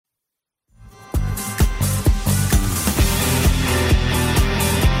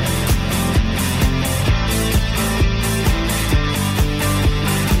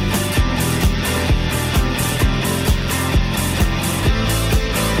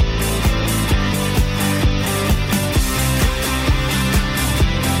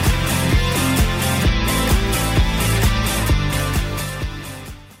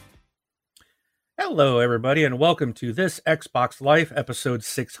Hello, everybody, and welcome to this Xbox Life episode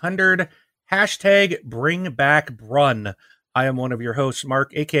 600. Hashtag Bring Back Brun. I am one of your hosts,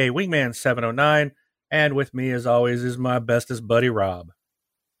 Mark, aka Wingman709, and with me, as always, is my bestest buddy, Rob.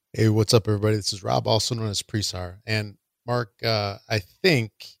 Hey, what's up, everybody? This is Rob, also known as Presar. And Mark, I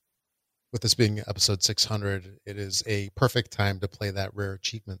think with this being episode 600, it is a perfect time to play that rare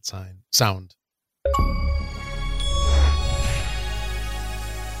achievement sound.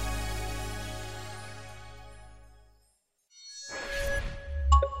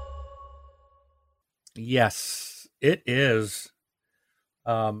 Yes, it is.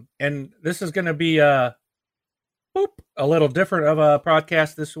 And this is going to be a little different of a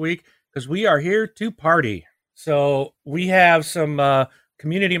podcast this week because we are here to party. So we have some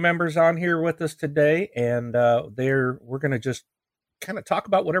community members on here with us today, and we're going to just kind of talk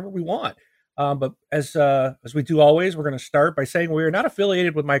about whatever we want. But as we do always, we're going to start by saying we are not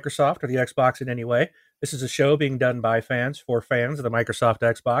affiliated with Microsoft or the Xbox in any way. This is a show being done by fans for fans of the Microsoft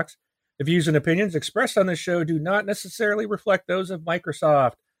Xbox. The views and opinions expressed on this show do not necessarily reflect those of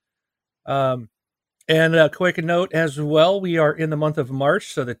Microsoft. And a quick note as well, we are in the month of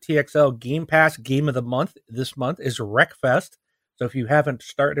March, so the TXL Game Pass Game of the Month this month is Wreckfest. So if you haven't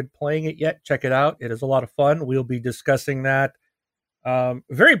started playing it yet, check it out. It is a lot of fun. We'll be discussing that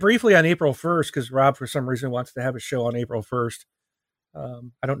very briefly on April 1st, because Rob, for some reason, wants to have a show on April 1st.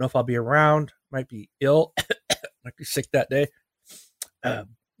 I don't know if I'll be around. Might be ill. Might be sick that day.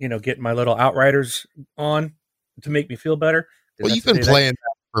 Getting my little Outriders on to make me feel better. Well, you've been playing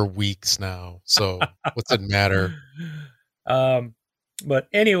that for weeks now, so what's it matter? But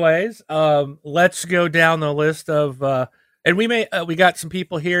anyways, let's go down the list of, and we got some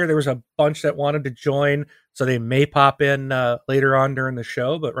people here. There was a bunch that wanted to join, so they may pop in later on during the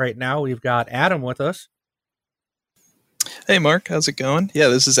show. But right now we've got Adam with us. Hey, Mark, how's it going? Yeah,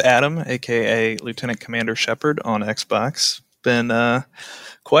 this is Adam, aka Lieutenant Commander Shepard on Xbox. Been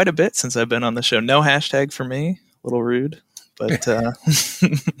quite a bit since I've been on the show. No hashtag for me. A little rude, but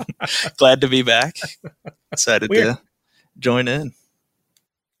glad to be back. Excited to join in.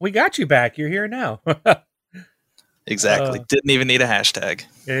 We got you back. You're here now. Exactly. Didn't even need a hashtag.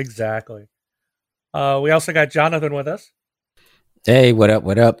 Exactly. We also got Jonathan with us. Hey, what up?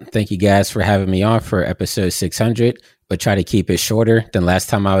 What up? Thank you guys for having me on for episode 600, but try to keep it shorter than last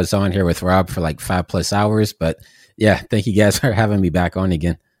time I was on here with Rob for like 5+ hours. But yeah, thank you guys for having me back on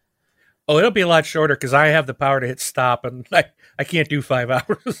again. Oh, it'll be a lot shorter because I have the power to hit stop, and I can't do 5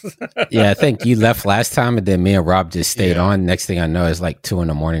 hours. Yeah, I think you left last time, and then me and Rob just stayed on. Next thing I know, it's like 2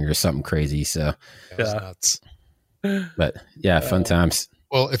 a.m. or something crazy. So, nuts. But yeah, fun times.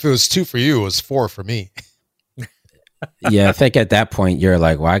 Well, if it was 2 for you, it was 4 for me. Yeah, I think at that point you're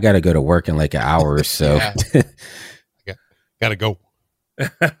like, well, I got to go to work in like an hour or so. Got to go.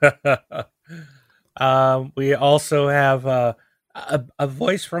 We also have a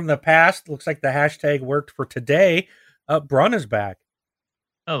voice from the past. Looks like the hashtag worked for today. Brun is back.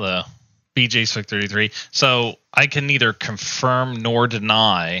 Hello, BJ33. So I can neither confirm nor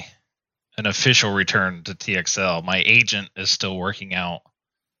deny an official return to TXL. My agent is still working out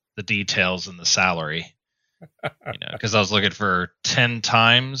the details and the salary. Because I was looking for 10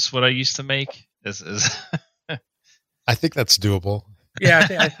 times what I used to make. I think that's doable. Yeah,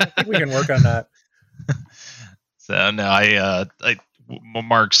 I think we can work on that. So no,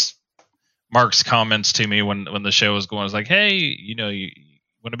 Mark's comments to me when the show was going, I was like, hey, you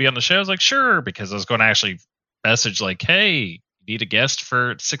want to be on the show? I was like, sure, because I was going to actually message like, hey, you need a guest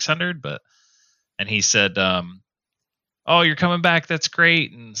for 600, and he said, oh, you're coming back, that's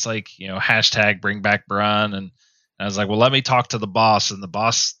great. And it's like, hashtag Bring Back Brun, and I was like, well, let me talk to the boss, and the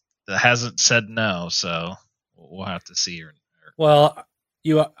boss hasn't said no, so we'll have to see her. Well,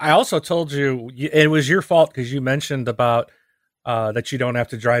 I also told you it was your fault because you mentioned about that you don't have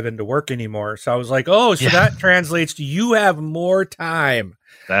to drive into work anymore. So I was like, oh, so that translates to you have more time.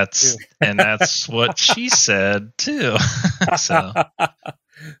 That's what she said too. So,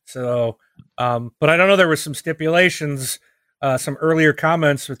 but I don't know. There were some stipulations, some earlier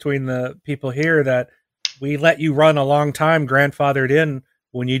comments between the people here that we let you run a long time, grandfathered in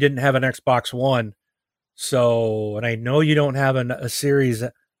when you didn't have an Xbox One. So, and I know you don't have a series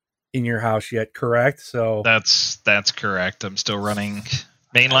in your house yet, correct? So that's correct. I'm still running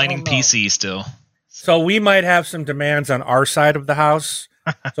mainlining PC still. So we might have some demands on our side of the house.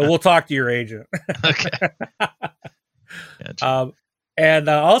 So we'll talk to your agent. Okay. Gotcha. And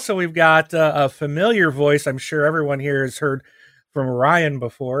also we've got a familiar voice. I'm sure everyone here has heard from Ryan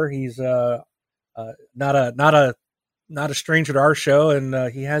before. He's not a stranger to our show,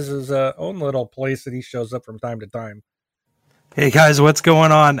 and he has his own little place that he shows up from time to time. Hey guys, what's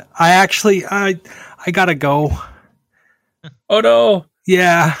going on? I gotta go. Oh no.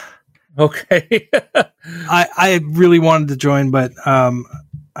 Yeah. Okay. I really wanted to join, but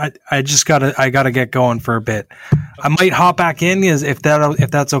I gotta get going for a bit. I might hop back in if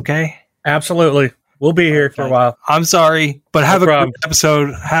that's okay. Absolutely. We'll be here for a while. I'm sorry, but have a problem. great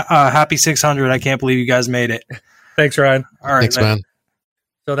episode. Happy 600. I can't believe you guys made it. Thanks, Ryan. All right, Thanks, man.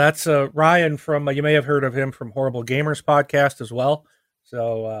 So that's Ryan from, you may have heard of him from Horrible Gamers podcast as well.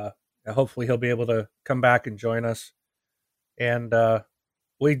 So hopefully he'll be able to come back and join us. And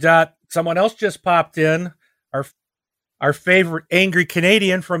we got someone else just popped in, our favorite angry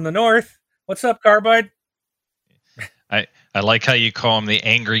Canadian from the north. What's up, Carbide? I like how you call him the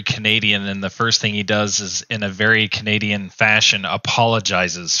angry Canadian, and the first thing he does is, in a very Canadian fashion,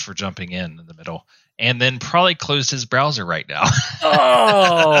 apologizes for jumping in the middle, and then probably closed his browser right now.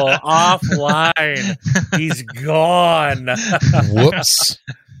 Oh, offline. He's gone. Whoops.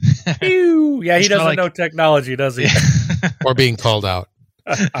 Phew. Yeah, he It's doesn't not know technology, does he? Or being called out.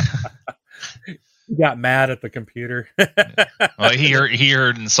 He got mad at the computer. Well, he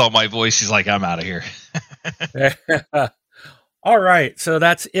heard and saw my voice. He's like, I'm out of here. All right, so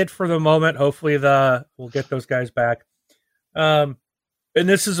that's it for the moment. Hopefully we'll get those guys back. And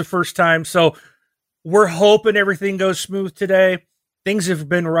this is the first time, so we're hoping everything goes smooth today. Things have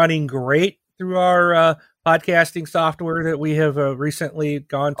been running great through our podcasting software that we have recently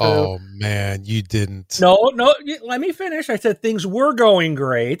gone to. Oh, man, you didn't. No, let me finish. I said things were going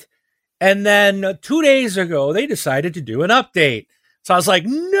great. And then 2 days ago, they decided to do an update. So I was like,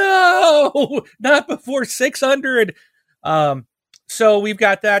 no, not before 600. So we've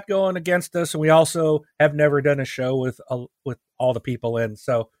got that going against us. And we also have never done a show with all the people in.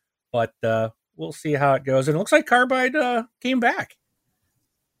 So, but we'll see how it goes. And it looks like Carbide came back.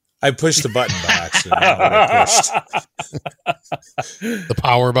 I pushed the button by accident. I pushed. The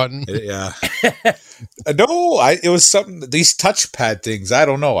power button. Yeah. No, it was something. These touchpad things. I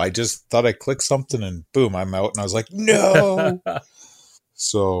don't know. I just thought I clicked something and boom, I'm out. And I was like, no.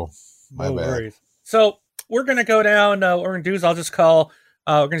 So my No bad. worries. So we're gonna go down. What we're gonna do is we're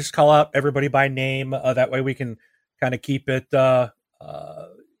gonna just call out everybody by name. That way we can kind of keep it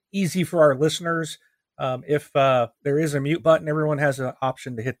easy for our listeners. If there is a mute button, everyone has an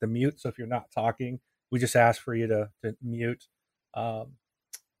option to hit the mute. So if you're not talking, we just ask for you to mute.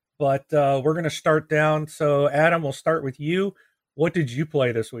 But we're going to start down. So Adam, we'll start with you. What did you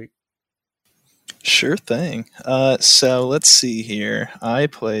play this week? Sure thing. So let's see here. I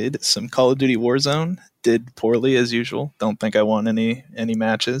played some Call of Duty Warzone. Did poorly as usual. Don't think I won any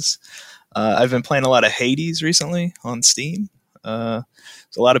matches. I've been playing a lot of Hades recently on Steam.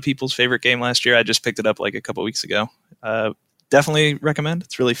 It's a lot of people's favorite game last year. I just picked it up like a couple weeks ago. Definitely recommend.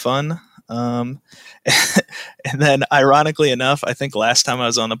 It's really fun. And then, ironically enough, I think last time I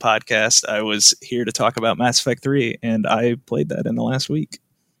was on the podcast, I was here to talk about Mass Effect 3, and I played that in the last week.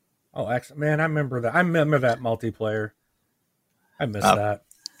 Oh, excellent. Man, I remember that. I remember that multiplayer. I miss that.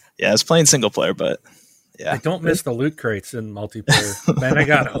 Yeah, I was playing single player, but yeah. I don't miss the loot crates in multiplayer. Man, I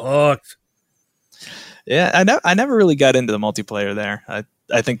got hooked. Yeah, I never really got into the multiplayer there.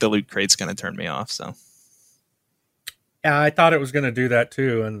 I think the loot crate's going to turn me off. So Yeah, I thought it was going to do that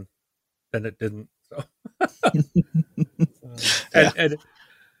too, and then it didn't. So, and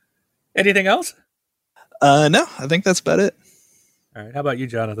anything else? No, I think that's about it. All right. How about you,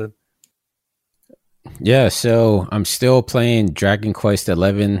 Jonathan? Yeah, so I'm still playing Dragon Quest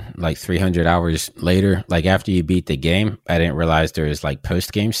 11 like 300 hours later. Like after you beat the game, I didn't realize there is like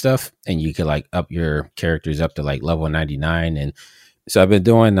post-game stuff and you could like up your characters up to like level 99. And so I've been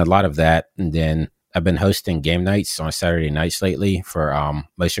doing a lot of that. And then I've been hosting game nights on Saturday nights lately for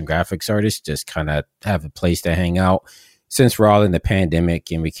motion graphics artists, just kind of have a place to hang out since we're all in the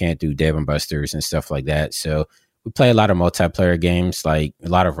pandemic and we can't do Dave and Busters and stuff like that. So we play a lot of multiplayer games, like a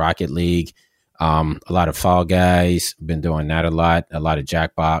lot of Rocket League, a lot of Fall Guys. Been doing that a lot of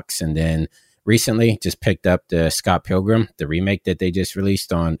Jackbox. And then recently just picked up the Scott Pilgrim, the remake that they just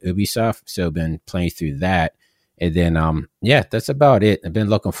released on Ubisoft. So been playing through that. And then, yeah, that's about it. I've been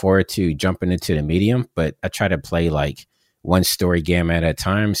looking forward to jumping into the medium, but I try to play like one story game at a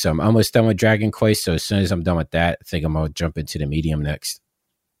time. So I'm almost done with Dragon Quest. So as soon as I'm done with that, I think I'm going to jump into the medium next.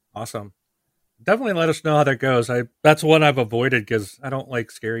 Awesome. Definitely let us know how that goes. That's one I've avoided because I don't like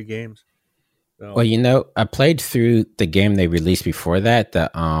scary games. So. Well, you know, I played through the game they released before that,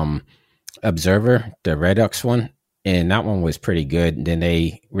 the Observer, the Redux one, and that one was pretty good. And then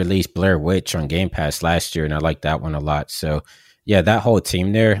they released Blair Witch on Game Pass last year, and I liked that one a lot. So, yeah, that whole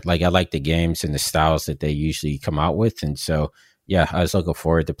team there, like I like the games and the styles that they usually come out with. And so, yeah, I was looking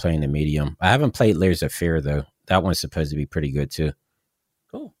forward to playing the medium. I haven't played Layers of Fear, though. that one's supposed to be pretty good too.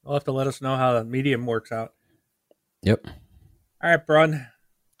 Cool. I'll have to let us know how the medium works out. Yep. All right, Brun.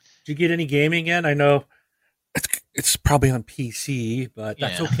 Did you get any gaming in? I know it's probably on PC, but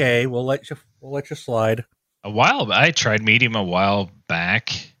that's Yeah. okay. We'll let you slide. I tried Medium a while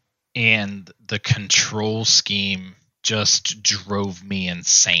back, and the control scheme just drove me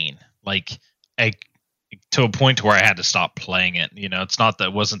insane. Like, to a point where I had to stop playing it. You know, it's not that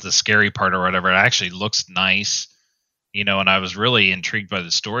it wasn't the scary part or whatever. It actually looks nice, you know, and I was really intrigued by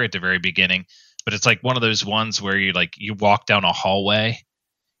the story at the very beginning. But it's like one of those ones where you walk down a hallway,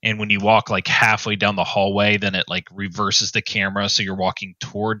 and when you walk like halfway down the hallway, then it like reverses the camera, so you're walking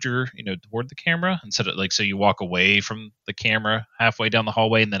toward the camera instead of so you walk away from the camera halfway down the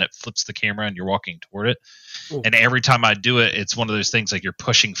hallway, and then it flips the camera and you're walking toward it. Ooh. And every time I do it, it's one of those things like you're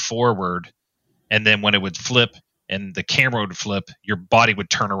pushing forward, and then when it would flip and the camera would flip, your body would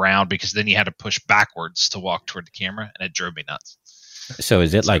turn around because then you had to push backwards to walk toward the camera, and it drove me nuts. So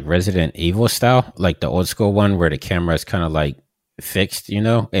is it like Resident Evil style, like the old school one where the camera is kind of like fixed, you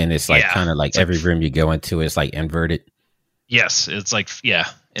know, and it's like kind of like every room you go into is like inverted? Yes, it's like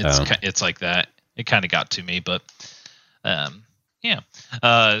it's like that. It kind of got to me, but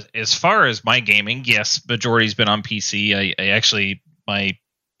as far as my gaming, yes, majority's been on PC. I actually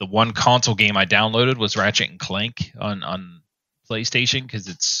the one console game I downloaded was Ratchet and Clank on PlayStation because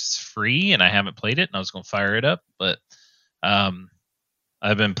it's free and I haven't played it, and I was going to fire it up, but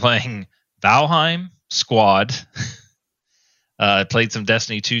I've been playing Valheim Squad. I played some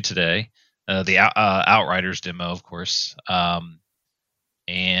Destiny 2 today, the Outriders demo, of course, and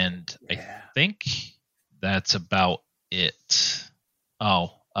I think that's about it.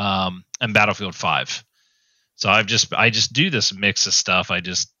 Oh, and Battlefield 5. So I just do this mix of stuff. I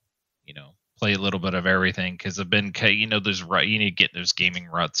just play a little bit of everything because I've been there's you need to get those gaming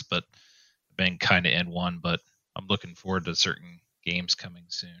ruts, but I've been kind of in one. But I'm looking forward to certain games coming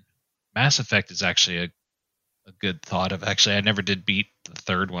soon. Mass Effect is actually a good thought of. Actually, I never did beat the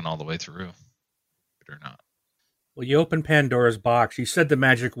third one all the way through, or not. Well, you opened Pandora's box. You said the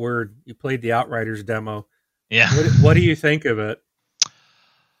magic word. You played the Outriders demo. Yeah. What do you think of it?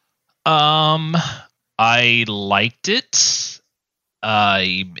 I liked it.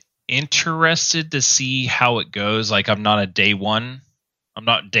 I'm interested to see how it goes. Like, I'm not day one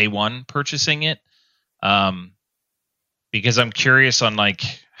purchasing it. Because I'm curious on like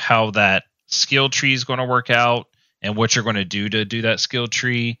how that skill tree is going to work out and what you're going to do that skill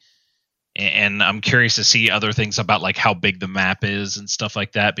tree. And I'm curious to see other things about like how big the map is and stuff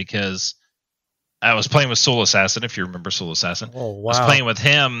like that, because I was playing with Soul Assassin, if you remember Soul Assassin. Oh, wow. I was playing with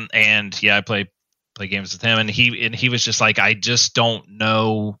him, and I play games with him, and he was just like, I just don't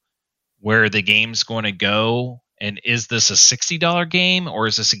know where the game's going to go. And is this a $60 game, or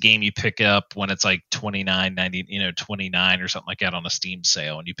is this a game you pick up when it's like $29.90, $29 or something like that on a Steam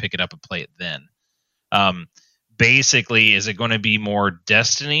sale, and you pick it up and play it then? Basically, is it going to be more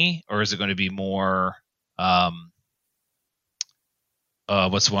Destiny, or is it going to be more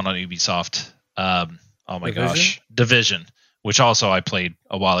what's the one on Ubisoft? Oh my gosh, Division, which also I played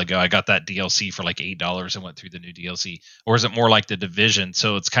a while ago. I got that DLC for like $8 and went through the new DLC. Or is it more like the Division?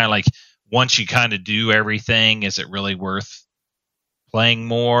 So it's kind of like, once you kind of do everything, is it really worth playing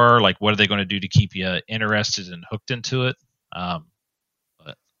more? Like, what are they going to do to keep you interested and hooked into it?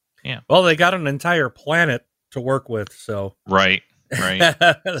 But yeah. Well, they got an entire planet to work with, so right.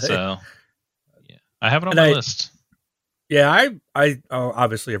 So yeah, I have it on my list. Yeah, I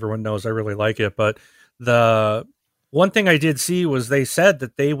obviously everyone knows I really like it, but the one thing I did see was they said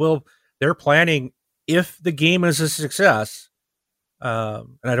that they're planning, if the game is a success.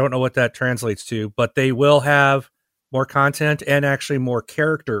 And I don't know what that translates to, but they will have more content and actually more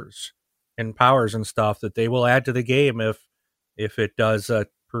characters and powers and stuff that they will add to the game if it does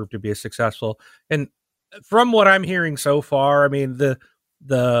prove to be successful. And from what I'm hearing so far, I mean the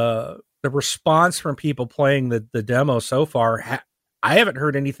response from people playing the demo so far, I haven't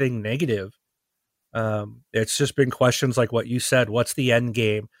heard anything negative. It's just been questions like what you said. What's the end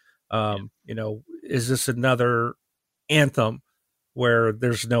game? Is this another Anthem where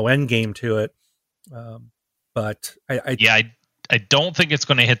there's no end game to it? But I don't think it's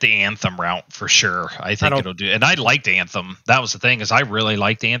going to hit the Anthem route for sure. I think it'll do. And I liked Anthem. That was the thing, is I really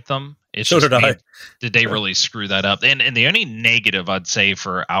liked Anthem. It's so just, did I. Did they really screw that up? And the only negative I'd say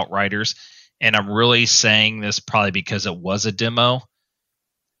for Outriders, and I'm really saying this probably because it was a demo,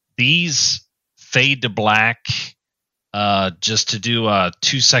 these fade to black just to do a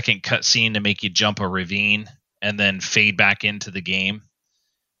 2-second cutscene to make you jump a ravine and then fade back into the game.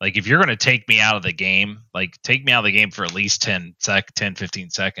 Like if you're going to take me out of the game, like take me out of the game for at least 10,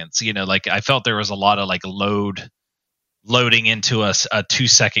 15 seconds. You know, like I felt there was a lot of like loading into a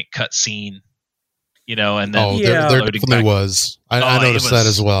 2-second cut scene, you know, and then there definitely was. I noticed that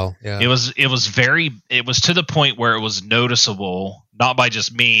as well. Yeah, it was to the point where it was noticeable, not by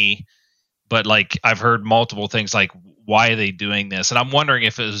just me, but like I've heard multiple things like, why are they doing this? And I'm wondering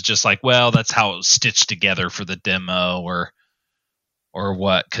if it was just like, well, that's how it was stitched together for the demo or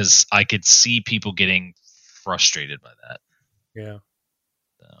what, because I could see people getting frustrated by that. Yeah.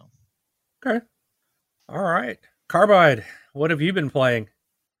 So. Okay. All right. Carbide, what have you been playing?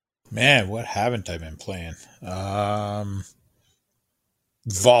 Man, what haven't I been playing?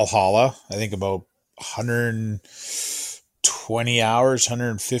 Valhalla, I think about 120 hours,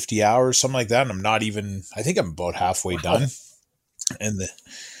 150 hours, something like that. And I think I'm about halfway done.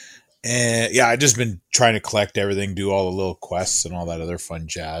 And yeah, I just been trying to collect everything, do all the little quests and all that other fun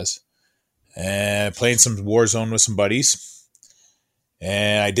jazz. And playing some Warzone with some buddies.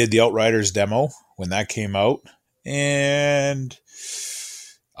 And I did the Outriders demo when that came out. And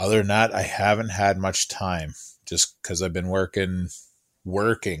other than that, I haven't had much time just because I've been working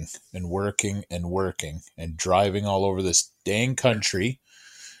and driving all over this dang country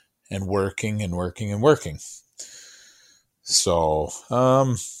and working. So,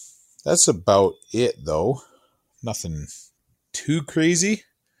 that's about it though. Nothing too crazy.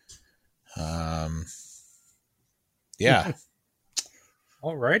 Yeah.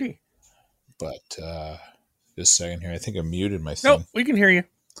 Alrighty. But, just a second here. I think I muted my thing. Nope, we can hear you.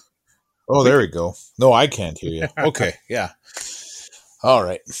 Oh, there we go. No, I can't hear you. Okay. Yeah. All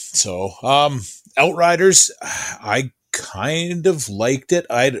right. So, Outriders, I kind of liked it.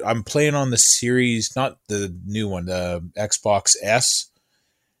 I'm playing on the series, not the new one, the Xbox S.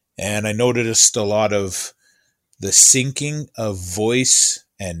 And I noticed a lot of the syncing of voice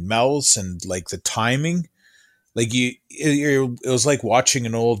and mouths and like the timing. Like it was like watching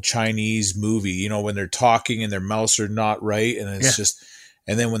an old Chinese movie, you know, when they're talking and their mouths are not right. And it's just,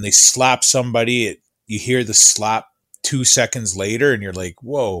 and then when they slap somebody, you hear the slap 2 seconds later and you're like,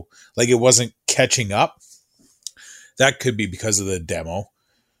 whoa, like it wasn't catching up. That could be because of the demo.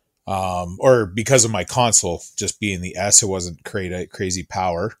 Or because of my console just being the S, it wasn't crazy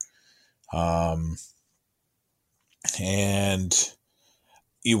power. And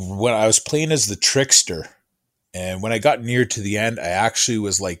when I was playing as the Trickster, and when I got near to the end, I actually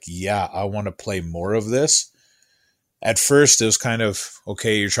was like, yeah, I want to play more of this. At first, it was kind of,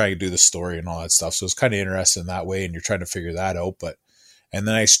 okay, you're trying to do the story and all that stuff. So it's kind of interesting that way, and you're trying to figure that out. And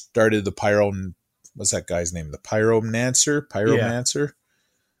then I started the what's that guy's name? The Pyromancer?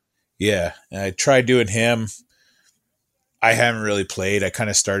 Yeah. And I tried doing him. I haven't really played. I kind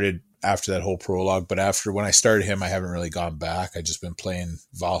of started after that whole prologue, but when I started him, I haven't really gone back. I just been playing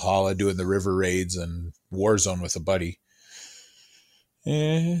Valhalla, doing the river raids and Warzone with a buddy.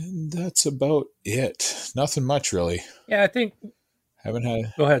 And that's about it. Nothing much really. Yeah, I think haven't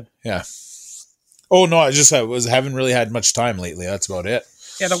had. Go ahead. Yeah. Oh no, I haven't really had much time lately. That's about it.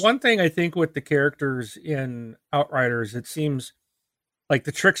 Yeah, the one thing I think with the characters in Outriders, it seems like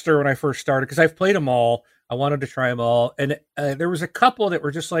the Trickster when I first started, because I've played them all. I wanted to try them all. And there was a couple that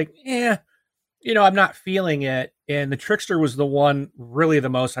were just like, I'm not feeling it. And the Trickster was the one really the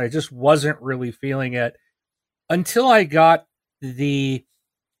most. I just wasn't really feeling it until I got the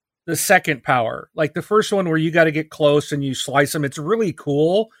second power. Like the first one where you got to get close and you slice them. It's really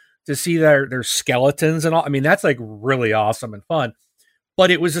cool to see their skeletons and all. I mean, that's like really awesome and fun. But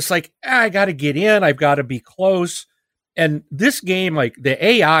it was just like, I got to get in. I've got to be close. And this game, like the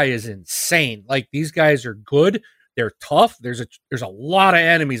AI is insane. Like these guys are good. They're tough. There's a lot of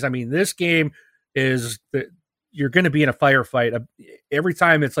enemies. I mean, this game is you're going to be in a firefight. Every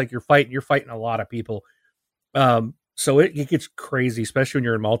time it's like you're fighting a lot of people. So it gets crazy, especially when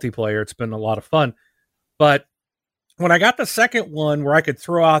you're in multiplayer. It's been a lot of fun. But when I got the second one where I could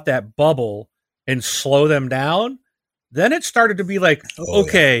throw out that bubble and slow them down, then it started to be like,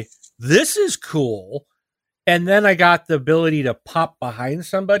 this is cool. And then I got the ability to pop behind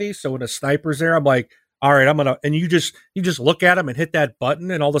somebody. So when a sniper's there, I'm like, all right, and you just look at him and hit that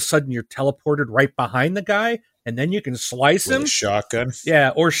button, and all of a sudden you're teleported right behind the guy, and then you can slice him. With a shotgun. Yeah,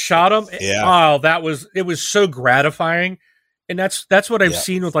 or shot him. Yeah. Oh, it was so gratifying. And that's what I've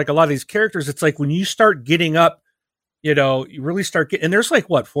seen with like a lot of these characters. It's like when you start getting up, you really start getting, and there's like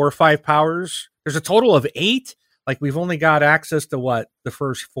 4 or 5 powers. There's a total of 8. Like we've only got access to the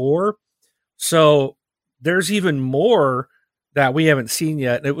first 4. So there's even more that we haven't seen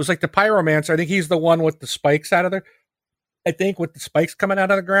yet. It was like the Pyromancer. I think he's the one with the spikes out of there. I think with the spikes coming out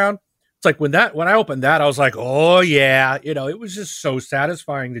of the ground. it's like when I opened that, I was like, oh yeah, it was just so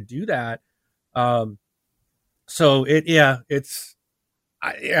satisfying to do that. So it's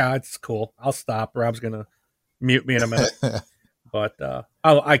cool. I'll stop. Rob's gonna mute me in a minute, but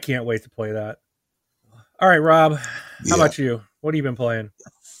I can't wait to play that. All right, Rob, how about you? What have you been playing?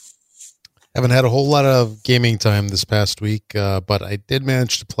 Haven't had a whole lot of gaming time this past week, but I did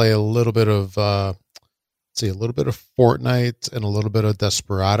manage to play a little bit of Fortnite and a little bit of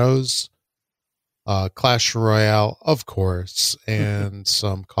Desperados, Clash Royale, of course, and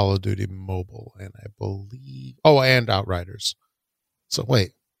some Call of Duty Mobile, and I believe, and Outriders. So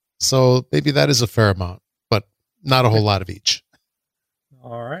maybe that is a fair amount, but not a whole lot of each.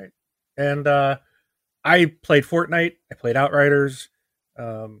 All right, and I played Fortnite, I played Outriders,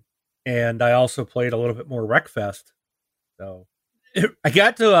 and I also played a little bit more Wreckfest. So I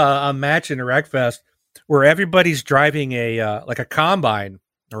got to a match in Wreckfest where everybody's driving a combine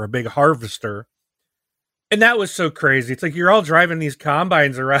or a big harvester. And that was so crazy. It's like you're all driving these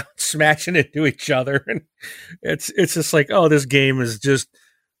combines around, smashing into each other. And it's just like, oh, this game is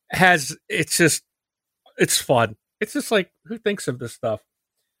it's fun. It's just like, who thinks of this stuff?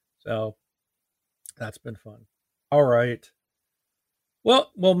 So that's been fun. All right.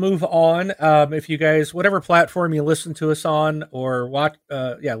 Well, we'll move on. If you guys, whatever platform you listen to us on or watch,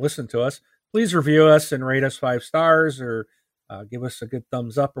 listen to us, please review us and rate us 5 stars or give us a good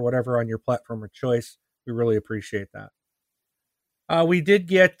thumbs up or whatever on your platform of choice. We really appreciate that. We did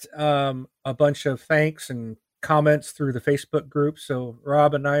get a bunch of thanks and comments through the Facebook group. So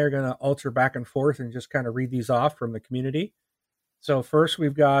Rob and I are going to alter back and forth and just kind of read these off from the community. So first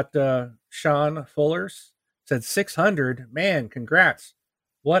we've got Sean Fullers. Said 600. Man, congrats.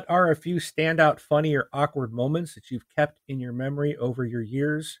 What are a few standout, funny, or awkward moments that you've kept in your memory over your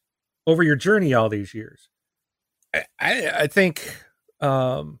journey all these years? I think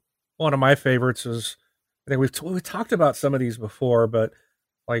one of my favorites was, I think we've talked about some of these before, but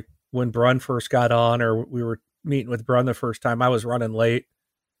like when Brun first got on, or we were meeting with Brun the first time, I was running late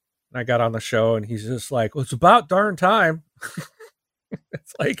and I got on the show and he's just like, well, it's about darn time.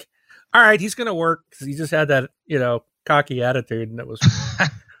 It's like, all right, he's going to work because he just had that, cocky attitude, and it was,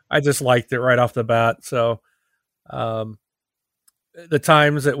 I just liked it right off the bat. So, the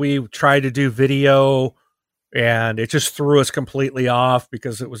times that we tried to do video and it just threw us completely off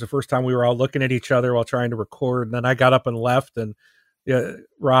because it was the first time we were all looking at each other while trying to record. And then I got up and left, and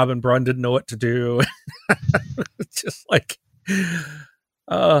Rob and Brun didn't know what to do. It's just like,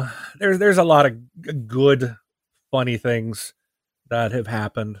 there's a lot of good, funny things that have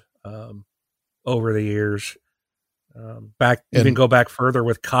happened over the years. Go back further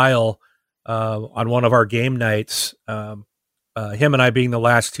with Kyle on one of our game nights. Him and I being the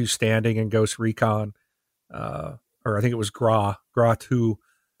last two standing in Ghost Recon, or I think it was Gra 2,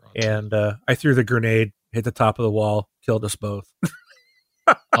 and I threw the grenade, hit the top of the wall, killed us both.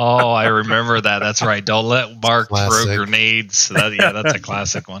 Oh, I remember that. That's right. Don't let Mark throw grenades. That's a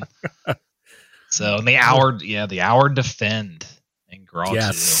classic one. So the hour defend. Gra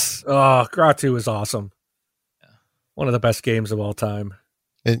 2. Oh, Gra 2 is awesome. Yeah. One of the best games of all time.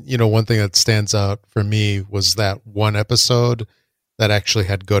 And, one thing that stands out for me was that one episode that actually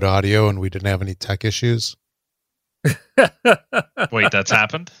had good audio and we didn't have any tech issues. Wait, that's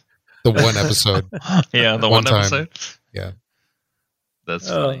happened? The one episode. Yeah, the one episode? Yeah. That's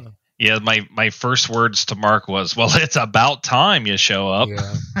funny. Yeah, my first words to Mark was, well, it's about time you show up.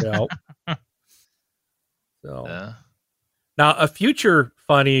 Yeah. So... Now, a future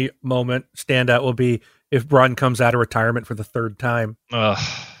funny moment standout will be if Brun comes out of retirement for the third time. Well,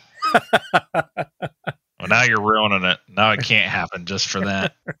 now you're ruining it. Now it can't happen just for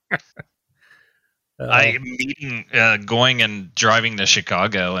that. Going and driving to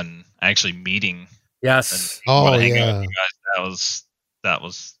Chicago and actually meeting. Yes. Oh, hang yeah. out with you guys. That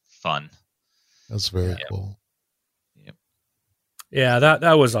was fun. That's very cool. Yep. Yeah,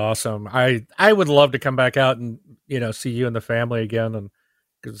 that was awesome. I would love to come back out and see you and the family again, and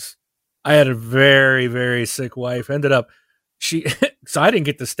because I had a very, very sick wife. Ended up so I didn't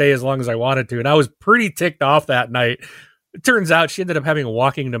get to stay as long as I wanted to, and I was pretty ticked off that night. It turns out she ended up having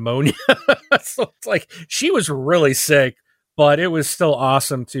walking pneumonia. So it's like she was really sick, but it was still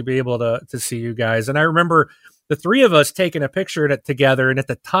awesome to be able to see you guys. And I remember the three of us taking a picture together, and at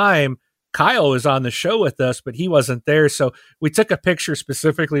the time Kyle was on the show with us, but he wasn't there. So we took a picture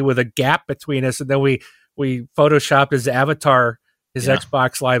specifically with a gap between us, and then we photoshopped his avatar, his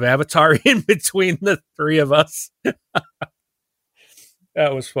Xbox Live avatar in between the three of us.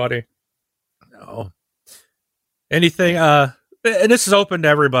 That was funny. No. Anything, and this is open to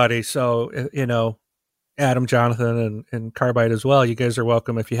everybody. So, Adam, Jonathan, and Carbide as well. You guys are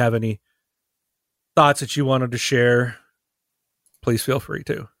welcome if you have any thoughts that you wanted to share, please feel free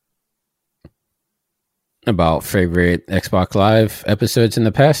to. About favorite Xbox Live episodes in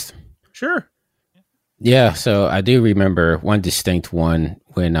the past? Sure. Yeah, so I do remember one distinct one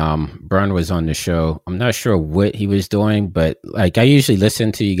when Brun was on the show. I'm not sure what he was doing, but like I usually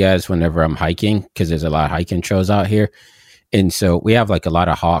listen to you guys whenever I'm hiking because there's a lot of hiking trails out here. And so we have like a lot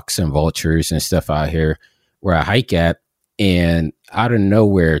of hawks and vultures and stuff out here where I hike at. And out of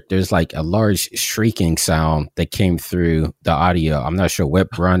nowhere, there's like a large shrieking sound that came through the audio. I'm not sure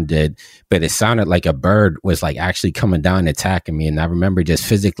what Brun did, but it sounded like a bird was like actually coming down and attacking me. And I remember just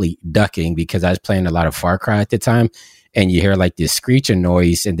physically ducking because I was playing a lot of Far Cry at the time. And you hear like this screeching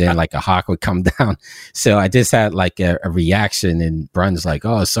noise and then like a hawk would come down. So I just had like a reaction and Brun's like,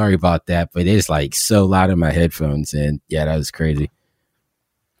 oh, sorry about that. But it's like so loud in my headphones. And yeah, that was crazy.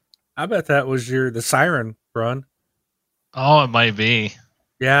 I bet that was the siren, Brun. Oh, it might be.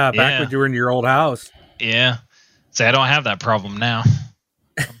 Yeah, back when you were in your old house. Yeah. See, I don't have that problem now.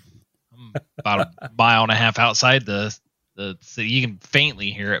 I'm about a mile and a half outside the city. You can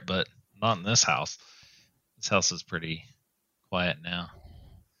faintly hear it, but not in this house. This house is pretty quiet now.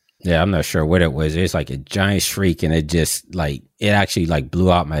 Yeah, I'm not sure what it was. It's like a giant shriek, and it actually like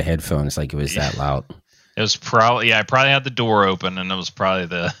blew out my headphones like it was that loud. It was probably, I probably had the door open, and it was probably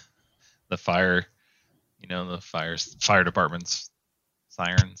the fire, the fire department's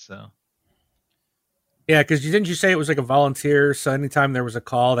siren. So yeah, because didn't you say it was like a volunteer? So anytime there was a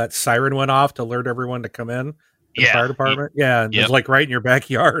call, that siren went off to alert everyone to come in. The fire department. Yeah, it was like right in your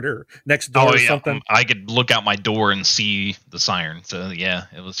backyard or next door or something. I could look out my door and see the siren. So yeah,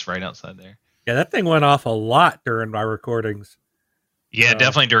 it was right outside there. Yeah, that thing went off a lot during my recordings. Yeah,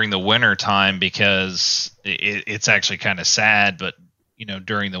 definitely during the winter time because it's actually kind of sad. But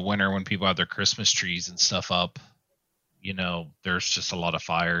during the winter when people have their Christmas trees and stuff up, there's just a lot of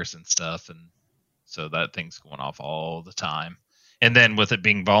fires and stuff, and so that thing's going off all the time. And then with it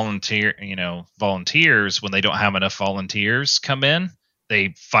being volunteers, when they don't have enough volunteers come in,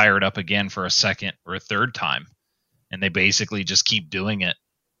 they fire it up again for a second or a third time. And they basically just keep doing it,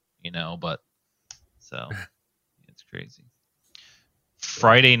 but so it's crazy.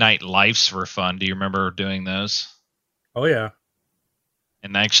 Friday night lives were fun. Do you remember doing those? Oh yeah.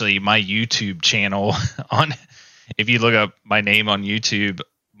 And actually my YouTube channel if you look up my name on YouTube,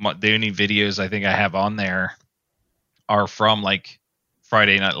 the only videos I think I have on there are from like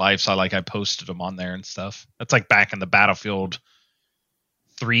Friday Night Live, so I posted them on there and stuff. That's like back in the Battlefield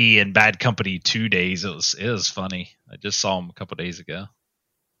 3 and Bad Company 2 days. It was funny. I just saw them a couple days ago.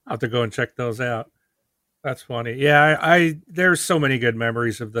 I'll have to go and check those out. That's funny. Yeah, I there's so many good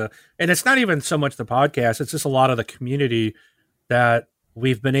memories of and it's not even so much the podcast. It's just a lot of the community that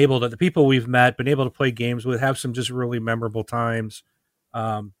we've been able to, the people we've met, been able to play games with, have some just really memorable times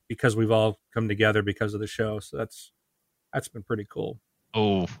because we've all come together because of the show. So that's been pretty cool.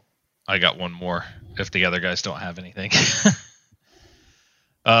 Oh, I got one more if the other guys don't have anything.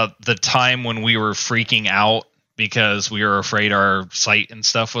 The time when we were freaking out because we were afraid our site and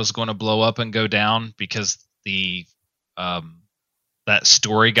stuff was going to blow up and go down because that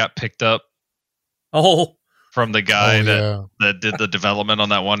story got picked up. Oh, from the guy that did the development on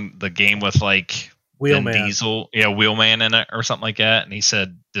the game with like Wheelman. Vin Diesel, Wheelman in it or something like that. And he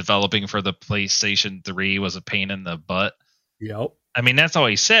said developing for the PlayStation 3 was a pain in the butt. Yep. I mean, that's all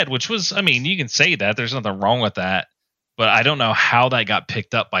he said, which was, you can say that. There's nothing wrong with that. But I don't know how that got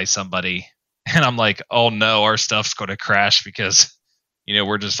picked up by somebody. And I'm like, oh no, our stuff's going to crash because,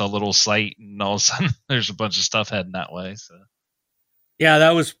 we're just a little site and all of a sudden there's a bunch of stuff heading that way. So yeah,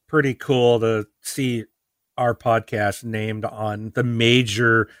 that was pretty cool to see our podcast named on the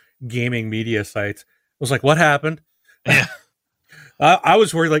major gaming media sites. I was like, what happened? Yeah. I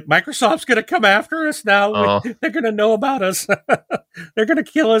was worried like Microsoft's going to come after us now. Oh. They're going to know about us. They're going to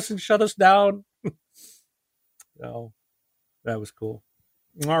kill us and shut us down. So that was cool.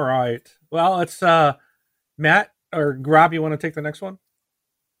 All right. Well, it's Matt or Rob. You want to take the next one?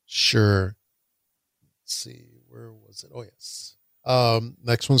 Sure. Let's see. Where was it? Oh, yes.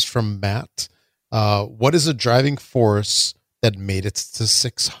 Next one's from Matt. What is a driving force that made it to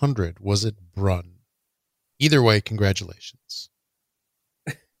 600? Was it Brun? Either way, congratulations.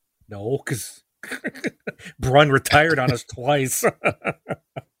 No, because Brun retired on us twice.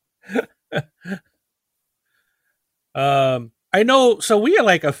 I know. So we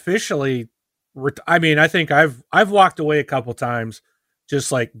like officially. I think I've walked away a couple times,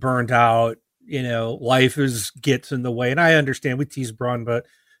 just like burned out. Life gets in the way, and I understand. We tease Brun, but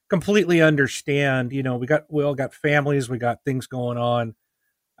completely understand. We all got families, we got things going on.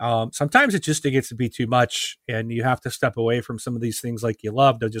 Sometimes it gets to be too much, and you have to step away from some of these things like you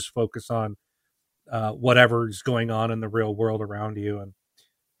love to just focus on whatever's going on in the real world around you. And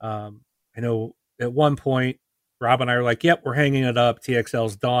I know at one point, Rob and I were like, "Yep, we're hanging it up.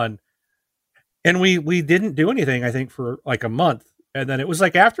 TXL's done," and we didn't do anything. I think for like a month, and then it was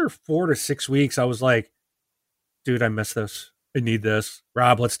like after 4 to 6 weeks, I was like, "Dude, I miss this. I need this.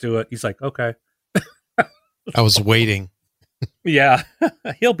 Rob, let's do it." He's like, "Okay." I was waiting. Yeah,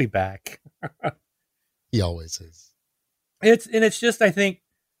 he'll be back. He always is. It's just, I think,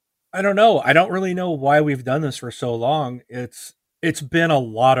 I don't know. I don't really know why we've done this for so long. It's been a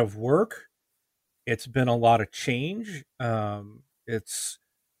lot of work. It's been a lot of change. It's,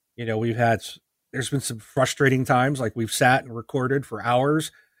 there's been some frustrating times, like we've sat and recorded for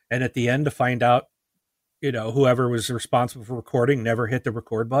hours, and at the end to find out, whoever was responsible for recording never hit the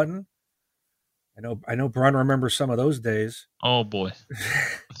record button. I know Brun remembers some of those days. Oh boy.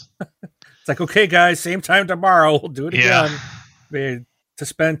 It's like, okay, guys, same time tomorrow. We'll do it Yeah. again. To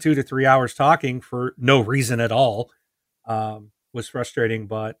spend 2 to 3 hours talking for no reason at all was frustrating,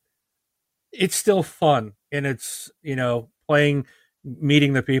 but it's still fun. And it's,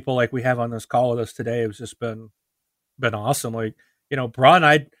 meeting the people like we have on this call with us today. It's just been awesome. Like, Brun,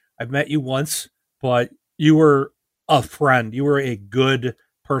 I've met you once, but you were a friend. You were a good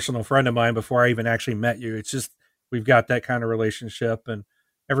personal friend of mine before I even actually met you. It's just, we've got that kind of relationship, and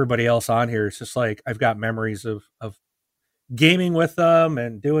everybody else on here, it's just like, I've got memories of gaming with them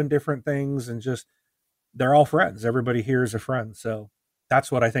and doing different things, and just, they're all friends. Everybody here is a friend. So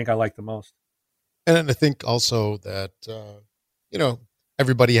that's what I think I like the most. And I think also that,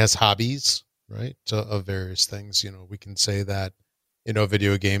 everybody has hobbies, right? Of various things. We can say that,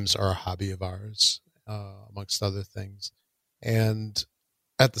 video games are a hobby of ours, amongst other things. And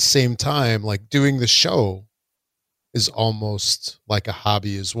at the same time, like, doing the show is almost like a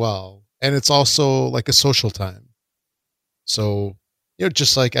hobby as well. And it's also like a social time. So,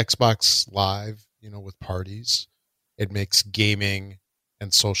 just like Xbox Live, with parties, it makes gaming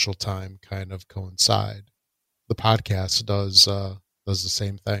and social time kind of coincide. The podcast does the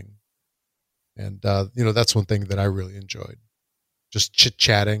same thing. And, that's one thing that I really enjoyed. Just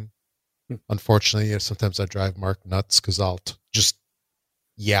chit-chatting. Unfortunately, sometimes I drive Mark nuts because I'll just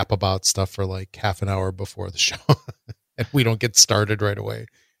yap about stuff for like half an hour before the show. And we don't get started right away.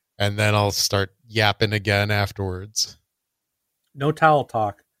 And then I'll start yapping again afterwards. No towel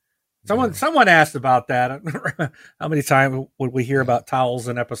talk. Someone asked about that. How many times would we hear about towels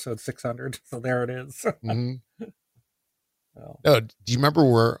in episode 600? So there it is. Mm-hmm. No, do you remember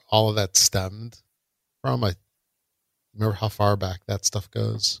where all of that stemmed from? I remember how far back that stuff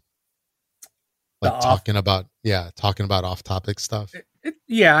goes. Like talking about off-topic stuff.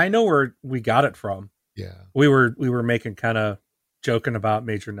 Yeah, I know where we got it from. Yeah, we were making kind of joking about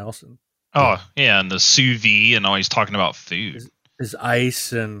Major Nelson. Oh yeah, and the sous vide, and always talking about food. His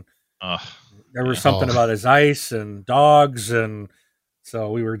ice, and there was something about his ice and dogs, and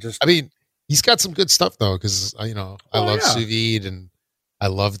so we were just. I mean, he's got some good stuff though, because I love sous vide, and I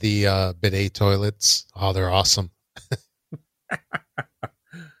love the bidet toilets. Oh, they're awesome.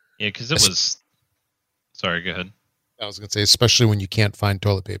 Yeah, because it was. Sorry, go ahead. I was going to say, especially when you can't find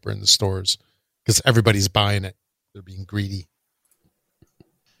toilet paper in the stores, because everybody's buying it. They're being greedy.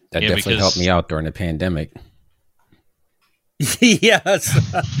 That definitely helped me out during the pandemic. Yes.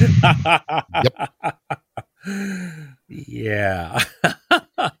 Yep. Yeah.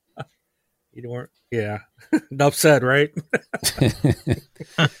 You weren't. Yeah. Enough said, right?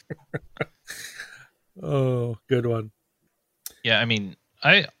 Oh, good one. Yeah, I mean,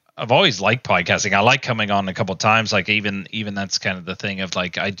 I've always liked podcasting. I like coming on a couple of times. Like even that's kind of the thing of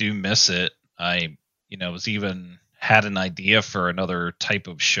like, I do miss it. I was even had an idea for another type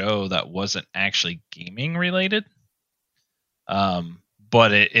of show that wasn't actually gaming related.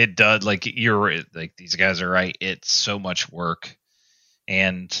 But it does, like, you're like, these guys are right. It's so much work,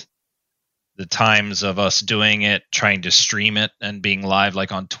 and the times of us doing it, trying to stream it and being live,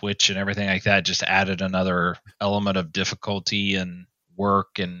 like on Twitch and everything like that, just added another element of difficulty and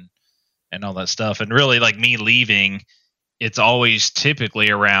work and all that stuff. And really, like, me leaving, it's always typically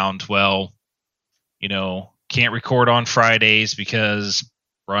around, can't record on Fridays because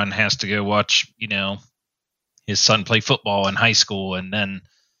Brun has to go watch, his son play football in high school, and then,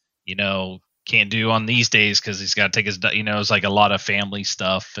 can't do on these days because he's got to take his, it's like a lot of family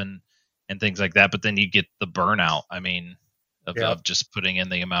stuff and things like that. But then you get the burnout, of just putting in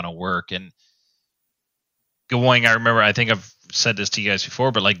the amount of work and going. I remember, I think I've said this to you guys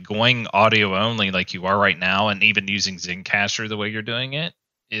before, but like going audio only like you are right now, and even using Zencastr the way you're doing it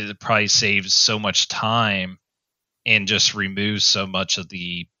probably saves so much time and just removes so much of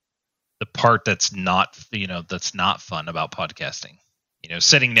the part that's not, that's not fun about podcasting.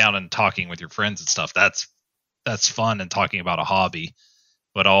 sitting down and talking with your friends and stuff, that's fun and talking about a hobby.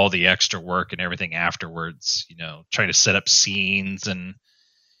 But all the extra work and everything afterwards, trying to set up scenes and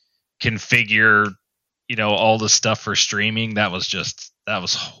configure, all the stuff for streaming, that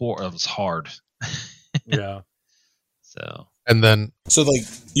was hard. Yeah. So. And then, So like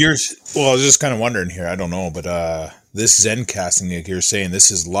I was just kind of wondering here. I don't know, but this Zencasting, like you're saying,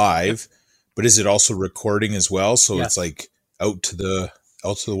 this is live, but is it also recording as well? So Yes. it's like out to the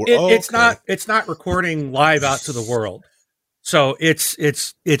world. It's not recording live out to the world. So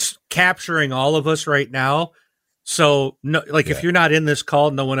it's capturing all of us right now. So no, like if you're not in this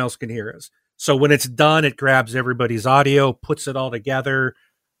call, no one else can hear us. So when it's done, it grabs everybody's audio, puts it all together.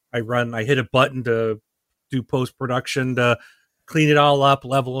 I hit a button to do post-production to clean it all up,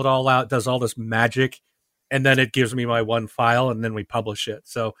 level it all out, does all this magic. And then it gives me my one file and then we publish it.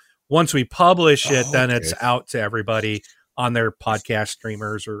 So once we publish it, then it's out to everybody on their podcast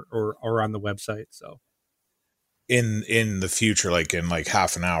streamers or on the website. So in the future, like in like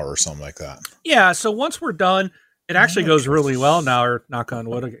half an hour or something like that. yeah. So once we're done, it actually goes really well now, or knock on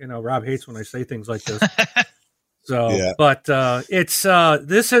wood. Rob hates when I say things like this. So, Yeah. but it's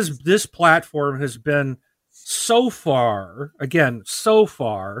this platform has been so far,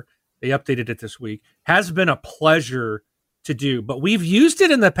 they updated it this week, has been a pleasure to do, but we've used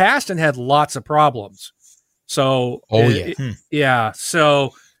it in the past and had lots of problems. So, yeah.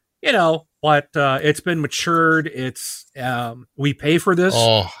 So, but it's been matured. It's we pay for this.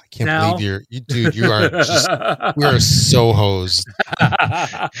 I can't now. believe you are just, we are so hosed.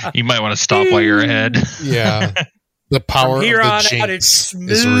 You might want to stop while you're ahead. Yeah. The power From here of the on jinx out, it's is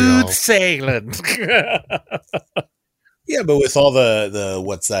real. smooth sailing. Yeah, but with all the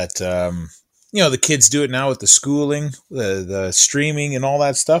what's that? The kids do it now with the schooling, the streaming, and all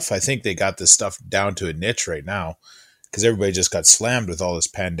that stuff. I think they got this stuff down to a niche right now because everybody just got slammed with all this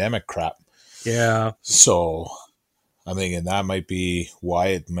pandemic crap. Yeah. So I'm thinking that might be why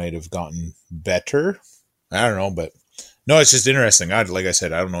it might have gotten better. I don't know, but no, it's just interesting. Like I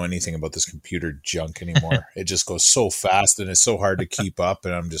said, I don't know anything about this computer junk anymore. It just goes so fast and it's so hard to keep up.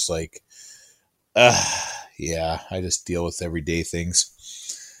 And I'm just like, yeah, I just deal with everyday things.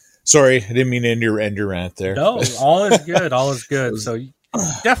 Sorry, I didn't mean to end your rant there. No, all is good. All is good. So you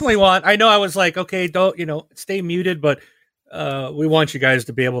definitely I know I was like, okay, don't, stay muted, but we want you guys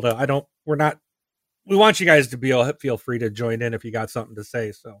to be able to, we want you guys to feel free to join in if you got something to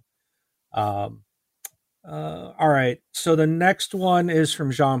say. So, all right. So the next one is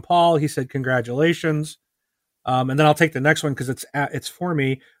from Jean Paul. He said, congratulations. And then I'll take the next one because it's for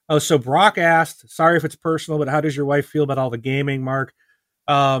me. Oh, so Brock asked, sorry if it's personal, but how does your wife feel about all the gaming, Mark?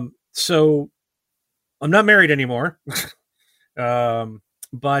 So I'm not married anymore.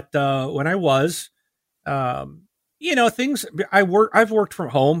 But when I was, things I've worked from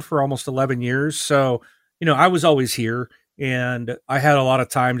home for almost 11 years. So, I was always here and I had a lot of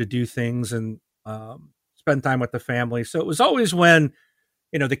time to do things and, spend time with the family. So it was always when,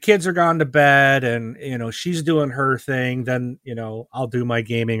 the kids are gone to bed and, she's doing her thing, then, I'll do my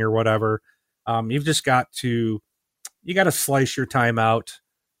gaming or whatever. You've just got to slice your time out.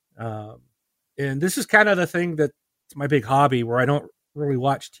 And this is kind of the thing that's my big hobby where I don't really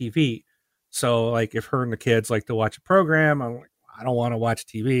watch TV. So like if her and the kids like to watch a program, I'm like, I don't want to watch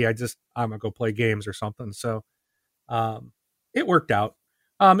TV. I'm gonna go play games or something. So, it worked out.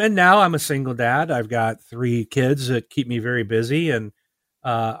 And now I'm a single dad. I've got 3 kids that keep me very busy. And,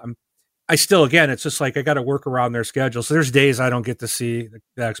 I still, again, it's just like, I got to work around their schedule. So there's days I don't get to see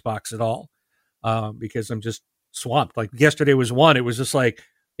the Xbox at all, because I'm just swamped. Like yesterday was one, it was just like,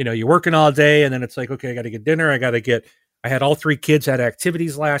 you're working all day and then it's like, okay, I got to get dinner. I had all 3 kids had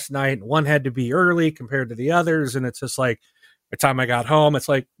activities last night and one had to be early compared to the others. And it's just like, by the time I got home, it's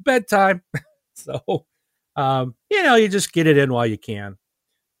like bedtime. So, you just get it in while you can.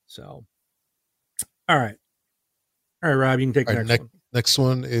 So, all right, Rob, you can take the next one. Next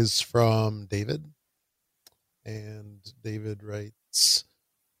one is from David. And David writes,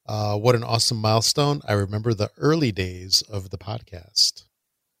 what an awesome milestone. I remember the early days of the podcast.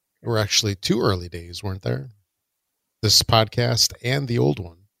 There were actually 2 early days, weren't there? This podcast and the old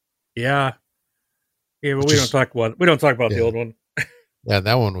one. Yeah. Yeah, but we don't talk about the old one. Yeah,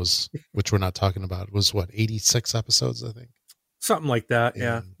 that one was, which we're not talking about, was what, 86 episodes, I think? Something like that,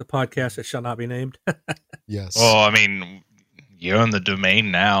 yeah. The podcast that shall not be named. Yes. Well, I mean, you own the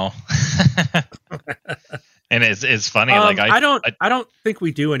domain now. And it's funny, like I don't think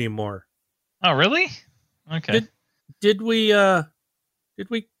we do anymore. Oh, really? Okay. Did we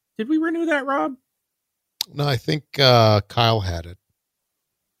renew that, Rob? No, I think Kyle had it.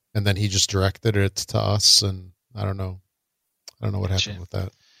 And then he just directed it to us, and I don't know. I don't know what Gotcha. happened with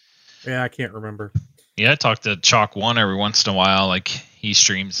that. Yeah, I can't remember. Yeah, I talk to Chalk One every once in a while. Like he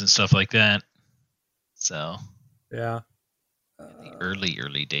streams and stuff like that. So Yeah. in the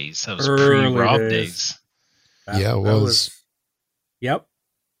early days, that was Early pre-Rob days. days. Yeah, it was. Yep.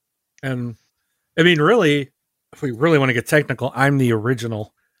 And I mean, really, if we really want to get technical, I'm the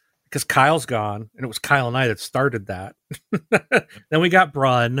original because Kyle's gone, and it was Kyle and I that started that. Then we got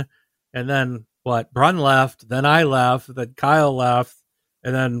Brun, and then what? Brun left, then I left, then Kyle left,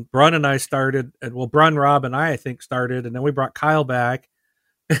 and then Brun and I started, and well, Brun, Rob, and I think started, and then we brought Kyle back.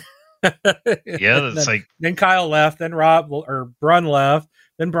 Yeah, that's then Kyle left, then Brun left,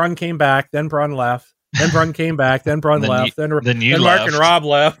 then Brun came back, then Brun left, then Brun came back, then Brun left, then you Mark left. and Rob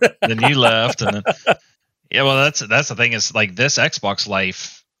left. Then you left, and then yeah, well, that's the thing is like this Xbox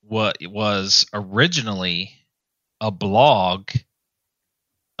Life, what was originally a blog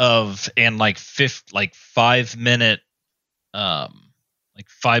of and like 5 minute blurbs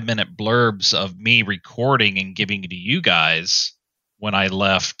of me recording and giving it to you guys when I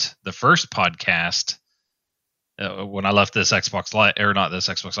left the first podcast. When I left this Xbox Live, or not this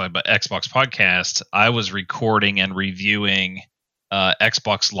Xbox Live, but Xbox podcast, I was recording and reviewing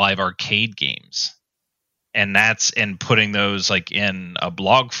Xbox Live arcade games, and putting those like in a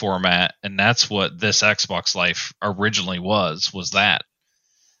blog format, and that's what this Xbox Life originally was that.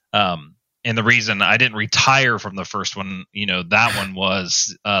 And the reason I didn't retire from the first one, that one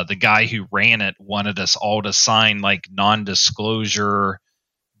was the guy who ran it wanted us all to sign like non-disclosure,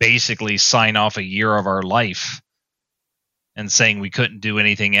 basically sign off a year of our life, and saying we couldn't do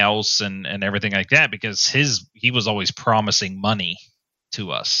anything else and everything like that, because he was always promising money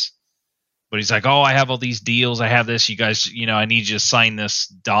to us. But he's like, oh, I have all these deals. I have this. You guys, I need you to sign this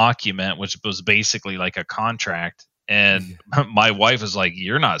document, which was basically like a contract. And my wife was like,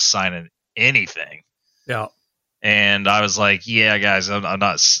 you're not signing anything. Yeah. And I was like, yeah, guys, I'm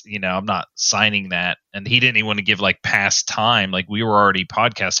not signing that. And he didn't even want to give like past time. Like we were already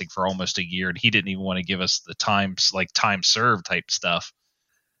podcasting for almost a year, and he didn't even want to give us the times, like time served type stuff.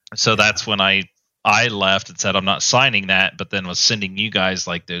 So that's when I left and said, I'm not signing that, but then was sending you guys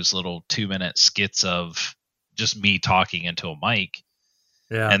like those little 2-minute skits of just me talking into a mic.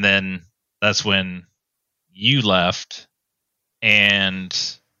 Yeah. And then that's when you left,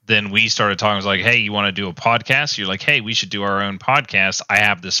 and then we started talking. I was like, hey, you want to do a podcast? You're like, hey, we should do our own podcast. I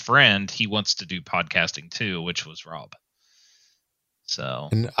have this friend. He wants to do podcasting too, which was Rob. So,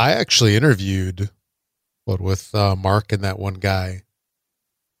 and I actually interviewed with Mark and that one guy.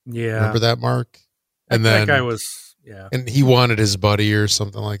 Yeah. Remember that, Mark? And then that guy was, yeah. And he wanted his buddy or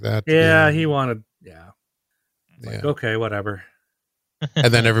something like that. Yeah, he wanted, yeah. Yeah. Like, okay, whatever.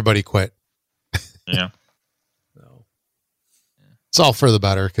 And then everybody quit. Yeah. So. It's all for the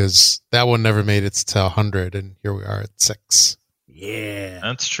better, because that one never made it to 100, and here we are at 6. Yeah.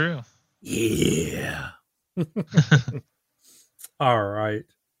 That's true. Yeah. All right.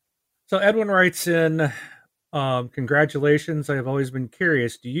 So Edwin writes in, congratulations. I have always been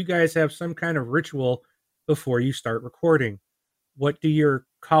curious. Do you guys have some kind of ritual before you start recording? What do your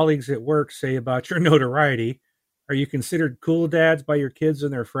colleagues at work say about your notoriety? Are you considered cool dads by your kids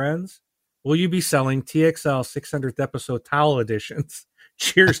and their friends? Will you be selling TXL 600th episode towel editions?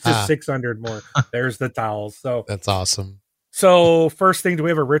 Cheers to 600 more. There's the towels. So that's awesome. So first thing, do we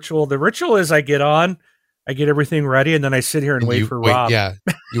have a ritual? The ritual is I get on, I get everything ready, and then I sit here and wait for Rob. Yeah,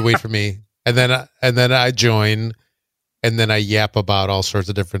 you wait for me, and then I join, and then I yap about all sorts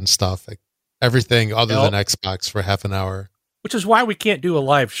of different stuff, like everything other than Xbox for half an hour. Which is why we can't do a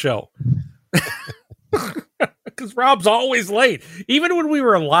live show. Because Rob's always late. Even when we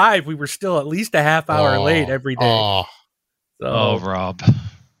were live, we were still at least a half hour late every day. Oh, Rob.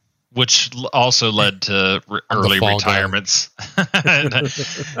 Which also led to early retirements.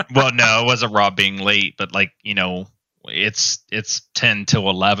 Well, no, it wasn't Rob being late, but it's 10 till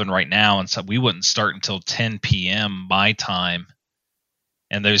 11 right now, and so we wouldn't start until 10 p.m. my time.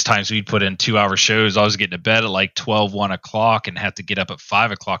 And those times we'd put in 2-hour shows, I was getting to bed at like 12, 1 o'clock and have to get up at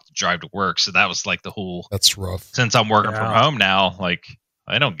 5 o'clock to drive to work. So that was like the whole... That's rough. Since I'm working from home now, like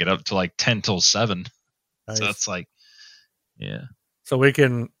I don't get up to like 10 till 7. Nice. So that's like, yeah. So I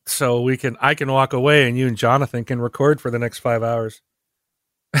can walk away and you and Jonathan can record for the next 5 hours.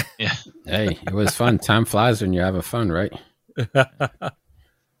 Yeah. Hey, it was fun. Time flies when you're having fun, right?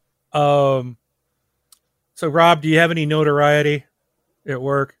 So Rob, do you have any notoriety at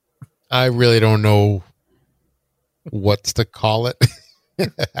work? I really don't know what to call it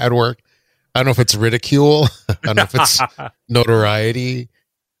at work. I don't know if it's ridicule. I don't know if it's notoriety.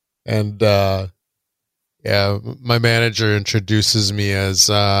 And Yeah, my manager introduces me as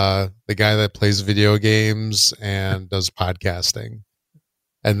the guy that plays video games and does podcasting.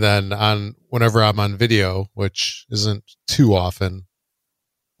 And then whenever I'm on video, which isn't too often,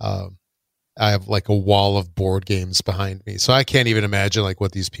 I have like a wall of board games behind me. So I can't even imagine like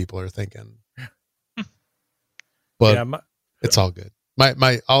what these people are thinking. But it's all good. I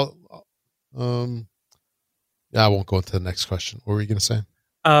won't go into the next question. What were you going to say?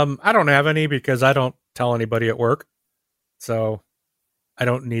 I don't have any because I don't tell anybody at work. So I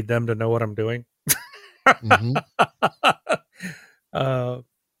don't need them to know what I'm doing. Mm-hmm. All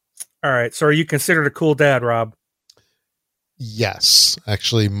right. So are you considered a cool dad, Rob? Yes.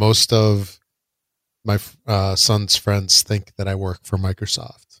 Actually, most of my son's friends think that I work for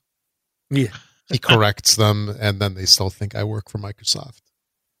Microsoft. Yeah. He corrects them, and then they still think I work for Microsoft.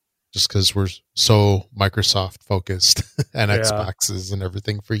 Just because we're so Microsoft focused and Xboxes and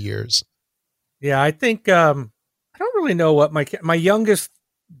everything for years. Yeah, I think I don't really know what my youngest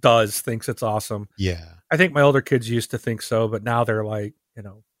thinks it's awesome. Yeah. I think my older kids used to think so, but now they're like,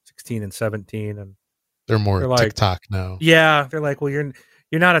 16 and 17 and they're like, TikTok now. Yeah, they're like, well, you're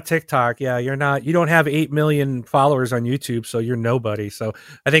not a TikTok. Yeah, you're not. You don't have 8 million followers on YouTube, so you're nobody. So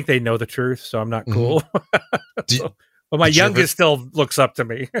I think they know the truth. So I'm not cool. But my youngest still looks up to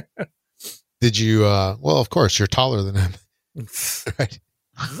me. Did you? Well, of course, you're taller than him, right?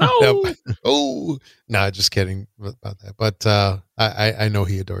 No, just kidding about that. But I know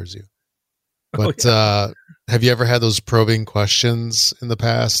he adores you. But have you ever had those probing questions in the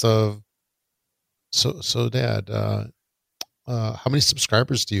past of, so Dad, how many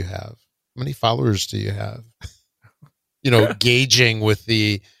subscribers do you have? How many followers do you have? Gauging with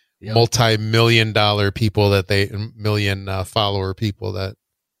the multi-million-dollar people million follower people that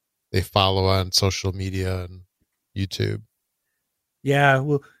they follow on social media and YouTube. Yeah,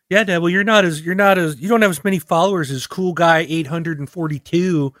 well, yeah, Dad. Well, you don't have as many followers as Cool Guy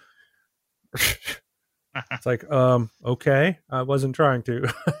 842. It's like, okay, I wasn't trying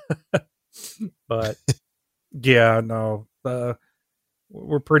to, but yeah, no,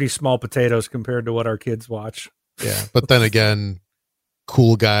 we're pretty small potatoes compared to what our kids watch. Yeah, but then again,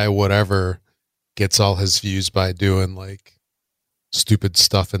 Cool Guy whatever gets all his views by doing like stupid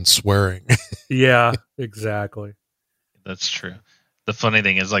stuff and swearing. Yeah, exactly. That's true. The funny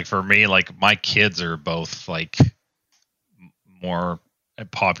thing is, like, for me, like, my kids are both like more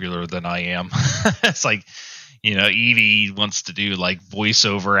popular than I am. It's like, Evie wants to do like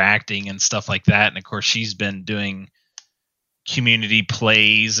voiceover acting and stuff like that, and of course she's been doing community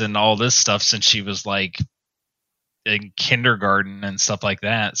plays and all this stuff since she was like in kindergarten and stuff like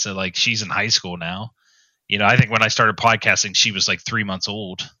that. So like she's in high school now. I think when I started podcasting, she was like 3 months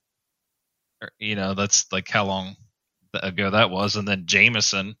old. That's like how long ago that was. And then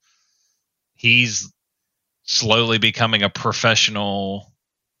Jameson, he's slowly becoming a professional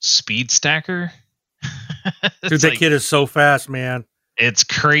speed stacker. Dude, that kid is so fast, man. It's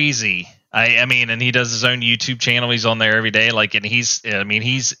crazy. I mean, and he does his own YouTube channel. He's on there every day. Like, and he's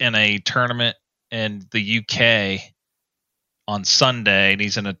in a tournament in the UK on Sunday, and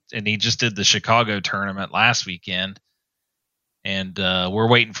he just did the Chicago tournament last weekend. And we're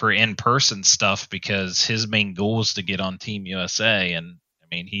waiting for in-person stuff because his main goal is to get on Team USA. And I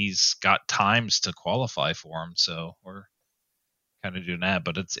mean, he's got times to qualify for him. So we're kind of doing that,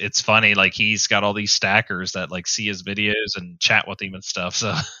 but it's funny. Like, he's got all these stackers that like see his videos and chat with him and stuff.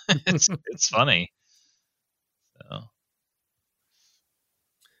 So it's funny. So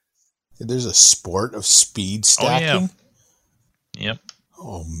there's a sport of speed stacking. Oh, yeah. Yep.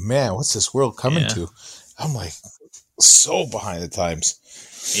 Oh man, what's this world coming to? I'm like so behind the times.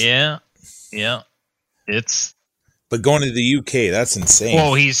 Yeah. But going to the UK, that's insane.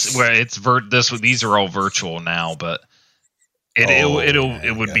 Well, these are all virtual now, but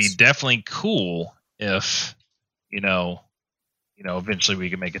it would be definitely cool if eventually we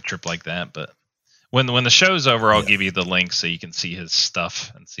can make a trip like that. But when the show's over, I'll give you the link so you can see his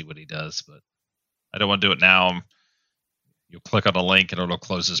stuff and see what he does. But I don't want to do it now. You'll click on a link and it'll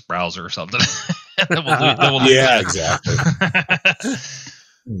close his browser or something. Then we'll lose exactly.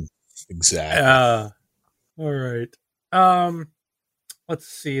 Exactly. All right. Let's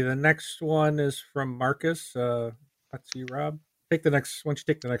see. The next one is from Marcus. Let's see, Rob. Why don't you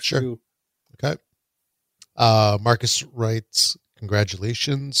take the next two? Okay. Marcus writes,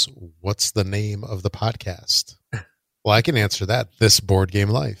 "Congratulations. What's the name of the podcast?" Well, I can answer that. This Board Game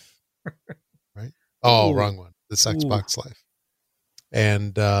Life. Right? Oh, wrong one. This Xbox Life.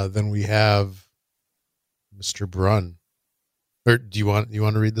 And then we have Mr. Brunn. Or do you want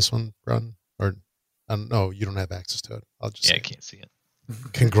to read this one, Brunn? Or no, you don't have access to it. I can't see it.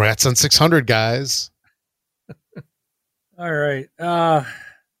 Congrats on 600, guys. All right.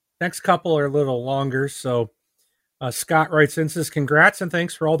 Next couple are a little longer. So Scott writes in, says, congrats and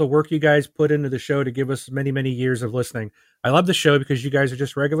thanks for all the work you guys put into the show to give us many, many years of listening. I love the show because you guys are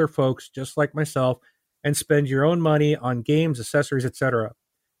just regular folks, just like myself, and spend your own money on games, accessories, etc.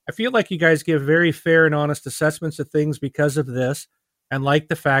 I feel like you guys give very fair and honest assessments of things because of this, and like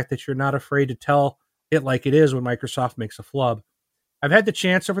the fact that you're not afraid to tell it like it is when Microsoft makes a flub. I've had the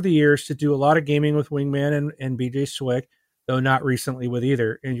chance over the years to do a lot of gaming with Wingman and BJ Swick, though not recently with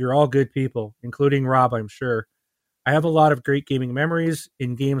either, and you're all good people, including Rob, I'm sure. I have a lot of great gaming memories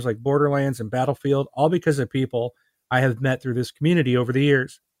in games like Borderlands and Battlefield, all because of people I have met through this community over the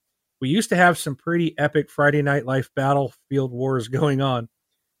years. We used to have some pretty epic Friday Night Life Battlefield wars going on.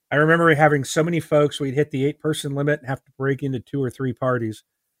 I remember having so many folks we'd hit the 8-person limit and have to break into 2 or 3 parties.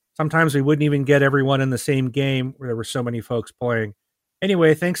 Sometimes we wouldn't even get everyone in the same game where there were so many folks playing.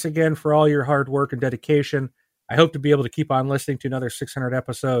 Anyway, thanks again for all your hard work and dedication. I hope to be able to keep on listening to another 600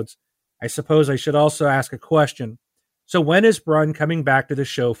 episodes. I suppose I should also ask a question. So when is Brun coming back to the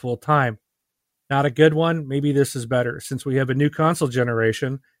show full time? Not a good one. Maybe this is better since we have a new console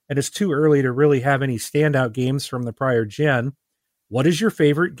generation and it's too early to really have any standout games from the prior gen. What is your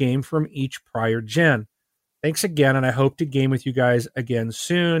favorite game from each prior gen? Thanks again, and I hope to game with you guys again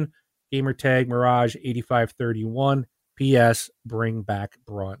soon. Gamertag Mirage 8531. P.S. Bring back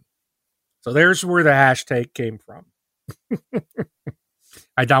Brun. So there's where the hashtag came from.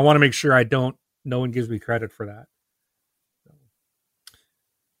 I want to make sure no one gives me credit for that.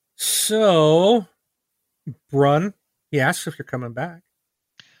 So, Brun, he asks if you're coming back.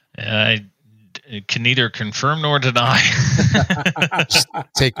 I can neither confirm nor deny. Just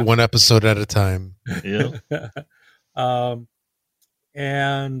take one episode at a time. Yeah.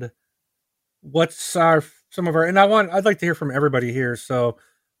 And what's some of our? And I'd like to hear from everybody here. So,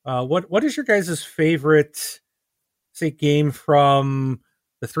 what is your guys' favorite, say, game from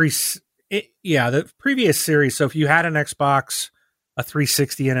the the previous series? So, if you had an Xbox, a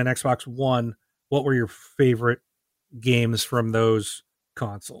 360 and an Xbox One, what were your favorite games from those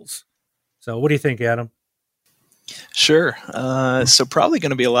consoles? So what do you think, Adam? Sure. So probably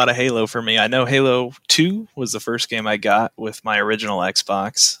going to be a lot of Halo for me. I know Halo 2 was the first game I got with my original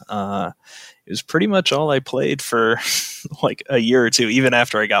Xbox. It was pretty much all I played for like a year or two. Even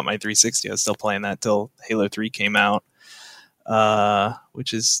after I got my 360, I was still playing that till Halo 3 came out,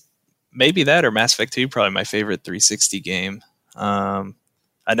 which is maybe that or Mass Effect 2, probably my favorite 360 game. I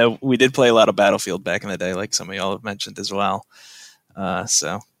know we did play a lot of Battlefield back in the day, like some of y'all have mentioned as well.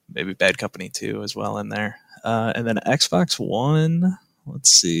 So maybe Bad Company 2 as well in there. And then Xbox One,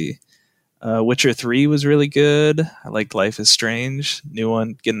 let's see. Witcher 3 was really good. I liked Life is Strange. New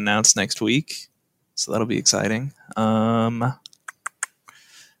one getting announced next week. So that'll be exciting. What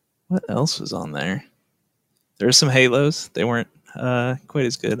else was on there? There were some Halos. They weren't quite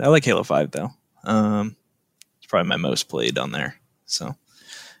as good. I like Halo 5 though. It's probably my most played on there. So,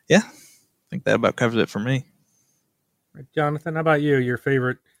 yeah, I think that about covers it for me. Jonathan, how about you? Your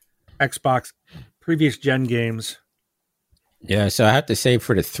favorite Xbox previous gen games? Yeah, so I have to say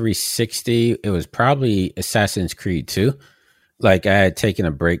for the 360, it was probably Assassin's Creed 2. Like I had taken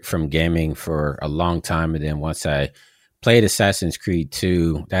a break from gaming for a long time, and then once I played Assassin's Creed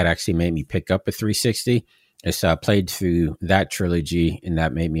 2, that actually made me pick up a 360. And so I played through that trilogy, and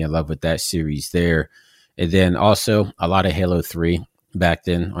that made me in love with that series there. And then also a lot of Halo 3 back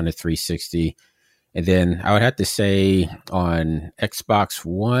then on the 360. And then I would have to say on Xbox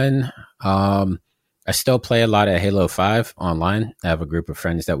One, I still play a lot of Halo 5 online. I have a group of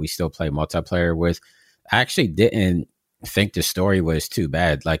friends that we still play multiplayer with. I actually didn't think the story was too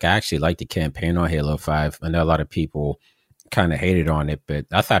bad. Like I actually liked the campaign on Halo 5. I know a lot of people kind of hated on it, but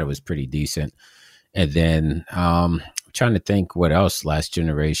I thought it was pretty decent. And then trying to think what else last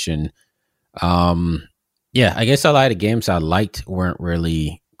generation. Yeah, I guess a lot of games I liked weren't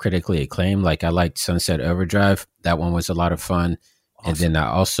really critically acclaimed. Like I liked Sunset Overdrive. That one was a lot of fun. Awesome. And then I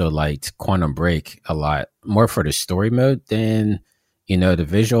also liked Quantum Break a lot, more for the story mode than, the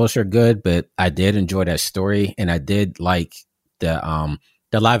visuals are good, but I did enjoy that story. And I did like the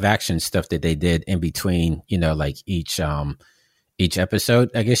live action stuff that they did in between, like each episode,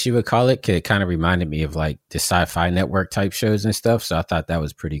 I guess you would call it. It kind of reminded me of like the Sci-Fi Network type shows and stuff. So I thought that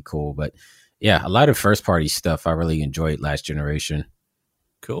was pretty cool. But yeah, a lot of first party stuff I really enjoyed last generation.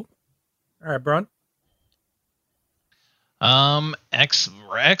 Cool. All right, Brun.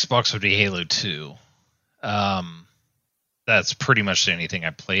 Xbox would be Halo 2. That's pretty much the only thing I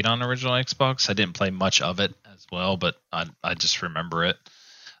played on original Xbox. I didn't play much of it as well, but I just remember it.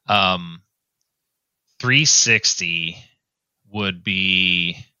 360 would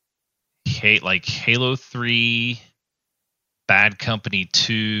be like Halo 3, Bad Company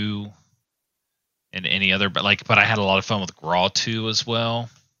 2 and any other, but I had a lot of fun with Graw 2 as well.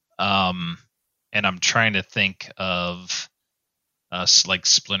 And I'm trying to think of like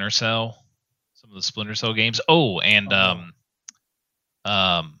Splinter Cell, some of the Splinter Cell games. Oh, and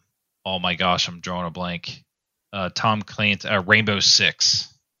oh my gosh, I'm drawing a blank. Tom Clancy, Rainbow Six.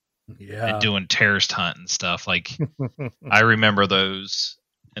 Yeah. And doing terrorist hunt and stuff. Like I remember those,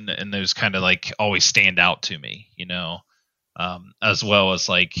 and those kind of like always stand out to me, you know, as well as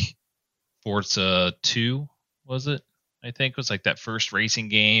like Forza 2, was it? I think was like that first racing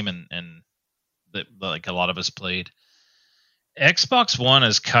game, and that like a lot of us played. Xbox One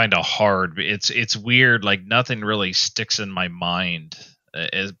is kind of hard. It's weird. Like nothing really sticks in my mind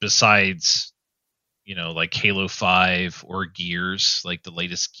besides, you know, like Halo 5 or Gears, like the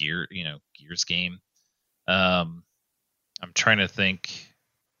latest Gears game. I'm trying to think,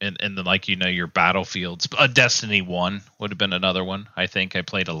 and then like, you know, your Battlefields. Destiny 1 would have been another one. I think I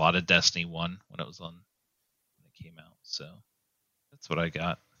played a lot of Destiny 1 when it came out. So that's what I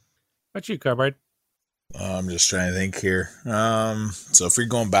got. What you covered? I'm just trying to think here. So if we're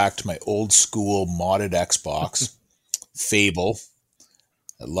going back to my old school modded Xbox, Fable.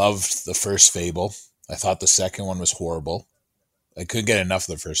 I loved the first Fable. I thought the second one was horrible. I couldn't get enough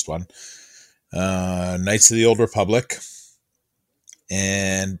of the first one. Knights of the Old Republic.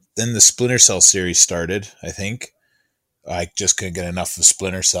 And then the Splinter Cell series started, I think. I just couldn't get enough of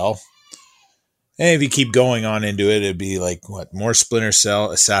Splinter Cell. And if you keep going on into it, it'd be like, more Splinter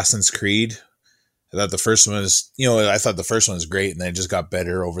Cell, Assassin's Creed. I thought the first one was, I thought the first one was great, and then it just got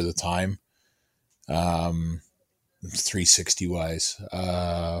better over the time. 360 wise.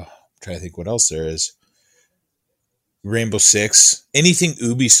 Trying to think what else there is. Rainbow Six, anything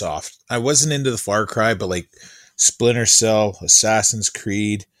Ubisoft. I wasn't into the Far Cry, but like Splinter Cell, Assassin's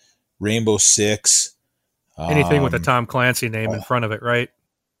Creed, Rainbow Six. Anything with a Tom Clancy name in front of it, right?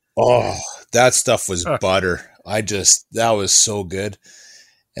 Oh, that stuff was butter. That was so good.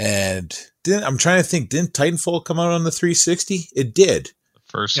 And I'm trying to think, didn't Titanfall come out on the 360? It did. The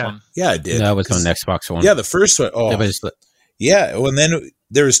first one? Yeah, it did. No, it was on Xbox One. Yeah, the first one. Oh, yeah. Well, and then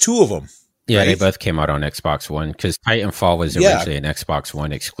there was two of them. Yeah, right? They both came out on Xbox One because Titanfall was originally an Xbox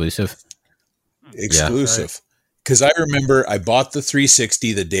One exclusive. Exclusive. Because I remember I bought the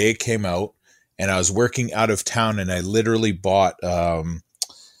 360 the day it came out, and I was working out of town, and I literally bought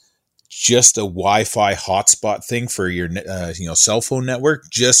just a Wi-Fi hotspot thing for your cell phone network,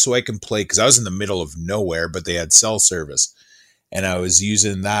 just so I can play, because I was in the middle of nowhere, but they had cell service, and I was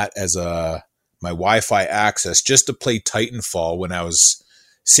using that as my Wi-Fi access just to play Titanfall when I was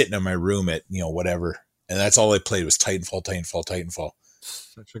sitting in my room at whatever, and that's all I played was Titanfall.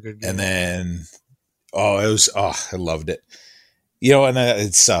 Such a good game. And then I loved it. And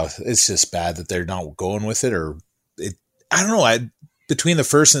it's just bad that they're not going with it, or I don't know. Between the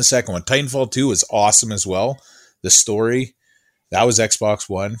first and the second one, Titanfall 2 was awesome as well. The story, that was Xbox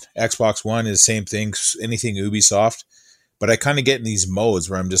One. Xbox One is the same thing, anything Ubisoft. But I kind of get in these modes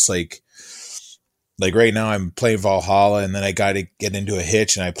where I'm just like right now I'm playing Valhalla, and then I got to get into a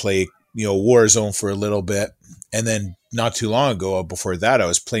hitch, and I play, Warzone for a little bit. And then not too long ago, before that, I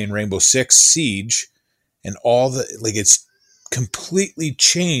was playing Rainbow Six Siege, and it's completely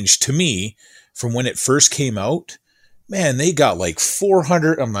changed to me from when it first came out. Man, they got like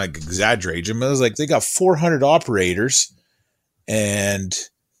 400. I'm not exaggerating, but it was like they got 400 operators, and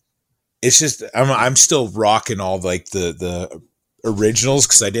it's just I'm still rocking all like the originals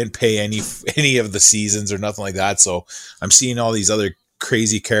because I didn't pay any of the seasons or nothing like that. So I'm seeing all these other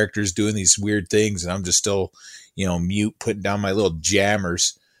crazy characters doing these weird things, and I'm just still mute, putting down my little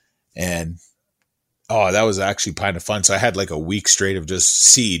jammers, and that was actually kind of fun. So I had like a week straight of just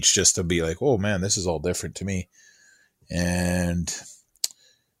Siege, just to be like, oh man, this is all different to me. And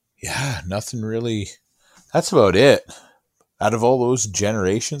yeah, nothing really. That's about it. Out of all those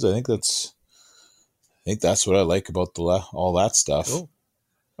generations, I think that's what I like about all that stuff. Cool.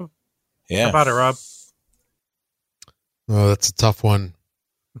 Yeah. How about it, Rob? Oh, that's a tough one.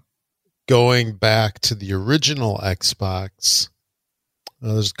 Going back to the original Xbox,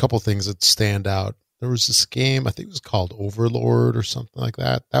 there's a couple things that stand out. There was this game, I think it was called Overlord or something like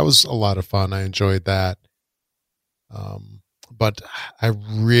that. That was a lot of fun. I enjoyed that. But I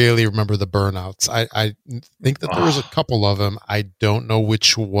really remember the Burnouts. I think that there was a couple of them. I don't know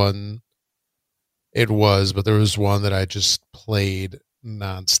which one it was, but there was one that I just played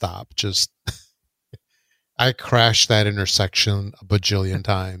nonstop. Just I crashed that intersection a bajillion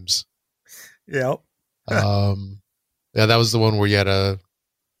times. Yep. Yeah, that was the one where you had to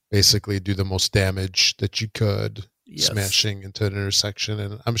basically do the most damage that you could, smashing into an intersection.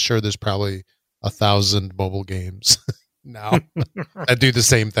 And I'm sure there's probably 1,000 mobile games No, I do the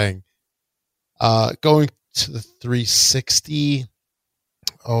same thing. Going to the 360.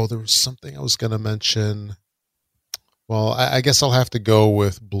 Oh, there was something I was going to mention. Well, I guess I'll have to go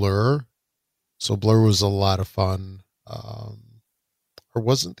with Blur. So Blur was a lot of fun. Or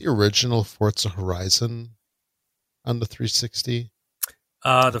wasn't the original Forza Horizon on the 360?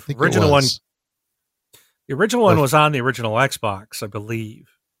 The original one. The original one was on the original Xbox, I believe.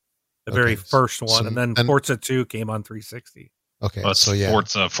 The very first one, and then Forza 2 came on 360. Okay, well, so yeah,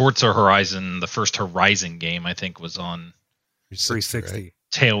 Forza Horizon, the first Horizon game, I think, was on 360. Right?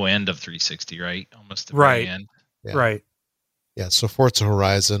 Tail end of 360, right? Almost the Right. very end. Yeah. Right. Yeah, so Forza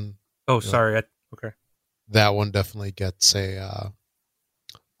Horizon. Oh, sorry. Okay. That one definitely gets a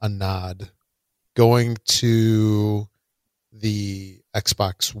nod. Going to the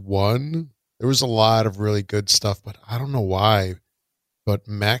Xbox One, there was a lot of really good stuff, but I don't know why. But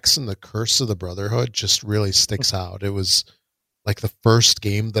Max and the Curse of the Brotherhood just really sticks out. It was like the first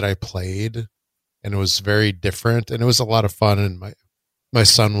game that I played, and it was very different, and it was a lot of fun. And my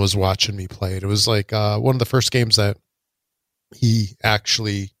son was watching me play it. It was like one of the first games that he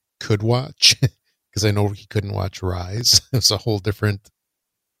actually could watch, because I know he couldn't watch Rise. It was a whole different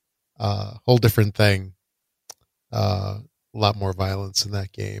thing. A lot more violence in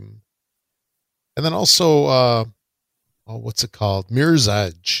that game. And then also, what's it called? Mirror's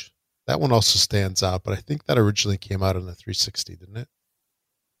Edge. That one also stands out, but I think that originally came out on the 360, didn't it?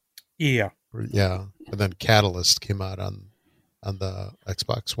 Yeah. Yeah. And then Catalyst came out on the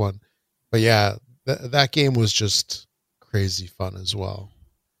Xbox One. But yeah, that game was just crazy fun as well.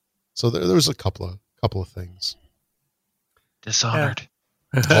 So there was a couple of things. Dishonored.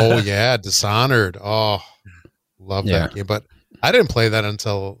 Oh yeah, Dishonored. Oh, love that game. But I didn't play that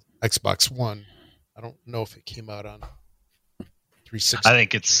until Xbox One. I don't know if it came out on 360. I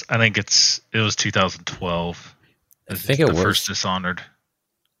think it was 2012. I think it was first Dishonored.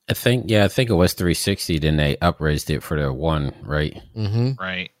 I think it was 360. Then they upraised it for the one, right? Mm-hmm.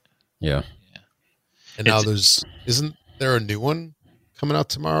 Right. Yeah. And now isn't there a new one coming out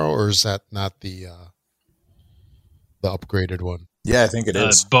tomorrow, or is that not the upgraded one? Yeah, I think it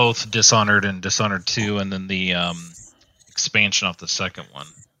is. Both Dishonored and Dishonored 2, and then the expansion off the second one,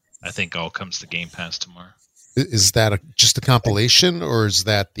 I think all comes to Game Pass tomorrow. Is that just a compilation, or is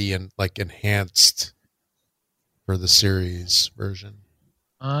that the enhanced for the series version?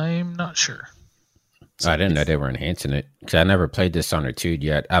 I'm not sure. I didn't know they were enhancing it, because I never played Dishonored 2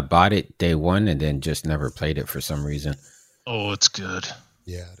 yet. I bought it day one and then just never played it for some reason. Oh, it's good.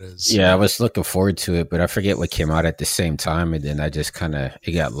 Yeah, it is. Yeah, I was looking forward to it, but I forget what came out at the same time, and then I just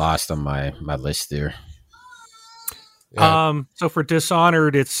it got lost on my list there. Yeah. So for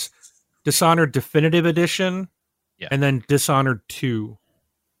Dishonored, it's Dishonored Definitive Edition, and then Dishonored 2.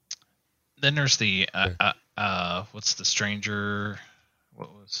 Then there's the what's the Stranger?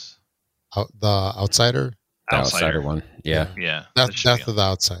 What was the Outsider? The Outsider one. Yeah. Yeah. Death of the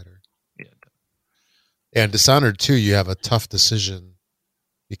Outsider. Yeah. And Dishonored 2, you have a tough decision,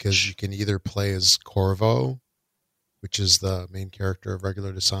 because you can either play as Corvo, which is the main character of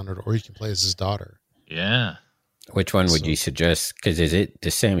regular Dishonored, or you can play as his daughter. Yeah. Which one would you suggest? Because is it the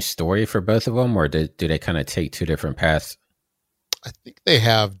same story for both of them, or do they kind of take two different paths? I think they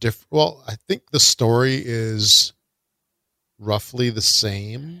have different. Well, I think the story is roughly the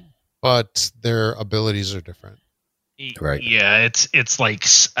same, but their abilities are different. Right. Yeah, it's like,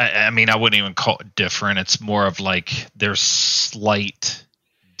 I mean, I wouldn't even call it different. It's more of like there's slight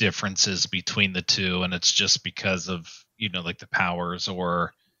differences between the two, and it's just because of, like the powers,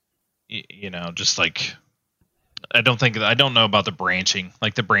 or just like, I don't know about the branching.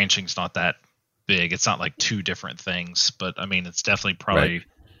 Like the branching's not that big. It's not like two different things, but I mean, it's definitely probably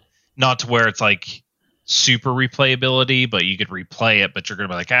not to where it's like super replayability, but you could replay it, but you're going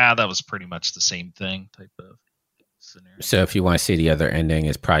to be like, that was pretty much the same thing type of scenario. So if you want to see the other ending,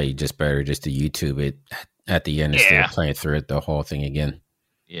 it's probably just better just to YouTube it at the end instead of playing through it, the whole thing again.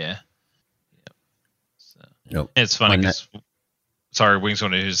 Yeah. Yep. So, nope. It's funny because, sorry, Wings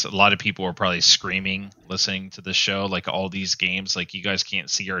on News, a lot of people are probably screaming listening to the show, like all these games, like you guys can't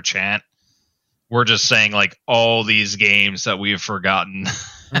see our chat. We're just saying like all these games that we have forgotten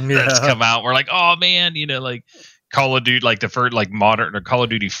that's come out. We're like, oh man, like Call of Duty, like the first, like modern, or Call of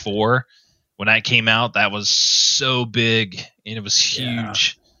Duty 4, when that came out, that was so big and it was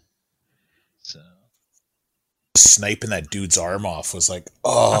huge. So sniping that dude's arm off was like,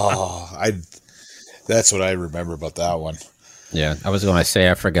 that's what I remember about that one. Yeah, I was going to say,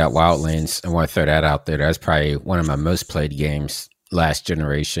 I forgot Wildlands. I want to throw that out there. That's probably one of my most played games last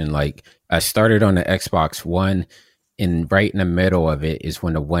generation. Like, I started on the Xbox One, and right in the middle of it is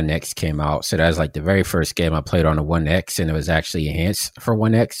when the One X came out. So that was like the very first game I played on the One X, and it was actually enhanced for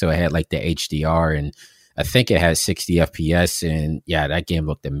One X. So it had like the HDR, and I think it had 60 FPS. And yeah, that game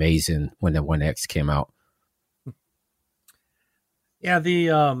looked amazing when the One X came out. Yeah,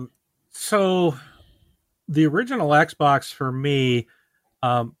 so the original Xbox for me,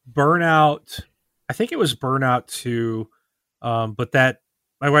 Burnout, I think it was Burnout 2, but that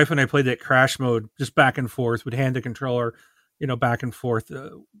my wife and I played that Crash mode just back and forth. We'd hand the controller, back and forth.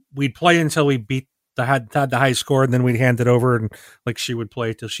 We'd play until we beat had the high score, and then we'd hand it over, and like she would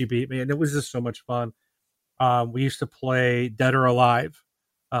play till she beat me, and it was just so much fun. We used to play Dead or Alive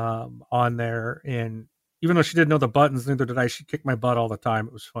on there, and even though she didn't know the buttons, neither did I. She kicked my butt all the time.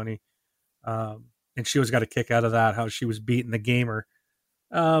 It was funny, and she always got a kick out of that. How she was beating the gamer.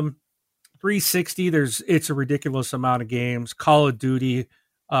 360. It's a ridiculous amount of games. Call of Duty.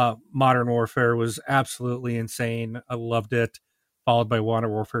 Modern Warfare was absolutely insane. I loved it. Followed by Modern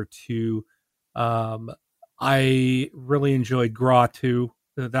Warfare 2. I really enjoyed GRAW 2.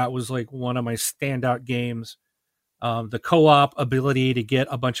 That was like one of my standout games. The co-op ability to get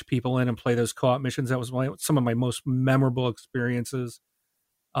a bunch of people in and play those co-op missions, that was some of my most memorable experiences.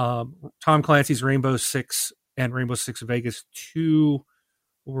 Tom Clancy's Rainbow Six and Rainbow Six Vegas 2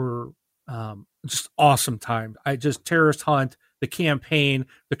 were just awesome time. Terrorist Hunt, the campaign,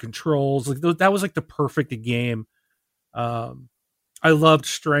 the controls, that was like the perfect game. I loved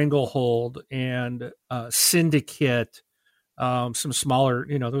Stranglehold and Syndicate. Some smaller,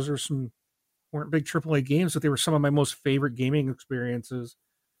 those weren't big AAA games, but they were some of my most favorite gaming experiences.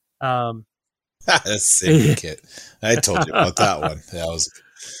 That's Syndicate. I told you about that one. That was,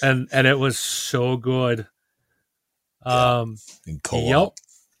 and it was so good. In co-op. Yep.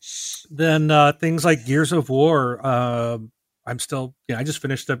 Then things like Gears of War. I just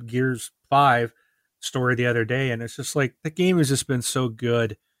finished up Gears 5 story the other day, and it's just like the game has just been so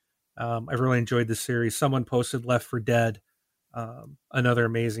good. I've really enjoyed the series. Someone posted Left 4 Dead, another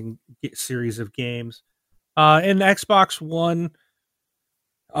amazing series of games. And Xbox One.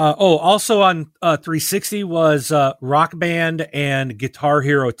 Also on 360 was Rock Band and Guitar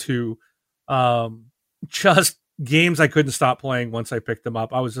Hero 2. Just games I couldn't stop playing once I picked them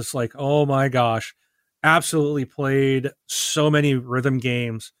up. I was just like, oh my gosh, absolutely played so many rhythm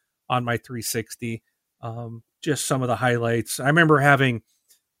games on my 360. Just some of the highlights. I remember having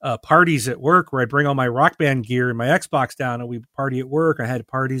parties at work where I bring all my Rock Band gear and my Xbox down, and we party at work. I had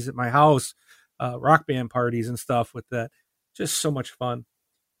parties at my house, Rock Band parties and stuff with that. Just so much fun.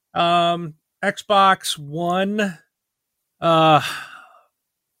 Xbox One.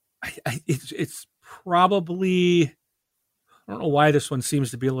 It's probably, I don't know why this one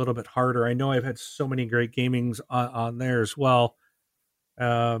seems to be a little bit harder. I know I've had so many great gamings on there as well.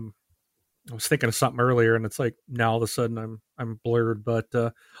 I was thinking of something earlier, and it's like now all of a sudden I'm blurred. But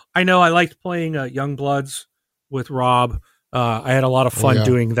I know I liked playing Youngbloods with Rob. I had a lot of fun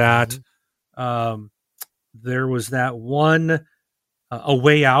doing that. There was that one, A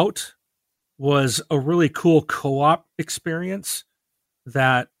Way Out was a really cool co-op experience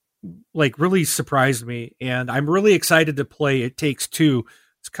that like really surprised me, and I'm really excited to play It Takes Two.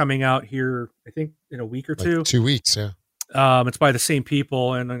 It's coming out here, I think, in a week or two. 2 weeks, yeah. It's by the same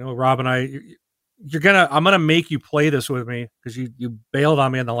people, and I know Rob and I'm gonna make you play this with me because you bailed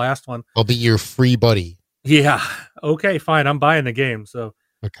on me in the last one. I'll be your free buddy. Yeah. Okay, fine. I'm buying the game. So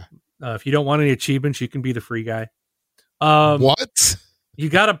okay. If you don't want any achievements, you can be the free guy. What? You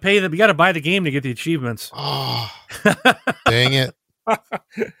gotta you gotta buy the game to get the achievements. Oh, dang it.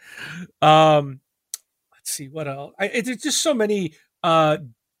 Let's see what else. It's just so many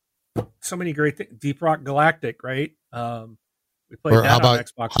great things. Deep Rock Galactic, right? We played that on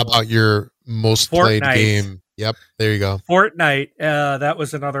Xbox. How about your most played game? Yep, there you go. Fortnite. That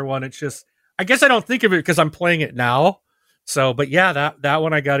was another one. It's just, I guess I don't think of it because I'm playing it now. So, but yeah, that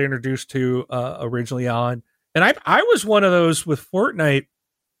one I got introduced to originally on, and I was one of those with Fortnite.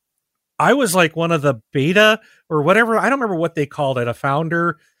 I was like one of the beta or whatever. I don't remember what they called it, a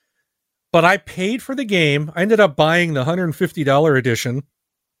founder, but I paid for the game. I ended up buying the $150 edition,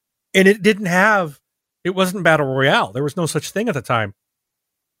 and it wasn't Battle Royale. There was no such thing at the time.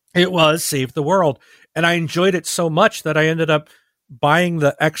 It was Save the World. And I enjoyed it so much that I ended up buying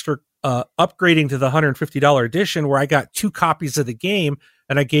the extra, upgrading to the $150 edition, where I got 2 copies of the game,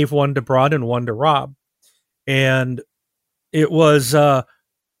 and I gave one to Broad and one to Rob. And it was,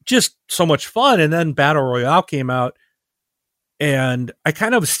 just so much fun. And then Battle Royale came out, and I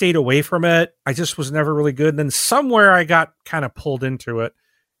kind of stayed away from it. I just was never really good. And then somewhere I got kind of pulled into it,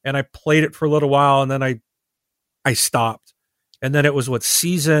 and I played it for a little while, and then I stopped. And then it was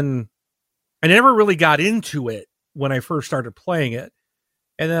I never really got into it when I first started playing it.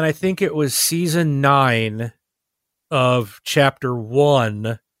 And then I think it was season 9 of chapter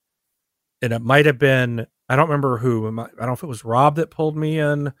 1. And it might have been, I don't remember who. I don't know if it was Rob that pulled me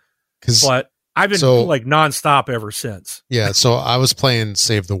in, but I've been like nonstop ever since. Yeah. So I was playing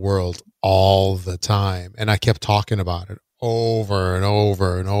Save the World all the time, and I kept talking about it over and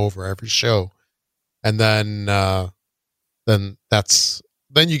over and over every show. And then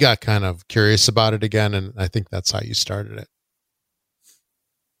you got kind of curious about it again. And I think that's how you started it.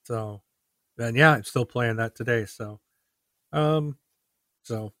 So then, yeah, I'm still playing that today. So cool.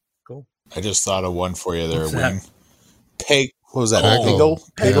 I just thought of one for you there, What's Wing. that? What was that? Peggle.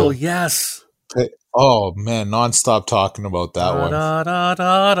 Peggle, yes. Oh man, nonstop talking about that one. I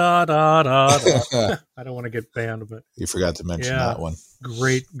don't want to get banned, but You forgot to mention that one.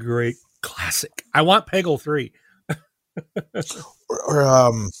 Great classic. I want Peggle 3.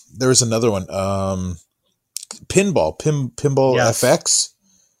 Or there was another one. Pinball Yes. FX.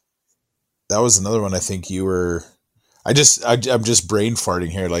 That was another one. I think you were. I'm just brain farting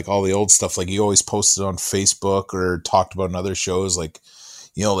here, like all the old stuff. Like you always posted on Facebook or talked about in other shows, like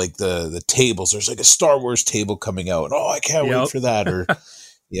like the tables. There's like a Star Wars table coming out, and I can't wait for that, or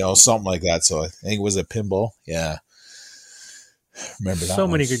something like that. So I think it was a pinball. Yeah, remember that. So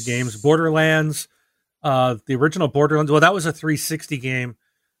many good games. Borderlands, the original Borderlands. Well, that was a 360 game,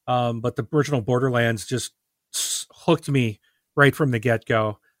 but the original Borderlands just hooked me right from the get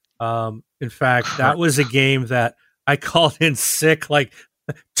go. In fact, that was a game that I called in sick like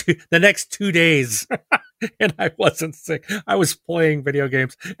the next 2 days, and I wasn't sick. I was playing video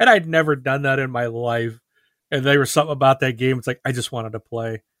games, and I'd never done that in my life. And there was something about that game. It's like I just wanted to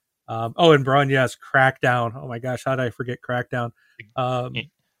play. And Braun, yes, Crackdown. Oh my gosh, how did I forget Crackdown? The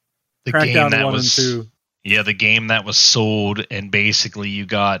Crackdown game that 1 was, and 2. Yeah, the game that was sold, and basically you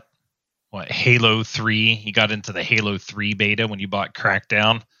got Halo 3. You got into the Halo 3 beta when you bought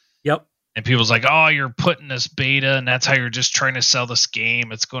Crackdown. Yep. And people's like, oh, you're putting this beta, and that's how you're just trying to sell this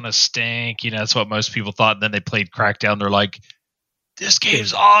game. It's going to stink. That's what most people thought. And then they played Crackdown. They're like, this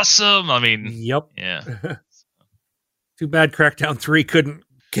game's awesome. I mean, yep. Yeah. Too bad Crackdown 3 couldn't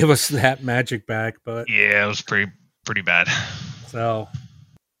give us that magic back, but yeah, it was pretty bad. So,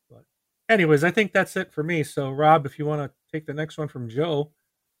 but anyways, I think that's it for me. So, Rob, if you want to take the next one from Joe.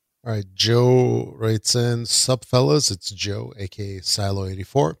 All right, Joe writes in, sup fellas, it's Joe, aka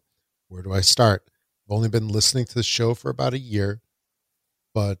Silo84. Where do I start? I've only been listening to the show for about a year,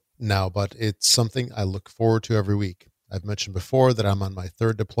 but it's something I look forward to every week. I've mentioned before that I'm on my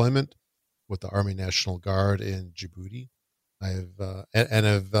 3rd deployment with the Army National Guard in Djibouti. I've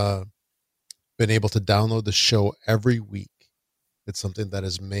been able to download the show every week. It's something that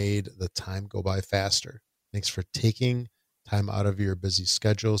has made the time go by faster. Thanks for taking time out of your busy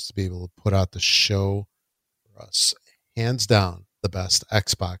schedules to be able to put out the show for us. Hands down, the best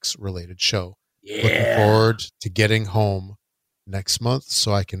Xbox related show. Yeah. Looking forward to getting home next month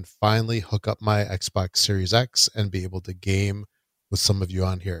so I can finally hook up my Xbox Series X and be able to game with some of you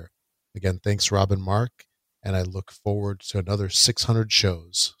on here. Again, thanks Rob and Mark, and I look forward to another 600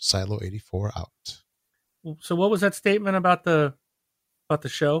 shows. Silo 84 out. So what was that statement about the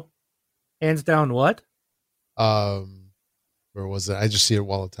show? Hands down what? Where was it? I just see it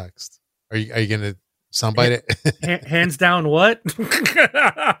while it text. Are you gonna soundbite it? Hands down what?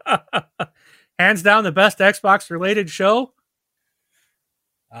 Hands down the best Xbox related show?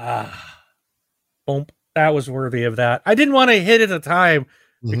 Boom. That was worthy of that. I didn't want to hit at a time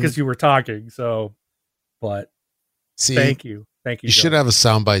because you were talking, so but see, thank you. Thank you. You should have a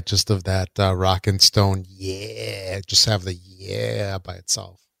soundbite just of that Rock and Stone. Yeah. Just have the yeah by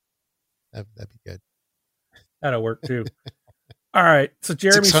itself. That'd be good. That'll work too. All right. So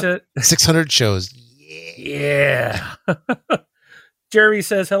Jeremy said 600 shows. Yeah. Jeremy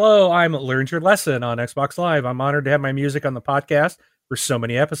says, hello, I'm Learned Your Lesson on Xbox Live. I'm honored to have my music on the podcast for so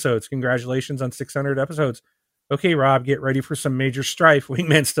many episodes. Congratulations on 600 episodes. Okay, Rob, get ready for some major strife.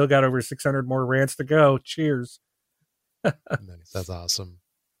 Wingman still got over 600 more rants to go. Cheers. Nice. That's awesome.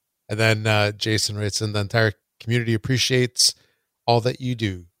 And then Jason writes in, the entire community appreciates all that you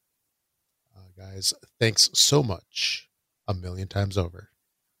do. Guys, thanks so much. 1,000,000 times over.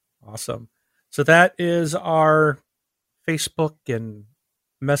 Awesome. So that is our Facebook and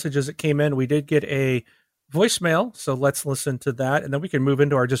messages that came in. We did get a voicemail, so let's listen to that, and then we can move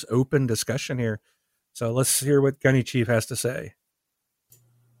into our just open discussion here. So let's hear what Gunny Chief has to say.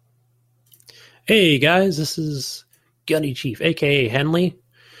 Hey guys, this is Gunny Chief, aka Henley.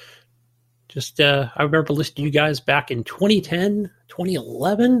 I remember listening to you guys back in 2010,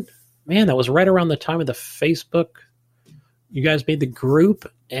 2011. Man, that was right around the time of the Facebook. You guys made the group,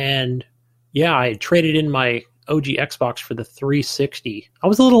 and yeah, I traded in my OG Xbox for the 360. I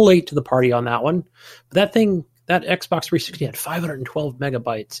was a little late to the party on that one, but that Xbox 360 had 512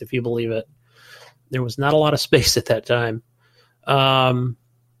 megabytes, if you believe it. There was not a lot of space at that time.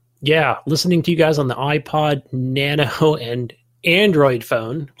 Yeah, listening to you guys on the iPod Nano and Android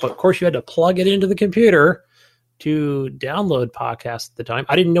phone, but of course you had to plug it into the computer to download podcasts at the time.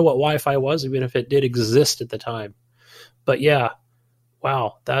 I didn't know what Wi-Fi was, even if it did exist at the time. But yeah,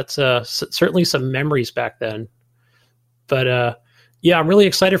 wow, that's certainly some memories back then. But yeah, I'm really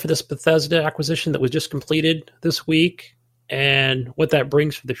excited for this Bethesda acquisition that was just completed this week and what that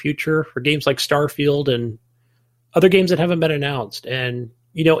brings for the future for games like Starfield and other games that haven't been announced. And,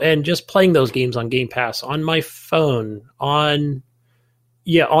 and just playing those games on Game Pass, on my phone, on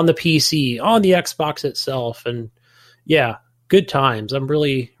the PC, on the Xbox itself. And yeah, good times. I'm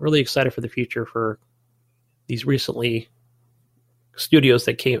really, really excited for the future for these recently studios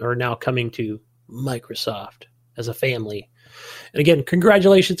that are now coming to Microsoft as a family. And again,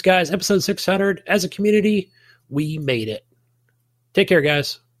 congratulations, guys. Episode 600. As a community, we made it. Take care,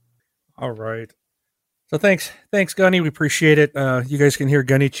 guys. All right. So thanks, Gunny. We appreciate it. You guys can hear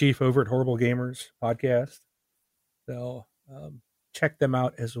Gunny Chief over at Horrible Gamers podcast. So check them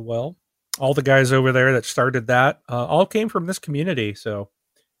out as well. All the guys over there that started that all came from this community.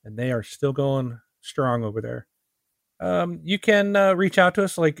 And they are still going strong over there. You can reach out to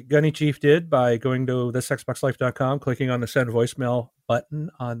us like Gunny Chief did by going to thisxboxlife.com, clicking on the send voicemail button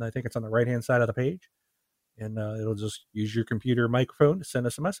I think it's on the right-hand side of the page. And it'll just use your computer microphone to send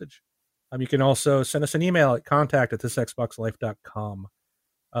us a message. You can also send us an email at contact@thisxboxlife.com.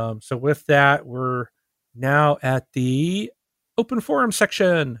 So with that, we're now at the open forum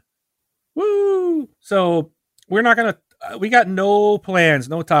section. Woo! So we got no plans,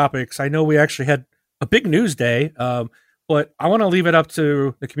 no topics. I know we actually had a big news day, but I want to leave it up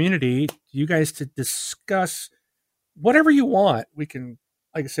to the community, you guys, to discuss whatever you want. We can,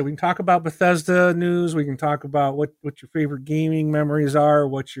 like I said, we can talk about Bethesda news. We can talk about what your favorite gaming memories are,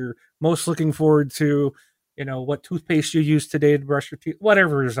 what you're most looking forward to, what toothpaste you use today to brush your teeth,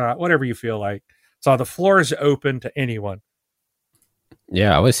 whatever you feel like. So the floor is open to anyone.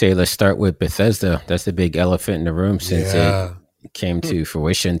 Yeah, I would say let's start with Bethesda. That's the big elephant in the room since it came to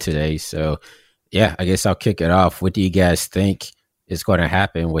fruition today. So yeah, I guess I'll kick it off. What do you guys think is going to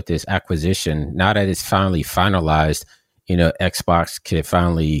happen with this acquisition? Now that it's finally finalized, Xbox could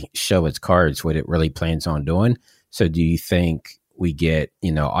finally show its cards, what it really plans on doing. So do you think we get,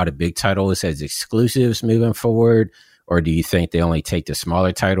 all the big titles as exclusives moving forward? Or do you think they only take the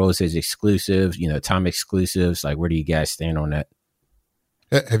smaller titles as exclusives, time exclusives? Like, where do you guys stand on that?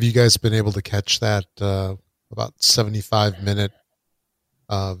 Have you guys been able to catch that about 75-minute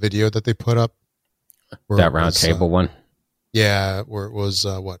video that they put up? That round table one? Yeah, where it was,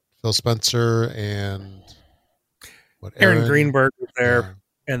 Phil Spencer and... Aaron Greenberg was there,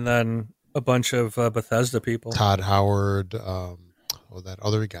 and then a bunch of Bethesda people. Todd Howard, that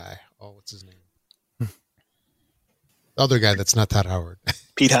other guy. Oh, what's his name? The other guy that's not Todd Howard.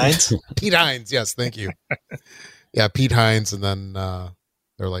 Pete Hines? Pete Hines, yes, thank you. Yeah, Pete Hines, and then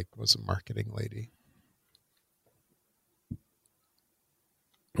they're like, was a marketing lady.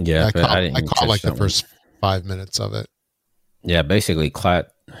 Yeah, I caught like the first 5 minutes of it. Yeah, basically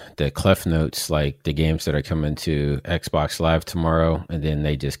the Cliff Notes, like the games that are coming to Xbox Live tomorrow, and then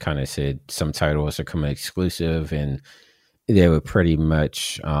they just kind of said some titles are coming exclusive, and they would pretty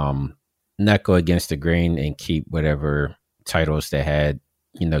much not go against the grain and keep whatever titles they had,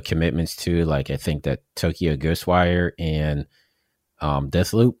 commitments to. Like I think that Tokyo Ghostwire and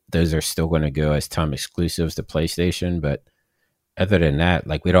Deathloop, those are still going to go as time exclusives to PlayStation, but other than that,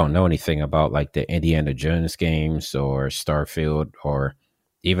 like we don't know anything about like the Indiana Jones games or Starfield or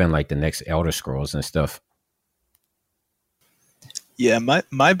even like the next Elder Scrolls and stuff. Yeah,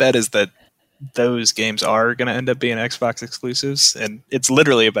 my bet is that those games are going to end up being Xbox exclusives, and it's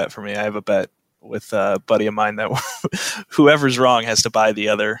literally a bet for me. I have a bet with a buddy of mine that whoever's wrong has to buy the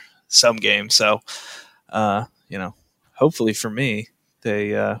other some game. So, hopefully for me,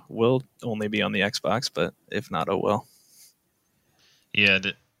 they will only be on the Xbox, but if not, oh well. Yeah,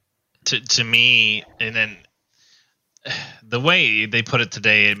 to me, and then the way they put it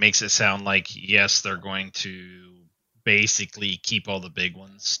today, it makes it sound like, yes, they're going to basically keep all the big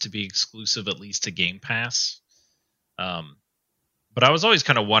ones to be exclusive, at least to Game Pass. But I was always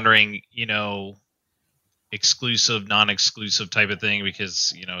kind of wondering, exclusive, non-exclusive type of thing,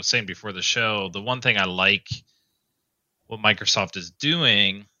 because, saying before the show, the one thing I like what Microsoft is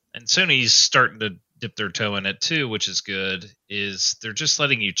doing, and Sony's starting to dip their toe in it too, which is good, is they're just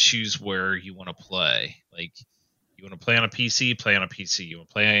letting you choose where you want to play. Like, You want to play on a PC, play on a PC. You want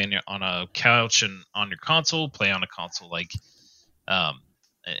to play on a couch and on your console, play on a console, like,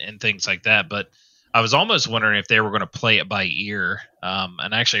 and things like that. But I was almost wondering if they were going to play it by ear.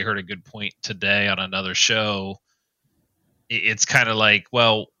 And I actually heard a good point today on another show. It's kind of like,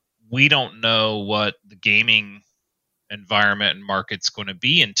 well, we don't know what the gaming environment and market's going to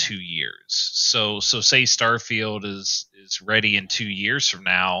be in 2 years. So say Starfield is ready in 2 years from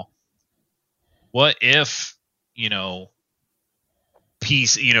now. What if,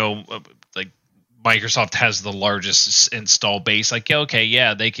 like Microsoft has the largest install base? Like,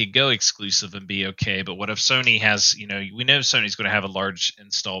 yeah, they could go exclusive and be okay. But what if Sony has, we know Sony's going to have a large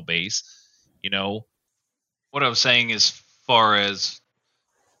install base. What I was saying as far as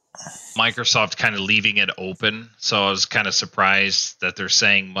Microsoft kind of leaving it open. So I was kind of surprised that they're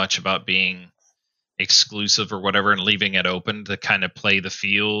saying much about being exclusive or whatever and leaving it open to kind of play the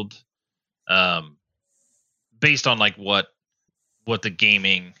field. Based on like what the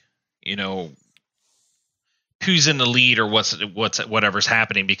gaming, who's in the lead or whatever's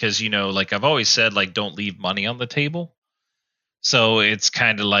happening, because like I've always said, like, don't leave money on the table. So it's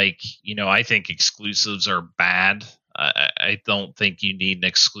kind of like, I think exclusives are bad. I don't think you need an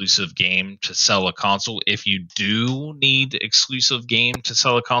exclusive game to sell a console. If you do need exclusive game to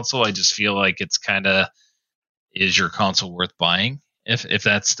sell a console, I just feel like it's kind of, is your console worth buying if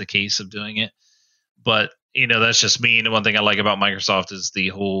that's the case of doing it? But that's just me. And one thing I like about Microsoft is the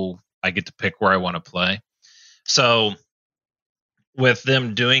whole, I get to pick where I want to play. So with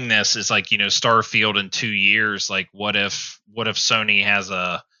them doing this, it's like, Starfield in 2 years, like what if Sony has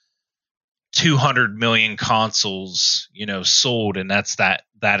a 200 million consoles, sold, and that's that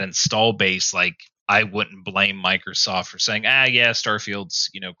install base? Like, I wouldn't blame Microsoft for saying, yeah, Starfield's,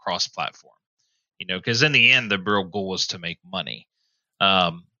 cross-platform, because in the end, the real goal is to make money.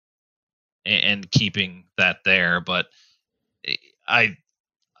 And keeping that there. But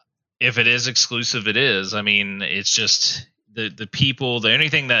if it is exclusive, it is. I mean, it's just the people. The only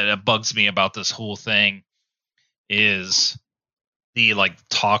thing that bugs me about this whole thing is the like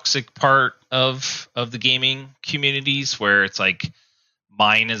toxic part of the gaming communities, where it's like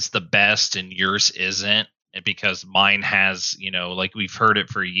mine is the best and yours isn't, and because mine has, like we've heard it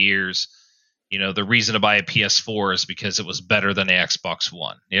for years. The reason to buy a PS4 is because it was better than the Xbox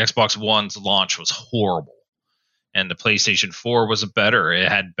One. The Xbox One's launch was horrible, and the PlayStation 4 was better. It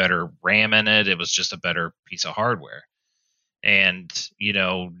had better RAM in it. It was just a better piece of hardware. And,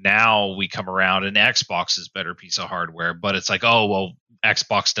 now we come around and Xbox is a better piece of hardware, but it's like, oh, well,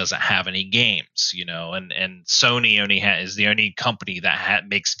 Xbox doesn't have any games, and Sony is the only company that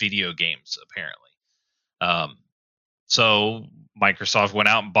makes video games, apparently. So Microsoft went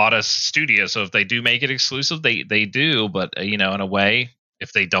out and bought a studio. So if they do make it exclusive, they do. But, in a way,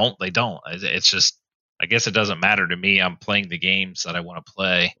 if they don't, they don't. It's just, I guess it doesn't matter to me. I'm playing the games that I want to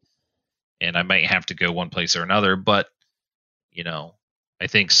play, and I might have to go one place or another. But, I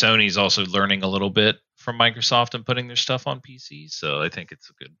think Sony's also learning a little bit from Microsoft and putting their stuff on PC. So I think that's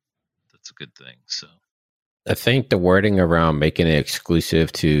a good thing. So I think the wording around making it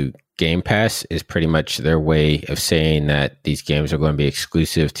exclusive to Game Pass is pretty much their way of saying that these games are going to be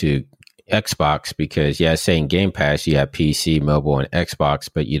exclusive to Xbox, because saying Game Pass, you have PC, mobile, and Xbox,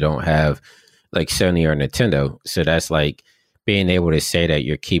 but you don't have like Sony or Nintendo. So that's like being able to say that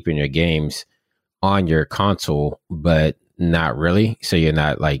you're keeping your games on your console, but not really. So you're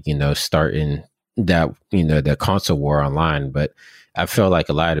not like, starting that, the console war online. But I feel like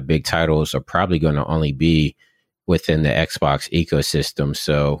a lot of the big titles are probably going to only be within the Xbox ecosystem.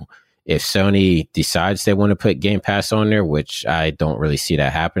 So if Sony decides they want to put Game Pass on there, which I don't really see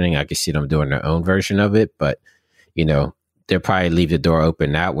that happening, I can see them doing their own version of it. But, they'll probably leave the door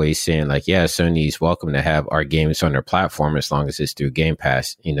open that way, saying like, yeah, Sony's welcome to have our games on their platform as long as it's through Game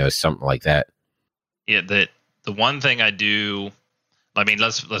Pass, something like that. Yeah, the one thing I do, I mean,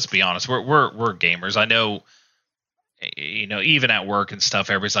 let's be honest, we're gamers. I know, even at work and stuff,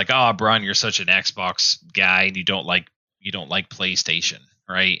 everybody's like, "Oh, Brian, you're such an Xbox guy, and you don't like PlayStation,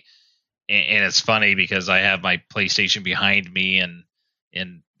 right?" And it's funny because I have my PlayStation behind me, and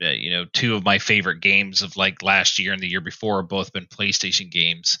two of my favorite games of like last year and the year before have both been PlayStation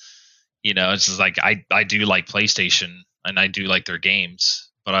games. It's just like I do like PlayStation and I do like their games,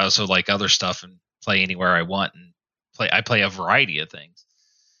 but I also like other stuff and play anywhere I want and I play a variety of things.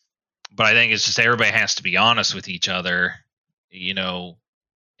 But I think it's just everybody has to be honest with each other,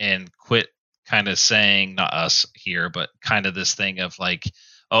 and quit kind of saying, not us here, but kind of this thing of like,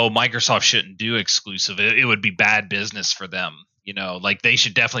 oh, Microsoft shouldn't do exclusive. It would be bad business for them. Like they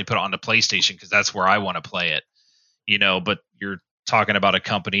should definitely put it on the PlayStation because that's where I want to play it. But you're talking about a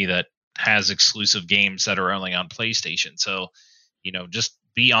company that has exclusive games that are only on PlayStation. So, just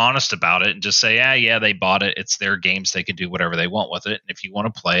be honest about it and just say, yeah, they bought it. It's their games. They can do whatever they want with it. And if you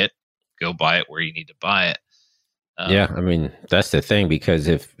want to play it, go buy it where you need to buy it. Yeah, I mean, that's the thing, because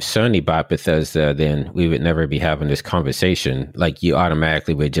if Sony bought Bethesda, then we would never be having this conversation. Like, you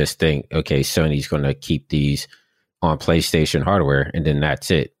automatically would just think, okay, Sony's going to keep these on PlayStation hardware, and then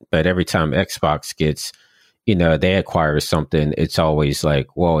that's it. But every time Xbox gets, they acquire something, it's always like,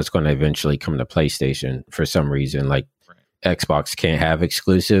 well, it's going to eventually come to PlayStation for some reason. Like, Xbox can't have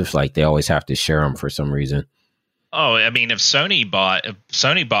exclusives. Like, they always have to share them for some reason. Oh, I mean, if Sony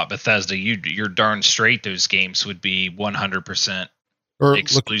bought Bethesda, you're darn straight those games would be 100%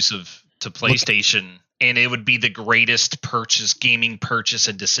 exclusive to PlayStation, and it would be the greatest gaming purchase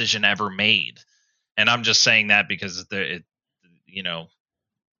and decision ever made. And I'm just saying that because the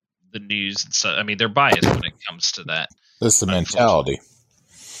news and stuff. I mean, they're biased when it comes to that. That's the mentality.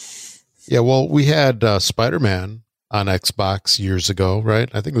 Yeah, well, we had Spider-Man on Xbox years ago, right?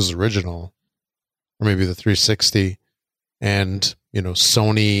 I think it was original. Or maybe the 360, and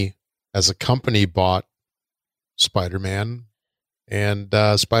Sony as a company bought Spider-Man, and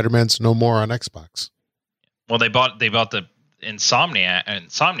Spider-Man's no more on Xbox. Well, they bought the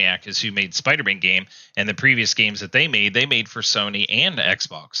Insomniac is who made Spider-Man game, and the previous games that they made for Sony and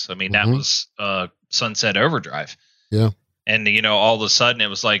Xbox. I mean, that was Sunset Overdrive. Yeah. And, all of a sudden it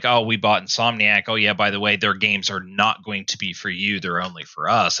was like, oh, we bought Insomniac. Oh, yeah, by the way, their games are not going to be for you. They're only for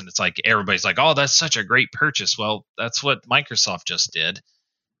us. And it's like, everybody's like, oh, that's such a great purchase. Well, that's what Microsoft just did.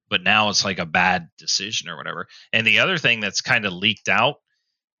 But now it's like a bad decision or whatever. And the other thing that's kind of leaked out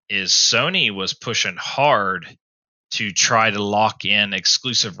is Sony was pushing hard to try to lock in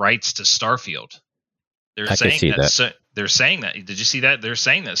exclusive rights to Starfield. They're saying that. Did you see that? They're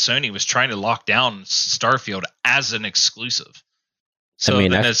saying that Sony was trying to lock down Starfield as an exclusive. So, I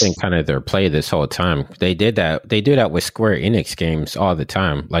mean, that's been kind of their play this whole time. They did that. They do that with Square Enix games all the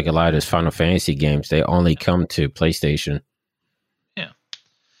time. Like a lot of those Final Fantasy games, they only come to PlayStation. Yeah,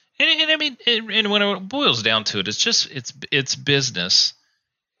 and I mean, and when it boils down to it, it's business.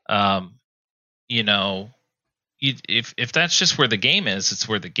 If that's just where the game is, it's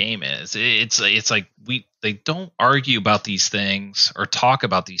where the game is. It's like they don't argue about these things or talk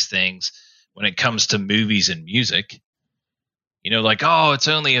about these things when it comes to movies and music. Like, oh, it's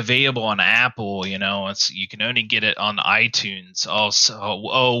only available on Apple. You can only get it on iTunes.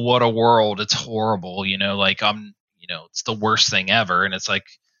 Oh, what a world! It's horrible. It's the worst thing ever. And it's like,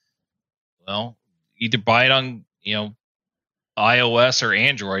 well, either buy it on iOS or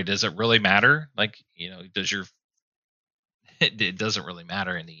Android. Does it really matter? Like, does your it doesn't really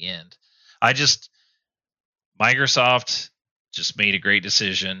matter in the end. Microsoft just made a great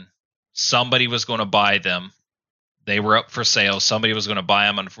decision. Somebody was going to buy them. They were up for sale. Somebody was going to buy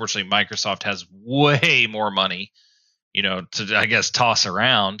them. Unfortunately, Microsoft has way more money, to, I guess, toss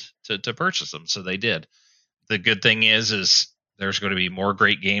around to purchase them. So they did. The good thing is there's going to be more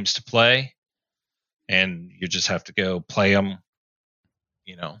great games to play, and you just have to go play them,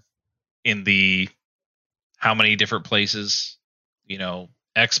 in the how many different places,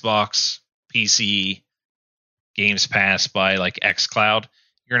 Xbox, PC, Games Pass by like xCloud.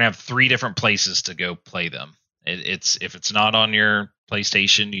 You're going to have 3 different places to go play them. If it's not on your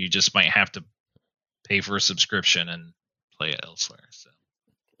PlayStation, you just might have to pay for a subscription and play it elsewhere. So.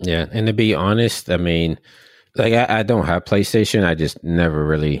 Yeah, and to be honest, I mean, like I don't have PlayStation. I just never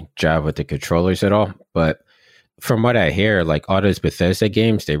really jive with the controllers at all. But from what I hear, like all those Bethesda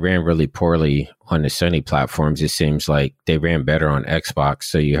games, they ran really poorly on the Sony platforms. It seems like they ran better on Xbox.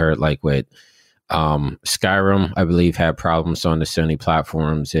 So you heard like with Skyrim, I believe, had problems on the Sony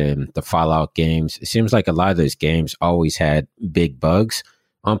platforms, and the Fallout games. It seems like a lot of those games always had big bugs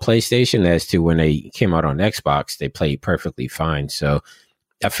on PlayStation, as to when they came out on Xbox, they played perfectly fine. So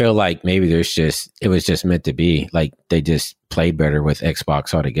I feel like maybe it was just meant to be. Like they just play better with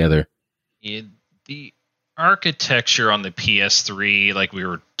Xbox altogether. Yeah, the architecture on the PS3, like we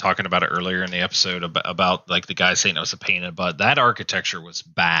were talking about it earlier in the episode about like the guy saying it was a pain in the butt. That architecture was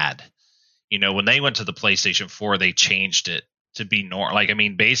bad. When they went to the PlayStation 4, they changed it to be normal. Like, I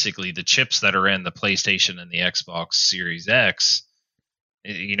mean, basically the chips that are in the PlayStation and the Xbox Series X,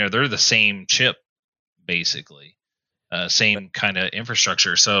 they're the same chip, basically. Same kind of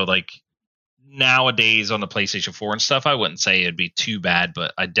infrastructure. So, like, nowadays on the PlayStation 4 and stuff, I wouldn't say it'd be too bad,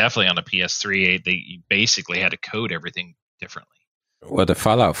 but I definitely on the PS3, they basically had to code everything differently. Well, the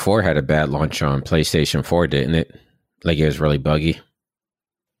Fallout 4 had a bad launch on PlayStation 4, didn't it? Like, it was really buggy.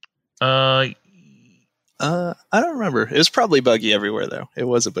 I I don't remember. It was probably buggy everywhere, though. It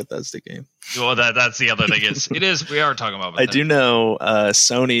was a Bethesda game. Well, that's the other thing. It is. We are talking about I Bethesda. do know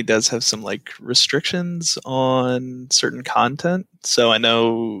Sony does have some like restrictions on certain content. So I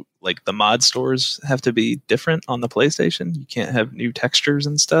know like the mod stores have to be different on the PlayStation. You can't have new textures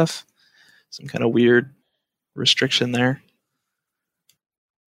and stuff. Some kind of weird restriction there.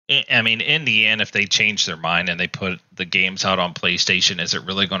 I mean, in the end, if they change their mind and they put the games out on PlayStation, is it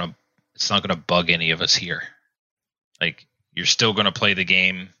really going to? It's not going to bug any of us here. Like, you're still going to play the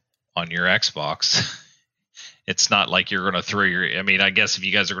game on your Xbox. It's not like you're going to throw your. I mean, I guess if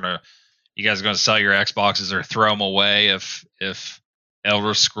you guys are going to sell your Xboxes or throw them away if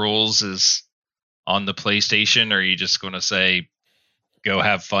Elder Scrolls is on the PlayStation, or are you just going to say, go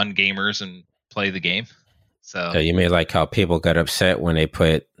have fun, gamers, and play the game? So you mean like how people got upset when they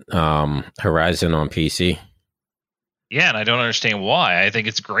put Horizon on PC? Yeah, and I don't understand why. I think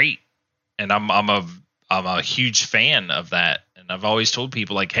it's great, and I'm a huge fan of that. And I've always told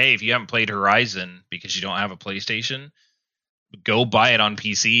people, like, hey, if you haven't played Horizon because you don't have a PlayStation, go buy it on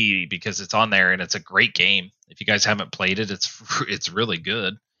PC because it's on there and it's a great game. If you guys haven't played it, it's really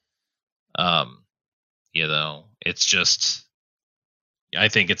good. You know, it's just, I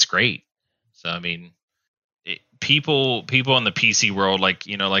think it's great. So I mean, people in the PC world, like,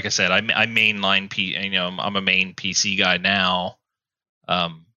 you know, like I said, I mainline I'm a main PC guy now.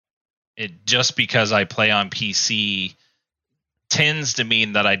 It just because I play on PC tends to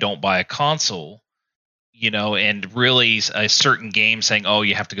mean that I don't buy a console, you know, and really a certain game saying, oh,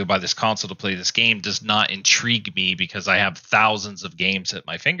 you have to go buy this console to play this game does not intrigue me because I have thousands of games at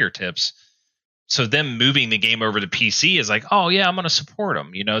my fingertips. So them moving the game over to PC is like, oh yeah, I'm going to support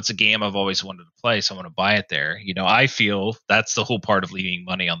them. You know, it's a game I've always wanted to play, so I'm going to buy it there. You know, I feel that's the whole part of leaving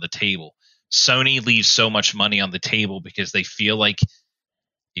money on the table. Sony leaves so much money on the table because they feel like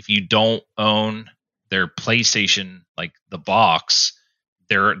if you don't own their PlayStation, like the box,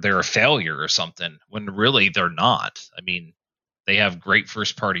 they're a failure or something, when really they're not. I mean, they have great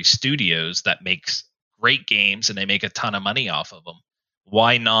first-party studios that makes great games and they make a ton of money off of them.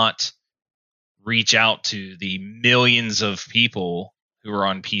 Why not reach out to the millions of people who are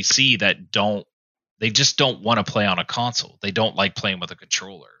on PC that they just don't want to play on a console. They don't like playing with a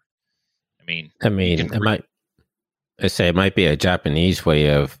controller. I mean, it might be a Japanese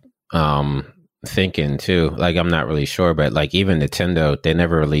way of thinking too. Like, I'm not really sure, but like even Nintendo, they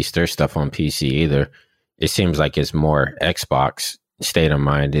never released their stuff on PC either. It seems like it's more Xbox state of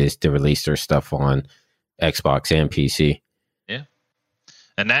mind is to release their stuff on Xbox and PC. Yeah.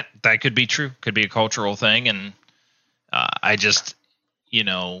 And that could be true. Could be a cultural thing. And I just, you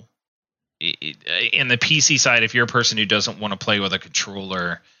know, in the PC side, if you're a person who doesn't want to play with a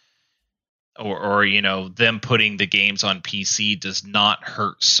controller, or you know, them putting the games on PC does not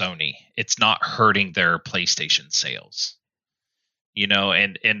hurt Sony. It's not hurting their PlayStation sales. You know,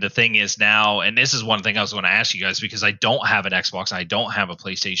 and the thing is now, and this is one thing I was going to ask you guys, because I don't have an Xbox and I don't have a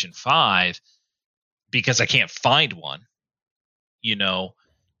PlayStation 5 because I can't find one. You know,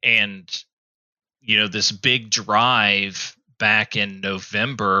 and you know, this big drive back in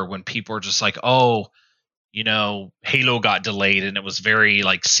November when people were just like, oh, you know, Halo got delayed, and it was very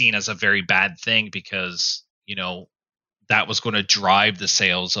like seen as a very bad thing because, you know, that was going to drive the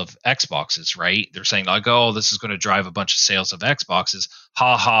sales of Xboxes, right? They're saying like, oh, this is going to drive a bunch of sales of Xboxes.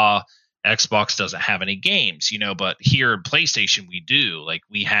 Ha ha, Xbox doesn't have any games, you know, but here in PlayStation we do. Like,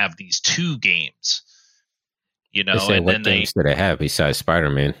 we have these 2 games, you know, and what games do they have besides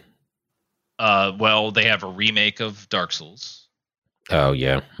Spider-Man? Well, they have a remake of Dark Souls. Oh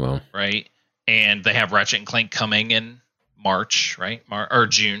yeah, well, right. And they have Ratchet and Clank coming in March, right? Or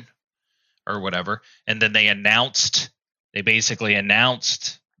June or whatever. And then they basically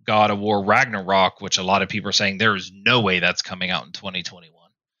announced God of War Ragnarok, which a lot of people are saying there is no way that's coming out in 2021.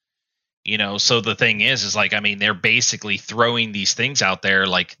 You know, so the thing is like, I mean, they're basically throwing these things out there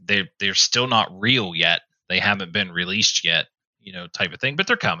like they're still not real yet. They haven't been released yet, you know, type of thing. But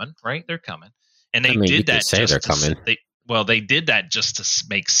they're coming, right? They're coming. And they did that just they're coming. They did that just to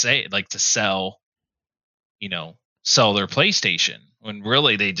to sell, you know, sell their PlayStation, when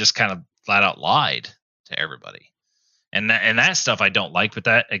really they just kind of flat out lied to everybody. And that stuff I don't like. But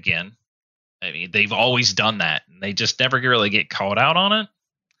that, again, I mean, they've always done that, and they just never really get called out on it.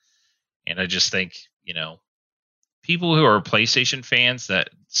 And I just think, you know, people who are PlayStation fans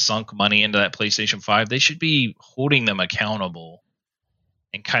that sunk money into that PlayStation 5, they should be holding them accountable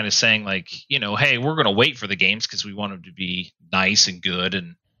and kind of saying like, you know, hey, we're going to wait for the games because we want them to be nice and good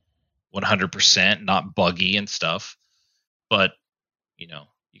and 100% not buggy and stuff. But, you know,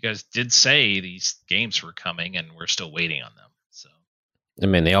 you guys did say these games were coming and we're still waiting on them. So I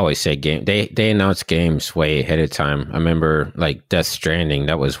mean, they always say game. They announce games way ahead of time. I remember like Death Stranding.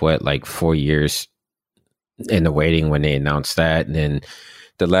 That was like 4 years in the waiting when they announced that, and then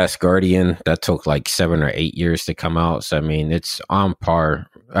The Last Guardian that took like 7 or 8 years to come out. So I mean, it's on par.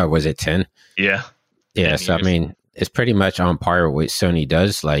 Was it 10? Yeah. Yeah. So I mean, it's pretty much on par with what Sony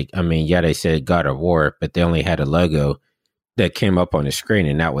does. Like, I mean, yeah, they said God of War, but they only had a logo that came up on the screen,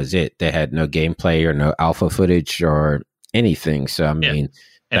 and that was it. They had no gameplay or no alpha footage or anything. So I mean,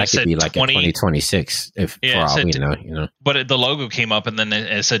 that could be like 2026 if for all we know, you know. But the logo came up, and then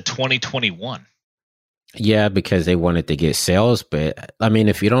it said 2021. Yeah, because they wanted to get sales. But I mean,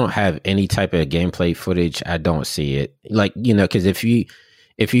 if you don't have any type of gameplay footage, I don't see it. Like, you know, because if you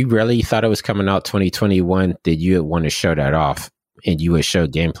really thought it was coming out 2021, then you would want to show that off, and you would show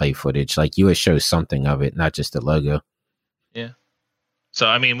gameplay footage. Like, you would show something of it, not just the logo. Yeah. So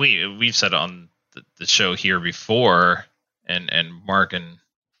I mean, we've said on the show here before, and Mark and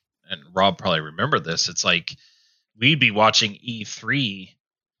Rob probably remember this. It's like we'd be watching E3,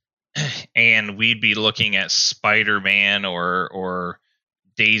 and we'd be looking at Spider-Man or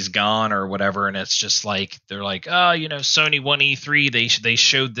Days Gone or whatever, and it's just like they're like, oh, you know, Sony won E3. They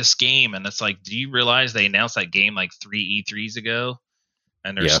showed this game, and it's like, do you realize they announced that game like 3 E3s ago,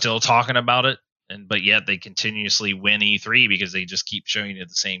 and they're still talking about it? But yet they continuously win E3 because they just keep showing you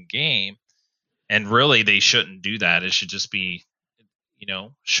the same game. And really, they shouldn't do that. It should just be, you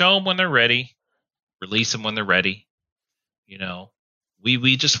know, show them when they're ready, release them when they're ready. You know,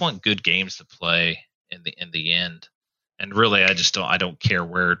 we just want good games to play in the end. And really, I don't care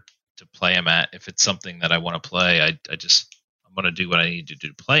where to play them at. If it's something that I want to play, I'm going to do what I need to do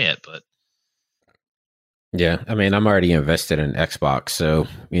to play it. But yeah, I mean, I'm already invested in Xbox, so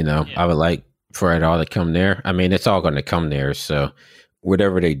you know, I would like for it all to come there. I mean, it's all going to come there. So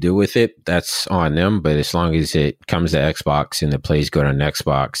whatever they do with it, that's on them. But as long as it comes to Xbox and it plays good on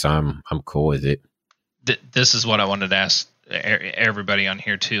Xbox, I'm cool with it. This is what I wanted to ask everybody on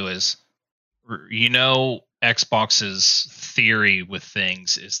here too is, you know, Xbox's theory with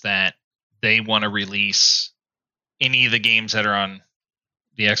things is that they want to release any of the games that are on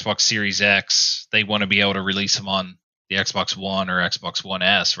the Xbox Series X. They want to be able to release them on the Xbox One or Xbox One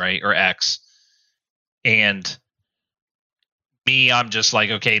S, right? Or X. And me, I'm just like,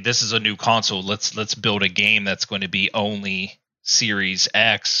 okay, this is a new console. Let's build a game that's going to be only Series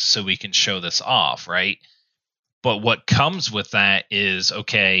X so we can show this off, right? But what comes with that is,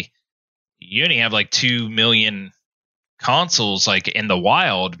 okay, you only have like 2 million consoles like in the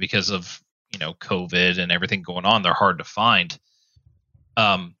wild because of, you know, COVID and everything going on. They're hard to find.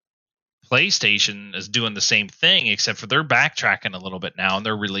 PlayStation is doing the same thing, except for they're backtracking a little bit now, and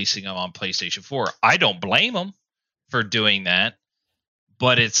they're releasing them on PlayStation 4. I don't blame them for doing that,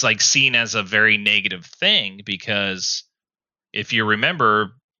 but it's like seen as a very negative thing because if you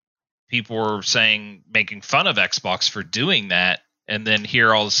remember, people were making fun of Xbox for doing that, and then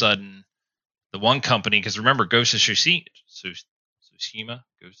here all of a sudden, the one company, because remember, Ghost of Tsushima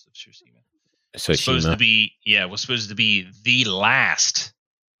was supposed to be the last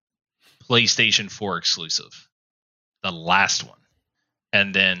PlayStation 4 exclusive, the last one.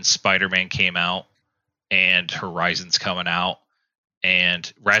 And then Spider-Man came out, and Horizon's coming out, and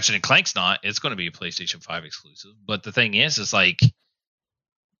Ratchet and Clank's not. It's going to be a PlayStation 5 exclusive. But the thing is like,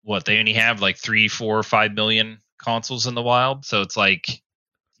 what, they only have like 3, 4, 5 million consoles in the wild. So it's like,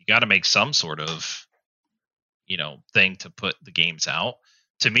 you got to make some sort of, you know, thing to put the games out.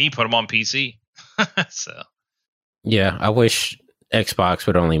 To me, put them on PC. So yeah, I wish Xbox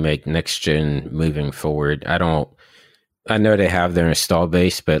would only make next gen moving forward. I know they have their install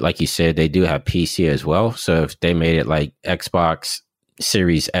base, but like you said, they do have PC as well. So if they made it like Xbox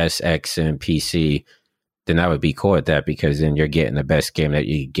Series S, X, and PC, then I would be cool with that, because then you're getting the best game that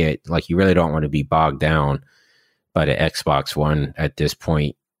you get. Like, you really don't want to be bogged down by the Xbox One at this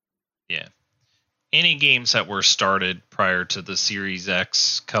point. Yeah. Any games that were started prior to the Series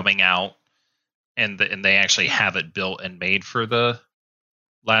X coming out, and they actually have it built and made for the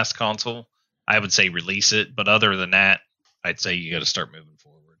last console, I would say release it. But other than that, I'd say you got to start moving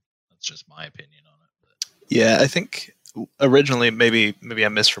forward. That's just my opinion on it. But yeah, I think originally, maybe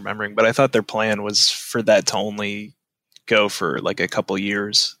I'm misremembering, but I thought their plan was for that to only go for like a couple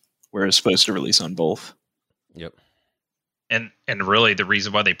years, where it's supposed to release on both. Yep. And really, the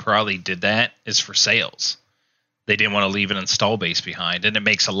reason why they probably did that is for sales. They didn't want to leave an install base behind, and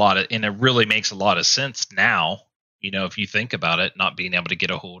it really makes a lot of sense now. You know, if you think about it, not being able to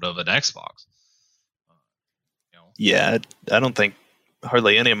get a hold of an Xbox. You know. Yeah, I don't think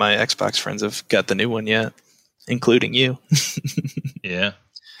hardly any of my Xbox friends have got the new one yet, including you. Yeah.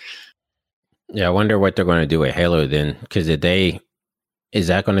 Yeah, I wonder what they're going to do with Halo then, because Is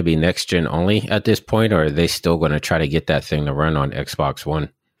that going to be next gen only at this point, or are they still going to try to get that thing to run on Xbox One?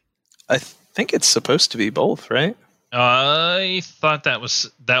 I think it's supposed to be both, right? I thought that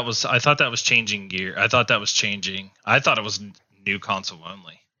was changing gear. I thought that was changing. I thought it was new console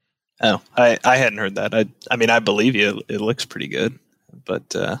only. Oh, I hadn't heard that. I mean, I believe you. It looks pretty good,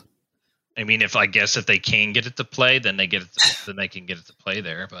 but I mean, if they can get it to play, then they can get it to play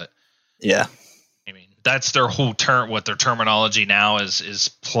there. But yeah, I mean, that's their whole what their terminology now is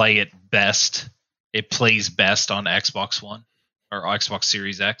play it best. It plays best on Xbox One or Xbox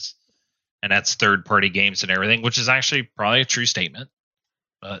Series X. And that's third-party games and everything, which is actually probably a true statement.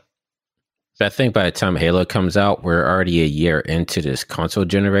 But I think by the time Halo comes out, we're already a year into this console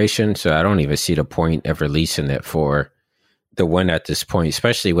generation, so I don't even see the point of releasing it for the One at this point,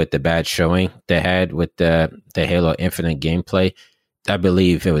 especially with the bad showing they had with the Halo Infinite gameplay. I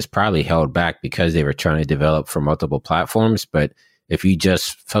believe it was probably held back because they were trying to develop for multiple platforms, but if you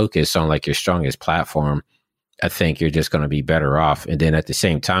just focus on like your strongest platform, I think you're just going to be better off. And then at the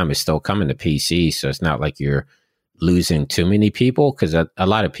same time, it's still coming to PC. So it's not like you're losing too many people because a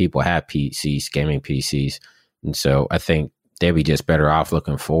lot of people have PCs, gaming PCs. And so I think they'd be just better off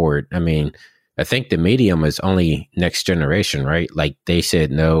looking forward. I mean, I think the medium is only next generation, right? Like they said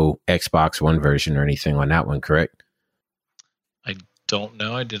no Xbox One version or anything on that one, correct? I don't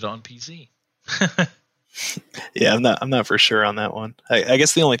know. I did it on PC. Yeah, I'm not for sure on that one. I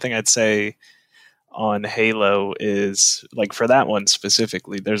guess the only thing I'd say on Halo is like for that one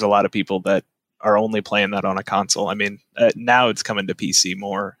specifically, there's a lot of people that are only playing that on a console. I mean, now it's coming to PC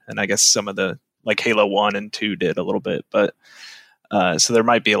more, and I guess some of the like Halo 1 and 2 did a little bit, but so there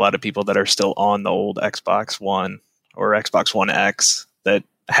might be a lot of people that are still on the old Xbox One or Xbox One X that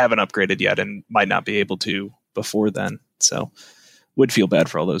haven't upgraded yet and might not be able to before then. So would feel bad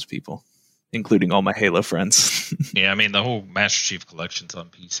for all those people, including all my Halo friends. Yeah, I mean, the whole Master Chief Collection's on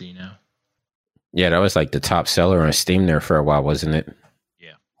PC now. Yeah, that was like the top seller on Steam there for a while, wasn't it?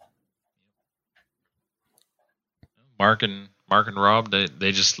 Yeah. Mark and Rob,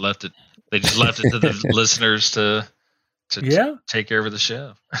 they just left it. They just left it to the listeners to take care of the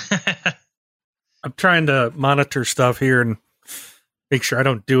show. I'm trying to monitor stuff here and make sure I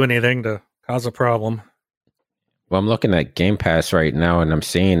don't do anything to cause a problem. Well, I'm looking at Game Pass right now, and I'm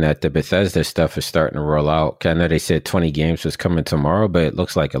seeing that the Bethesda stuff is starting to roll out. I know they said 20 games was coming tomorrow, but it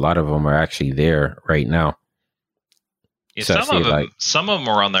looks like a lot of them are actually there right now. Yeah, so some of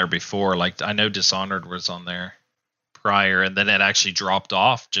them were on there before. Like I know Dishonored was on there prior, and then it actually dropped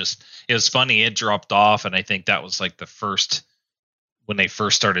off. It was funny, it dropped off, and I think that was like the first when they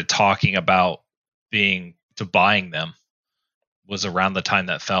first started talking about buying them. Was around the time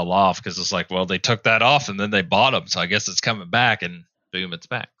that fell off because it's like, well, they took that off and then they bought them, so I guess it's coming back, and boom, it's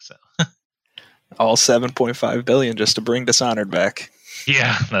back. So all 7.5 billion just to bring Dishonored back.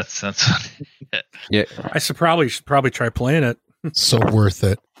 Yeah, that's yeah. I should probably try playing it. So worth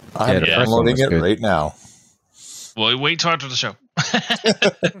it. I'm downloading it right now. Well, wait till after the show.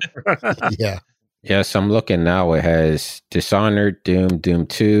 Yeah. Yeah, so I'm looking now. It has Dishonored, Doom, Doom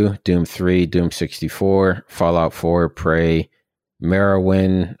 2, Doom 3, Doom 64, Fallout 4, Prey,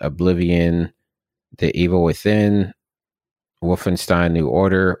 Morrowind, Oblivion, The Evil Within, Wolfenstein New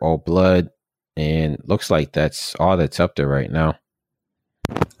Order, Old Blood, and looks like that's all that's up there right now.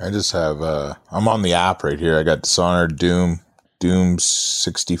 I just have I'm on the app right here. I got Dishonored, Doom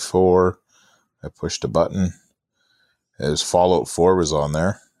 64. I pushed a button. As Fallout 4 was on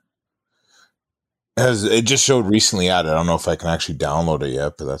there. It just showed recently added. I don't know if I can actually download it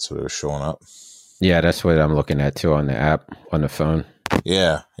yet, but that's what it was showing up. Yeah, that's what I'm looking at too on the app on the phone.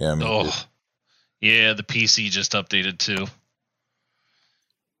 Yeah. Yeah, the PC just updated too.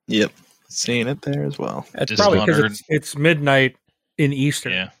 Yep, seeing it there as well. It's probably because it's midnight in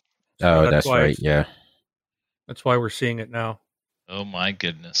Eastern. Yeah. So that's right. Yeah. That's why we're seeing it now. Oh my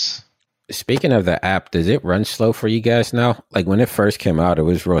goodness. Speaking of the app, does it run slow for you guys now? Like when it first came out, it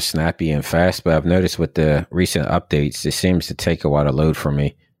was real snappy and fast, but I've noticed with the recent updates, it seems to take a while to load for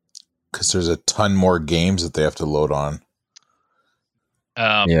me. Because there's a ton more games that they have to load on.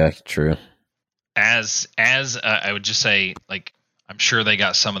 Yeah, true. As I would just say, like, I'm sure they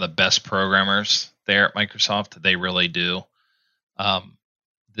got some of the best programmers there at Microsoft. They really do.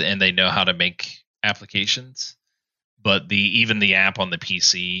 And they know how to make applications. But even the app on the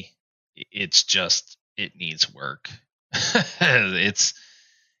PC, it needs work. It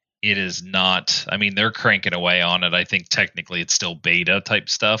is not, I mean, they're cranking away on it. I think technically it's still beta type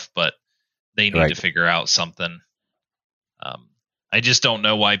stuff, but they need to figure out something. I just don't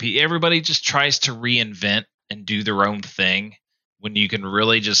know why everybody just tries to reinvent and do their own thing when you can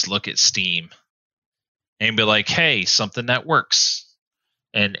really just look at Steam and be like, hey, something that works.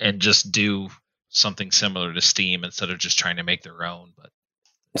 and just do something similar to Steam instead of just trying to make their own. But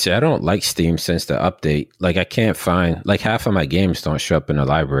See, I don't like Steam since the update. Like, I can't find, like, half of my games don't show up in the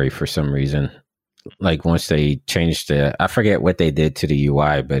library for some reason. Like, once they changed I forget what they did to the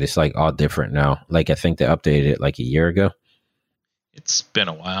UI, but it's like all different now. Like, I think they updated it like a year ago. it's been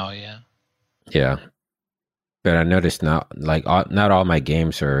a while, yeah. Yeah. But I noticed not all my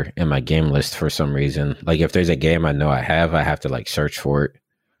games are in my game list for some reason. Like, if there's a game I know I have to like search for it.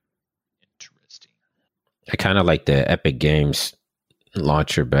 Interesting. I kind of like the Epic Games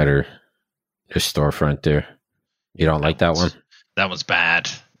launcher better. The storefront there. You don't like that one? That one's bad.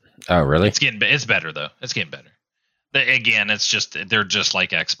 Oh, really? It's better though. It's getting better. Again, it's just they're just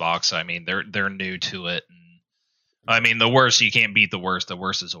like Xbox. I mean, they're new to it. And, I mean, the worst, you can't beat the worst. The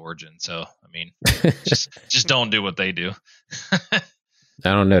worst is Origin. So I mean, just don't do what they do. I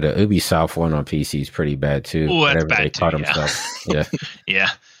don't know. The Ubisoft one on PC is pretty bad too. Oh, that's Whatever bad they too, call yeah. themselves. Yeah. Yeah.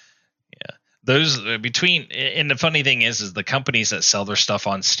 Those and the funny thing is the companies that sell their stuff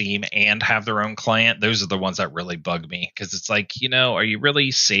on Steam and have their own client, those are the ones that really bug me, because it's like, are you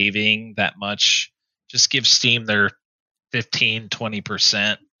really saving that much? Just give Steam their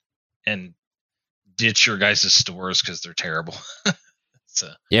 15-20% and ditch your guys' stores because they're terrible. So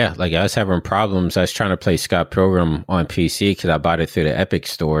Yeah, like I was having problems. I was trying to play Scott Pilgrim on PC because I bought it through the Epic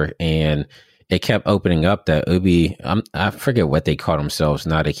store, and it kept opening up that I forget what they call themselves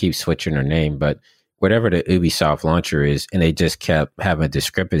now. They keep switching their name, but whatever the Ubisoft launcher is, and they just kept having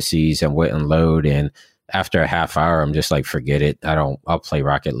discrepancies and wouldn't load. And after a half hour, I'm just like, forget it. I'll play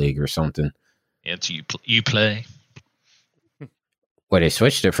Rocket League or something. it's Uplay. Well, they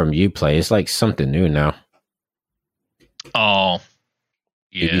switched it from Uplay. It's like something new now. Oh,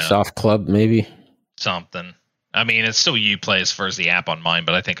 yeah, Ubisoft Club, maybe. something. I mean, it's still Uplay as far as the app on mine,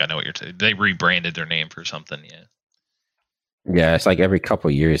 but I think I know what you're. They rebranded their name for something. Yeah. Yeah, it's like every couple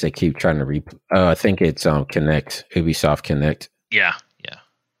of years they keep trying to I think it's Connect, Ubisoft Connect. Yeah.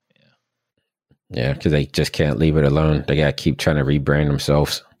 Yeah, because they just can't leave it alone. They gotta keep trying to rebrand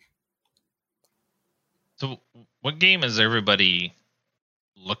themselves. So, what game is everybody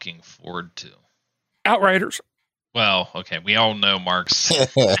looking forward to? Outriders. Well, okay, we all know Mark's.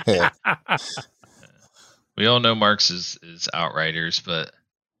 We all know Mark's is Outriders, but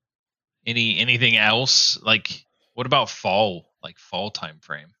anything else? Like, what about fall? Like fall time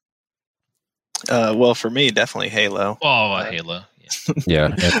frame? Well, for me, definitely Halo. Oh, Halo. Yeah. Yeah,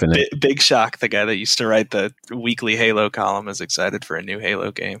 Infinite. Big Shock, the guy that used to write the weekly Halo column, is excited for a new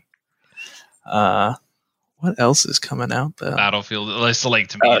Halo game. What else is coming out though? Battlefield. It's like,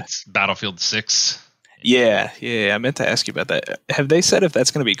 to me, it's Battlefield 6. Yeah. I meant to ask you about that. Have they said if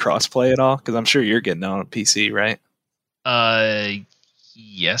that's going to be crossplay at all? Because I'm sure you're getting on a PC, right?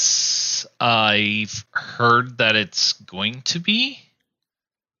 Yes, I've heard that it's going to be,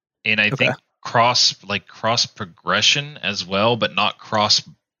 and I think cross progression as well, but not cross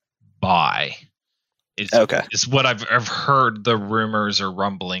buy. It's what I've heard, the rumors or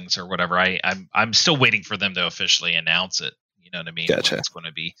rumblings or whatever. I'm still waiting for them to officially announce it. You know what I mean? Gotcha. What it's going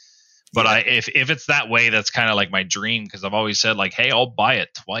to be. But if it's that way, that's kind of like my dream, because I've always said, like, hey, I'll buy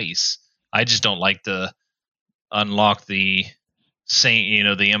it twice. I just don't like to unlock the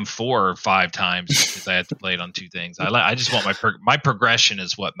the M4 5 times because I had to play it on 2 things. I just want my progression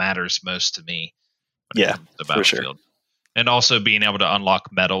is what matters most to me. Yeah, the Battlefield. For sure. And also being able to unlock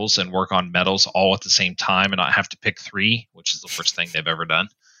medals and work on medals all at the same time and not have to pick 3, which is the worst thing they've ever done.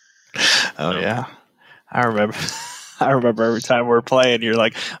 Oh, yeah. I remember every time we're playing, you're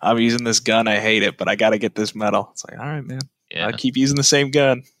like, I'm using this gun. I hate it, but I got to get this medal. It's like, all right, man. Yeah. I keep using the same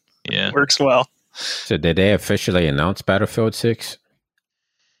gun. Yeah. It works well. So did they officially announce Battlefield 6?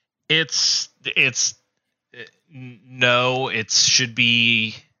 No, it should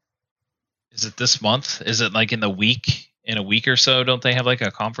be. Is it this month? Is it like in a week or so? Don't they have like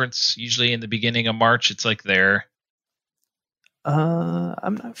a conference usually in the beginning of March? It's like there.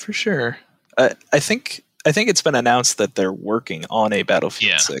 I'm not for sure. I think it's been announced that they're working on a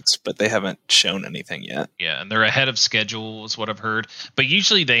Battlefield 6, but they haven't shown anything yet. Yeah, and they're ahead of schedule is what I've heard. But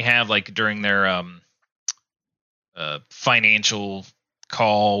usually they have, like, during their financial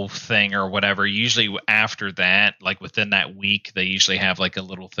call thing or whatever, usually after that, like within that week, they usually have like a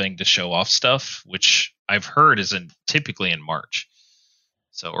little thing to show off stuff, which I've heard is typically in March.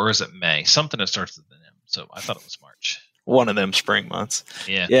 So, or is it May? Something that starts with an M. So I thought it was March. One of them spring months.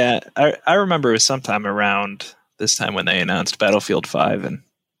 Yeah. Yeah. I remember it was sometime around this time when they announced Battlefield 5 and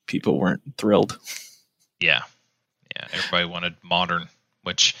people weren't thrilled. Yeah. Yeah. Everybody wanted modern,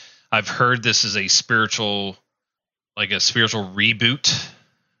 which I've heard this is a spiritual reboot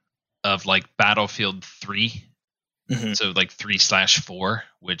of like Battlefield 3. Mhm. So like 3/4,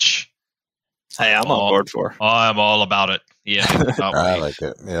 which Hey, I'm on board for. I'm all about it. Yeah, cannot I wait. like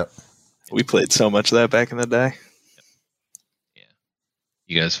it. Yep. We played so much of that back in the day.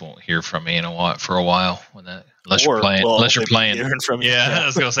 You guys won't hear from me for a while when that unless Or you're playing. we'll Unless you're only be playing. hearing from you. Yeah, I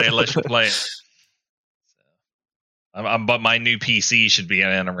was gonna say unless you're playing. But my new PC should be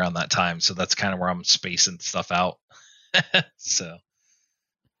in around that time, so that's kind of where I'm spacing stuff out. So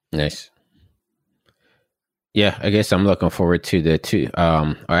Nice. Yeah, I guess I'm looking forward to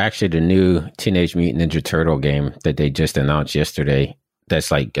the new Teenage Mutant Ninja Turtle game that they just announced yesterday. That's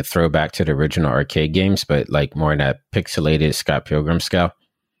like a throwback to the original arcade games, but like more in that pixelated Scott Pilgrim style.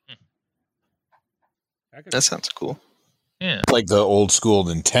 That sounds cool. yeah, Like the old school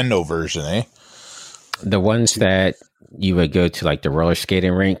Nintendo version, eh? The ones that you would go to like the roller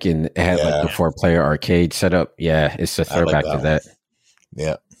skating rink and it had like the 4-player arcade setup. Yeah, it's a throwback to that.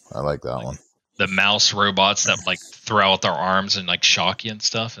 Yeah, I like that one. the mouse robots that like throw out their arms and like shock you and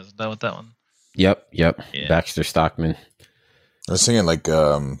stuff. Isn't that what that one? Yep. Yeah. Baxter Stockman. I was thinking like,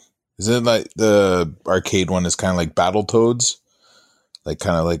 is it like the arcade one is kind of like Battletoads? Like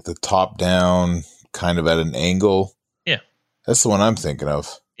kind of like the top down, kind of at an angle. Yeah. That's the one I'm thinking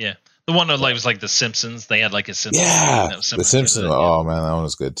of. Yeah. The one that like was like the Simpsons. They had like a Simpsons. Yeah. That was The Simpsons. Oh man, that one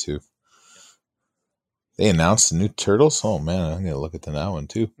was good too. They announced the new Turtles. Oh man, I'm gonna look at that one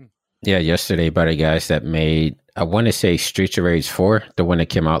too. Yeah, yesterday by the guys that made, I want to say Streets of Rage 4, the one that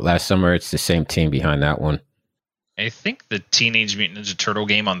came out last summer. It's the same team behind that one. I think the Teenage Mutant Ninja Turtle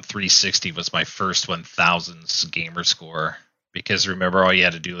game on 360 was my first 1000s gamer score, because remember all you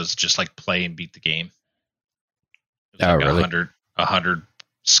had to do was just like play and beat the game. It was Oh, like really? 100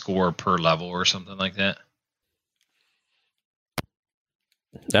 score per level or something like that.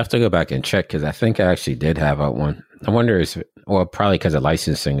 I have to go back and check because I think I actually did have that one. I wonder probably because the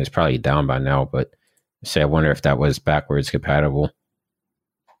licensing is probably down by now, but I wonder if that was backwards compatible.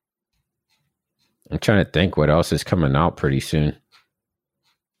 I'm trying to think what else is coming out pretty soon.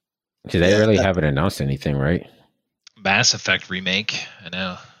 Because they really haven't announced anything, right? Mass Effect remake. I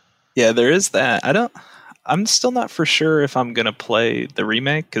know. Yeah, there is that. I'm still not for sure if I'm gonna play the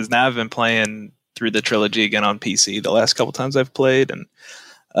remake, because now I've been playing through the trilogy again on PC the last couple times I've played, and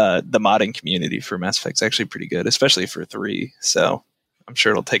the modding community for Mass Effect's actually pretty good, especially for 3. So I'm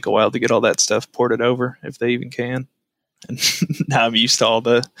sure it'll take a while to get all that stuff ported over, if they even can. And now I'm used to all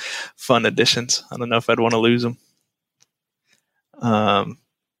the fun additions. I don't know if I'd want to lose them.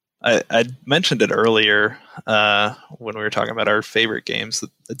 I mentioned it earlier when we were talking about our favorite games.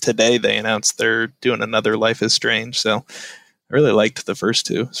 Today they announced they're doing another Life is Strange. So I really liked the first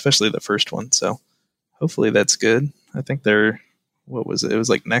two, especially the first one. So hopefully that's good. I think what was it? It was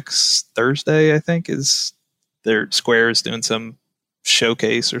like next Thursday, I think, is their Square is doing some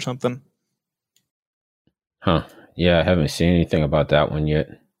showcase or something. Huh. Yeah, I haven't seen anything about that one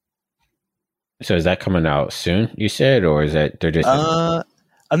yet. So is that coming out soon, you said, or is that they're just...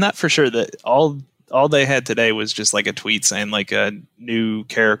 I'm not for sure. That all they had today was just like a tweet saying like new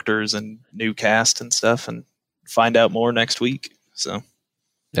characters and new cast and stuff, and find out more next week. So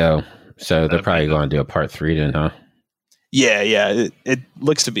so they're probably going to do a part 3 then, huh? Yeah. It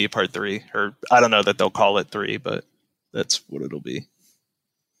looks to be a part 3, or I don't know that they'll call it 3, but that's what it'll be.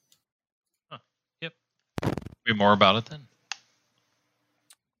 Yep. Be more about it then.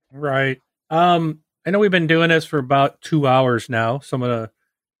 Right. I know we've been doing this for about 2 hours now, so I'm going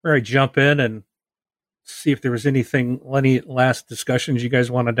to jump in and see if there was any last discussions you guys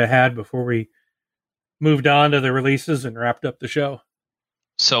wanted to have before we moved on to the releases and wrapped up the show.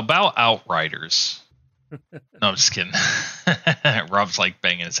 So about Outriders. No, I'm just kidding. Rob's like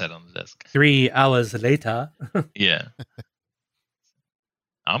banging his head on the desk. 3 hours later. Yeah.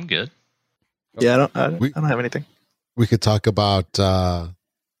 I'm good. Yeah, I don't have anything. We could talk about the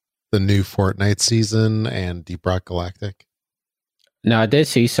new Fortnite season and Deep Rock Galactic. No, I did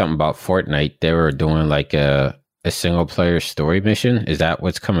see something about Fortnite. They were doing like a single player story mission. Is that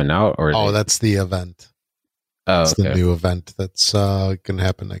what's coming out? Or that's the event. Oh, it's the new event that's going to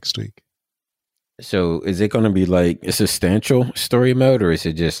happen next week. So is it going to be like a substantial story mode, or is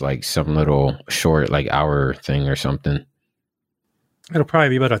it just like some little short, like hour thing or something? It'll probably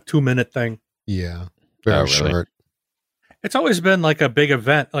be about a 2-minute thing. Yeah, very short. It's always been like a big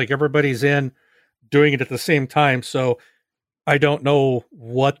event, like everybody's in doing it at the same time. So I don't know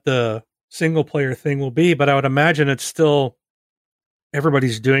what the single player thing will be, but I would imagine it's still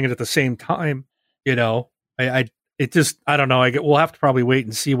everybody's doing it at the same time. You know, I don't know. We'll have to probably wait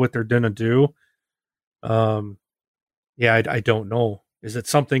and see what they're going to do. I don't know. Is it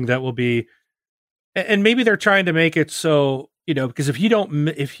something that will be, and maybe they're trying to make it so, you know, because if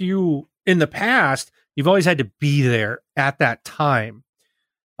you in the past, you've always had to be there at that time.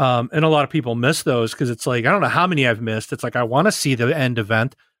 And a lot of people miss those because it's like, I don't know how many I've missed. It's like, I want to see the end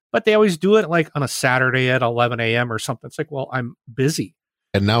event, but they always do it like on a Saturday at 11 a.m. or something. It's like, well, I'm busy.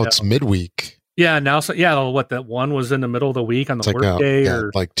 And now it's midweek. Yeah. Now, so yeah, what that one was in the middle of the week on the work day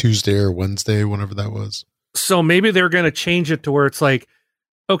or like Tuesday or Wednesday, whenever that was. So maybe they're going to change it to where it's like,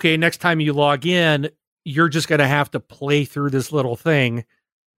 okay, next time you log in, you're just going to have to play through this little thing.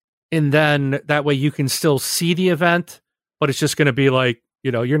 And then that way you can still see the event, but it's just going to be like,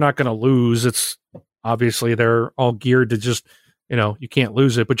 you're not going to lose. It's obviously they're all geared to just, you can't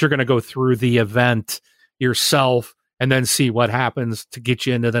lose it, but you're going to go through the event yourself and then see what happens to get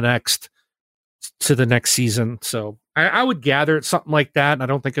you into the next season. So I would gather it's something like that. And I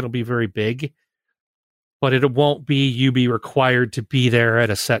don't think it'll be very big, but it won't be you be required to be there at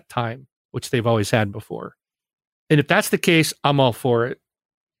a set time, which they've always had before. And if that's the case, I'm all for it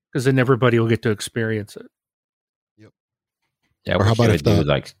because then everybody will get to experience it. Yeah, or how about if do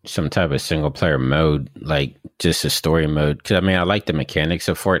like some type of single player mode, like just a story mode? Because I mean, I like the mechanics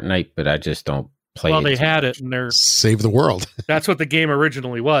of Fortnite, but I just don't play. Well, they had it, and they're save the world. That's what the game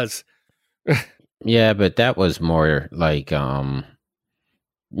originally was. Yeah, but that was more like you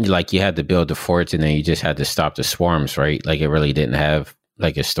had to build the forts, and then you just had to stop the swarms, right? Like it really didn't have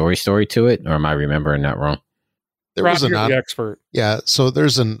like a story to it, or am I remembering that wrong? There was the expert. Yeah, so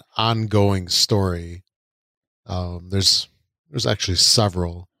there's an ongoing story. There's actually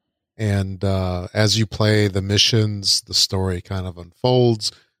several. And as you play the missions, the story kind of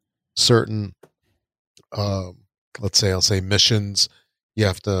unfolds. Certain, I'll say missions, you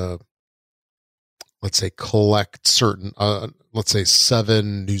have to, collect certain,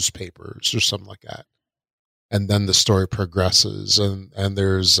 7 newspapers or something like that. And then the story progresses. And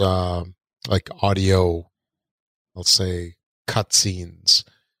there's like audio, cutscenes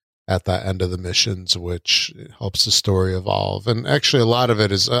at the end of the missions, which helps the story evolve. And actually a lot of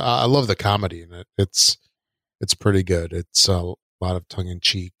it is, I love the comedy in it. It's pretty good. It's a lot of tongue in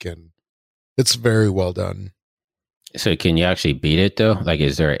cheek and it's very well done. So can you actually beat it though? Like,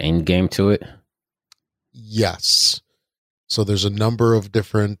 is there an end game to it? Yes. So there's a number of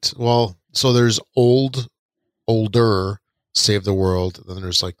different, so there's older Save the World. Then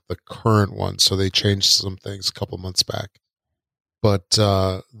there's like the current one. So they changed some things a couple months back. But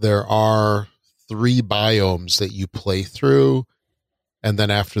there are 3 biomes that you play through, and then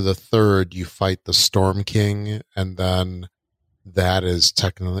after the 3rd, you fight the Storm King, and then that is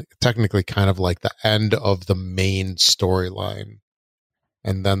technically kind of like the end of the main storyline.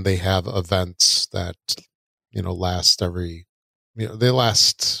 And then they have events that last they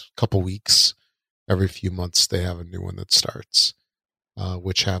last a couple weeks. Every few months, they have a new one that starts,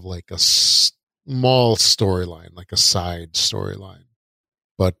 which have like a small storyline, like a side storyline,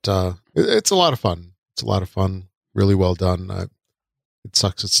 but it's a lot of fun. It's a lot of fun. Really well done. It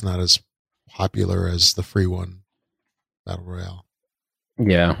sucks it's not as popular as the free one, Battle Royale.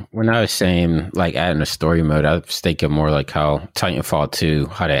 Yeah, when I was saying like adding a story mode, I was thinking more like how Titanfall 2,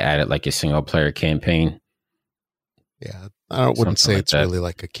 how they added like a single player campaign. Yeah, I wouldn't say it's really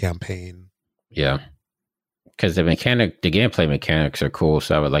like a campaign. Yeah. Because the gameplay mechanics are cool,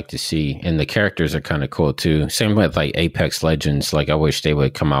 so I would like to see, and the characters are kind of cool too. Same with like Apex Legends. Like I wish they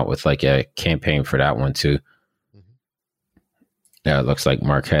would come out with like a campaign for that one too. Mm-hmm. Yeah, it looks like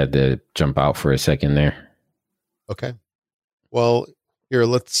Mark had to jump out for a second there. Okay. Well, here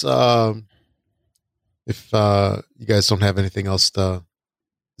let's. If you guys don't have anything else to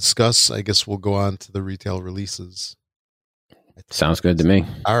discuss, I guess we'll go on to the retail releases. Sounds good to me.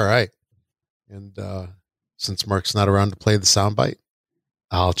 All right, and. Since Mark's not around to play the soundbite,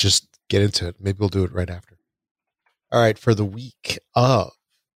 I'll just get into it. Maybe we'll do it right after. All right, for the week of,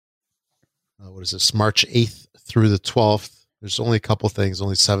 March 8th through the 12th, there's only a couple things,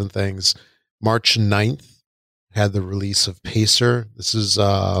 only 7 things. March 9th had the release of Pacer. This is,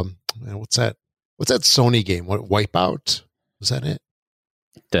 what's that? What's that Sony game? What, Wipeout? Was that it?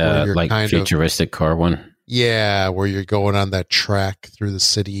 The like futuristic car one? Yeah, where you're going on that track through the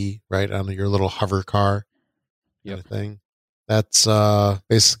city, right, on your little hover car. Kind of thing. That's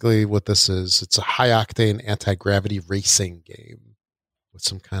basically what this is. It's a high-octane anti-gravity racing game with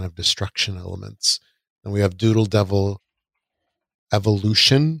some kind of destruction elements. And we have Doodle Devil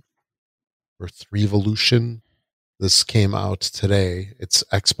Evolution, or 3Evolution. This came out today. It's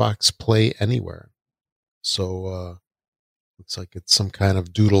Xbox Play Anywhere. So looks like it's some kind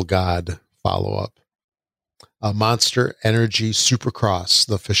of Doodle God follow-up. Monster Energy Supercross,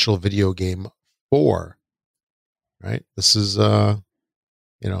 the official video game 4. Right? This is, think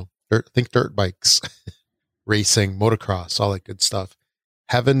dirt bikes, racing, motocross, all that good stuff.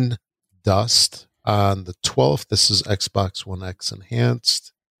 Heaven Dust On the 12th, this is Xbox One X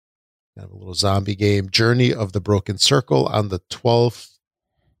Enhanced. Kind of a little zombie game. Journey of the Broken Circle on the 12th.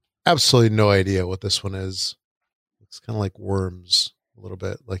 Absolutely no idea what this one is. It's kind of like Worms a little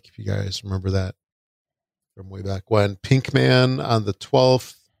bit, like if you guys remember that from way back when. Pinkman on the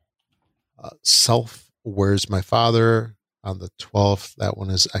 12th. Self, Where's My Father on the 12th. That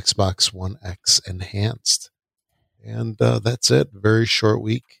one is Xbox One X Enhanced. And that's it. Very short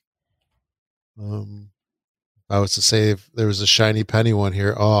week. If I was to say if there was a shiny penny one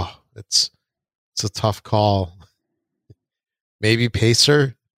here, it's a tough call. Maybe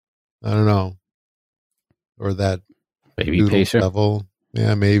Pacer? I don't know. Or that Baby Pacer level.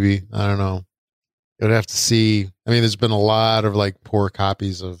 Yeah, maybe. I don't know. You'd have to see. I mean, there's been a lot of like poor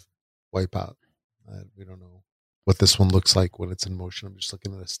copies of Wipeout. We don't know what this one looks like when it's in motion. I'm just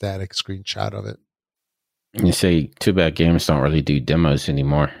looking at a static screenshot of it. You say Too Bad Games don't really do demos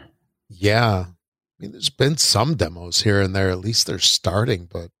anymore. Yeah. I mean, there's been some demos here and there. At least they're starting,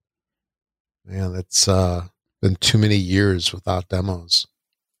 but man, it's been too many years without demos.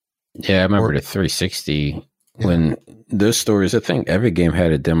 Yeah, I remember the 360 when those stores, I think every game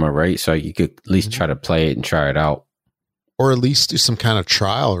had a demo, right? So you could at least try to play it and try it out. Or at least do some kind of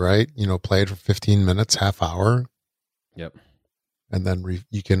trial, right? You know, play it for 15 minutes, half hour. Yep. And then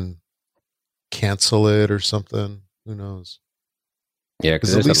you can cancel it or something. Who knows? Yeah,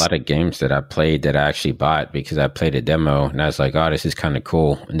 because there's a lot of games that I played that I actually bought because I played a demo and I was like, oh, this is kind of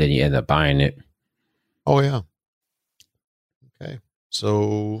cool. And then you end up buying it. Oh, yeah. Okay.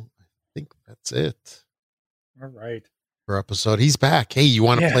 So I think that's it. All right. For episode. He's back. Hey, you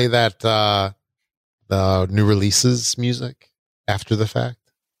want to play that the new releases music after the fact?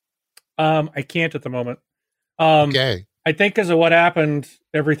 I can't at the moment. Okay. I think because of what happened,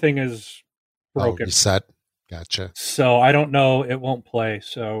 everything is broken. Reset. Gotcha. So I don't know. It won't play.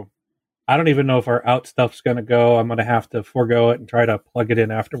 So I don't even know if our out stuff's going to go. I'm going to have to forego it and try to plug it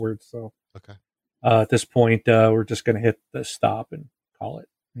in afterwards. So okay. At this point, we're just going to hit the stop and call it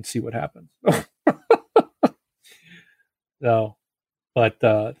and see what happens. So, but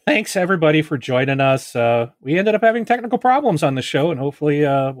thanks everybody for joining us. We ended up having technical problems on the show, and hopefully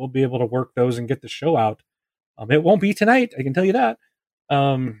we'll be able to work those and get the show out. It won't be tonight, I can tell you that.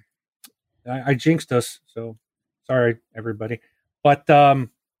 I jinxed us, so sorry everybody. But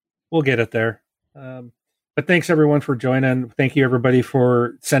we'll get it there. But thanks everyone for joining. Thank you everybody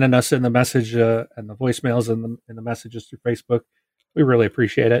for sending us in the message and the voicemails and the messages through Facebook. We really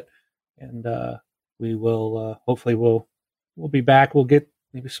appreciate it, and we will hopefully we'll be back. We'll get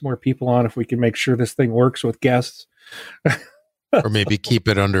maybe some more people on if we can make sure this thing works with guests. Or maybe keep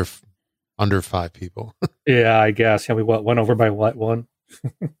it under 5 people. Yeah, I guess. Yeah, we went over by what one?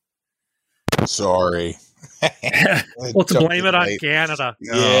 Sorry. Well, to blame it on Canada.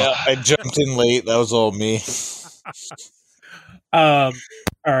 Yeah, I jumped in late. That was all me. All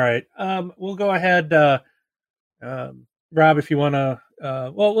right. We'll go ahead. Rob, if you want to,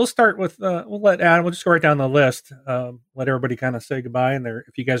 we'll start with, we'll let Adam, we'll just go right down the list. Let everybody kind of say goodbye. And there,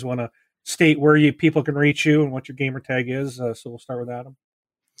 if you guys want to state where people can reach you and what your gamer tag is. So we'll start with Adam.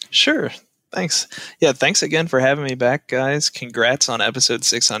 Sure. Thanks. Yeah, thanks again for having me back, guys. Congrats on episode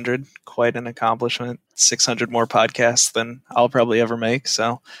 600. Quite an accomplishment. 600 more podcasts than I'll probably ever make.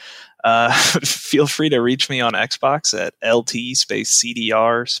 So feel free to reach me on Xbox at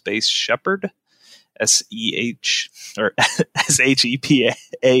LT_CDR Shepherd, SEH or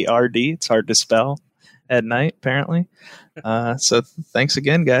SHEPARD. It's hard to spell at night, apparently. So thanks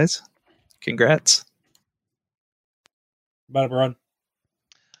again, guys. Congrats. About it,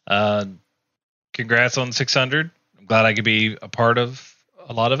 Ron. Congrats on 600. I'm glad I could be a part of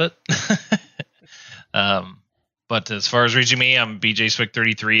a lot of it. But as far as reaching me, I'm BJ Swick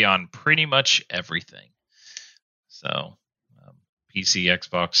 33 on pretty much everything. So PC,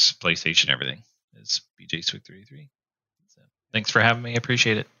 Xbox, PlayStation, everything is BJ Swick 33. So thanks for having me. I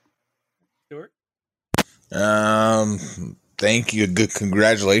appreciate it. Stuart? Thank you. Good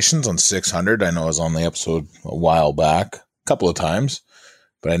congratulations on 600. I know I was on the episode a while back, a couple of times,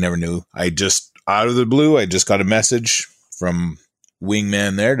 but I never knew. I just, out of the blue, I just got a message from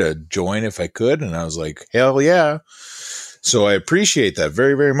Wingman there to join if I could, and I was like, hell yeah. So I appreciate that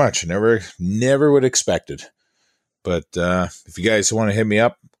very, very much. I never would expect it. But if you guys want to hit me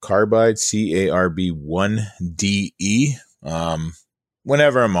up, Carbide, CARB1DE.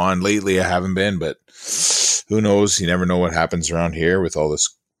 Whenever I'm on. Lately I haven't been, but who knows? You never know what happens around here with all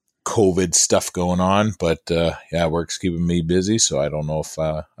this COVID stuff going on. But yeah, work's keeping me busy, so I don't know if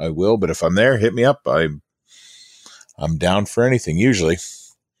I will. But if I'm there, hit me up. I'm down for anything usually.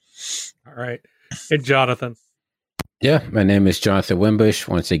 All right. Hey, Jonathan. Yeah, my name is Jonathan Wimbush.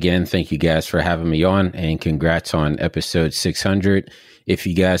 Once again, thank you guys for having me on, and congrats on episode 600. If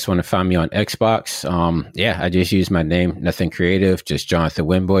you guys want to find me on Xbox, I just use my name, nothing creative, just Jonathan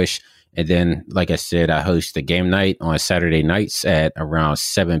Wimbush. And then, like I said, I host a game night on Saturday nights at around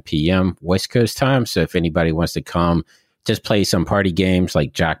 7 p.m. West Coast time. So if anybody wants to come, just play some party games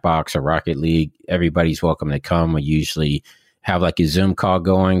like Jackbox or Rocket League, everybody's welcome to come. We usually have like a Zoom call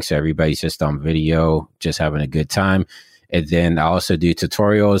going, so everybody's just on video, just having a good time. And then I also do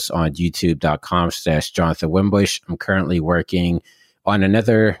tutorials on youtube.com/Jonathan Wimbush. I'm currently working on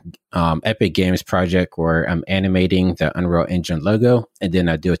another Epic Games project where I'm animating the Unreal Engine logo. And then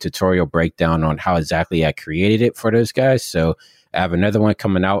I do a tutorial breakdown on how exactly I created it for those guys. So I have another one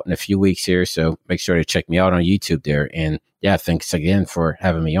coming out in a few weeks here. So make sure to check me out on YouTube there. And yeah, thanks again for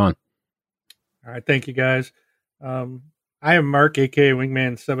having me on. All right. Thank you, guys. I am Mark, aka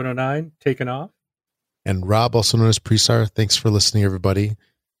Wingman 709, taking off. And Rob, also known as Presar. Thanks for listening, everybody.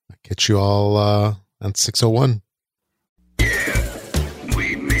 I'll catch you all on 601.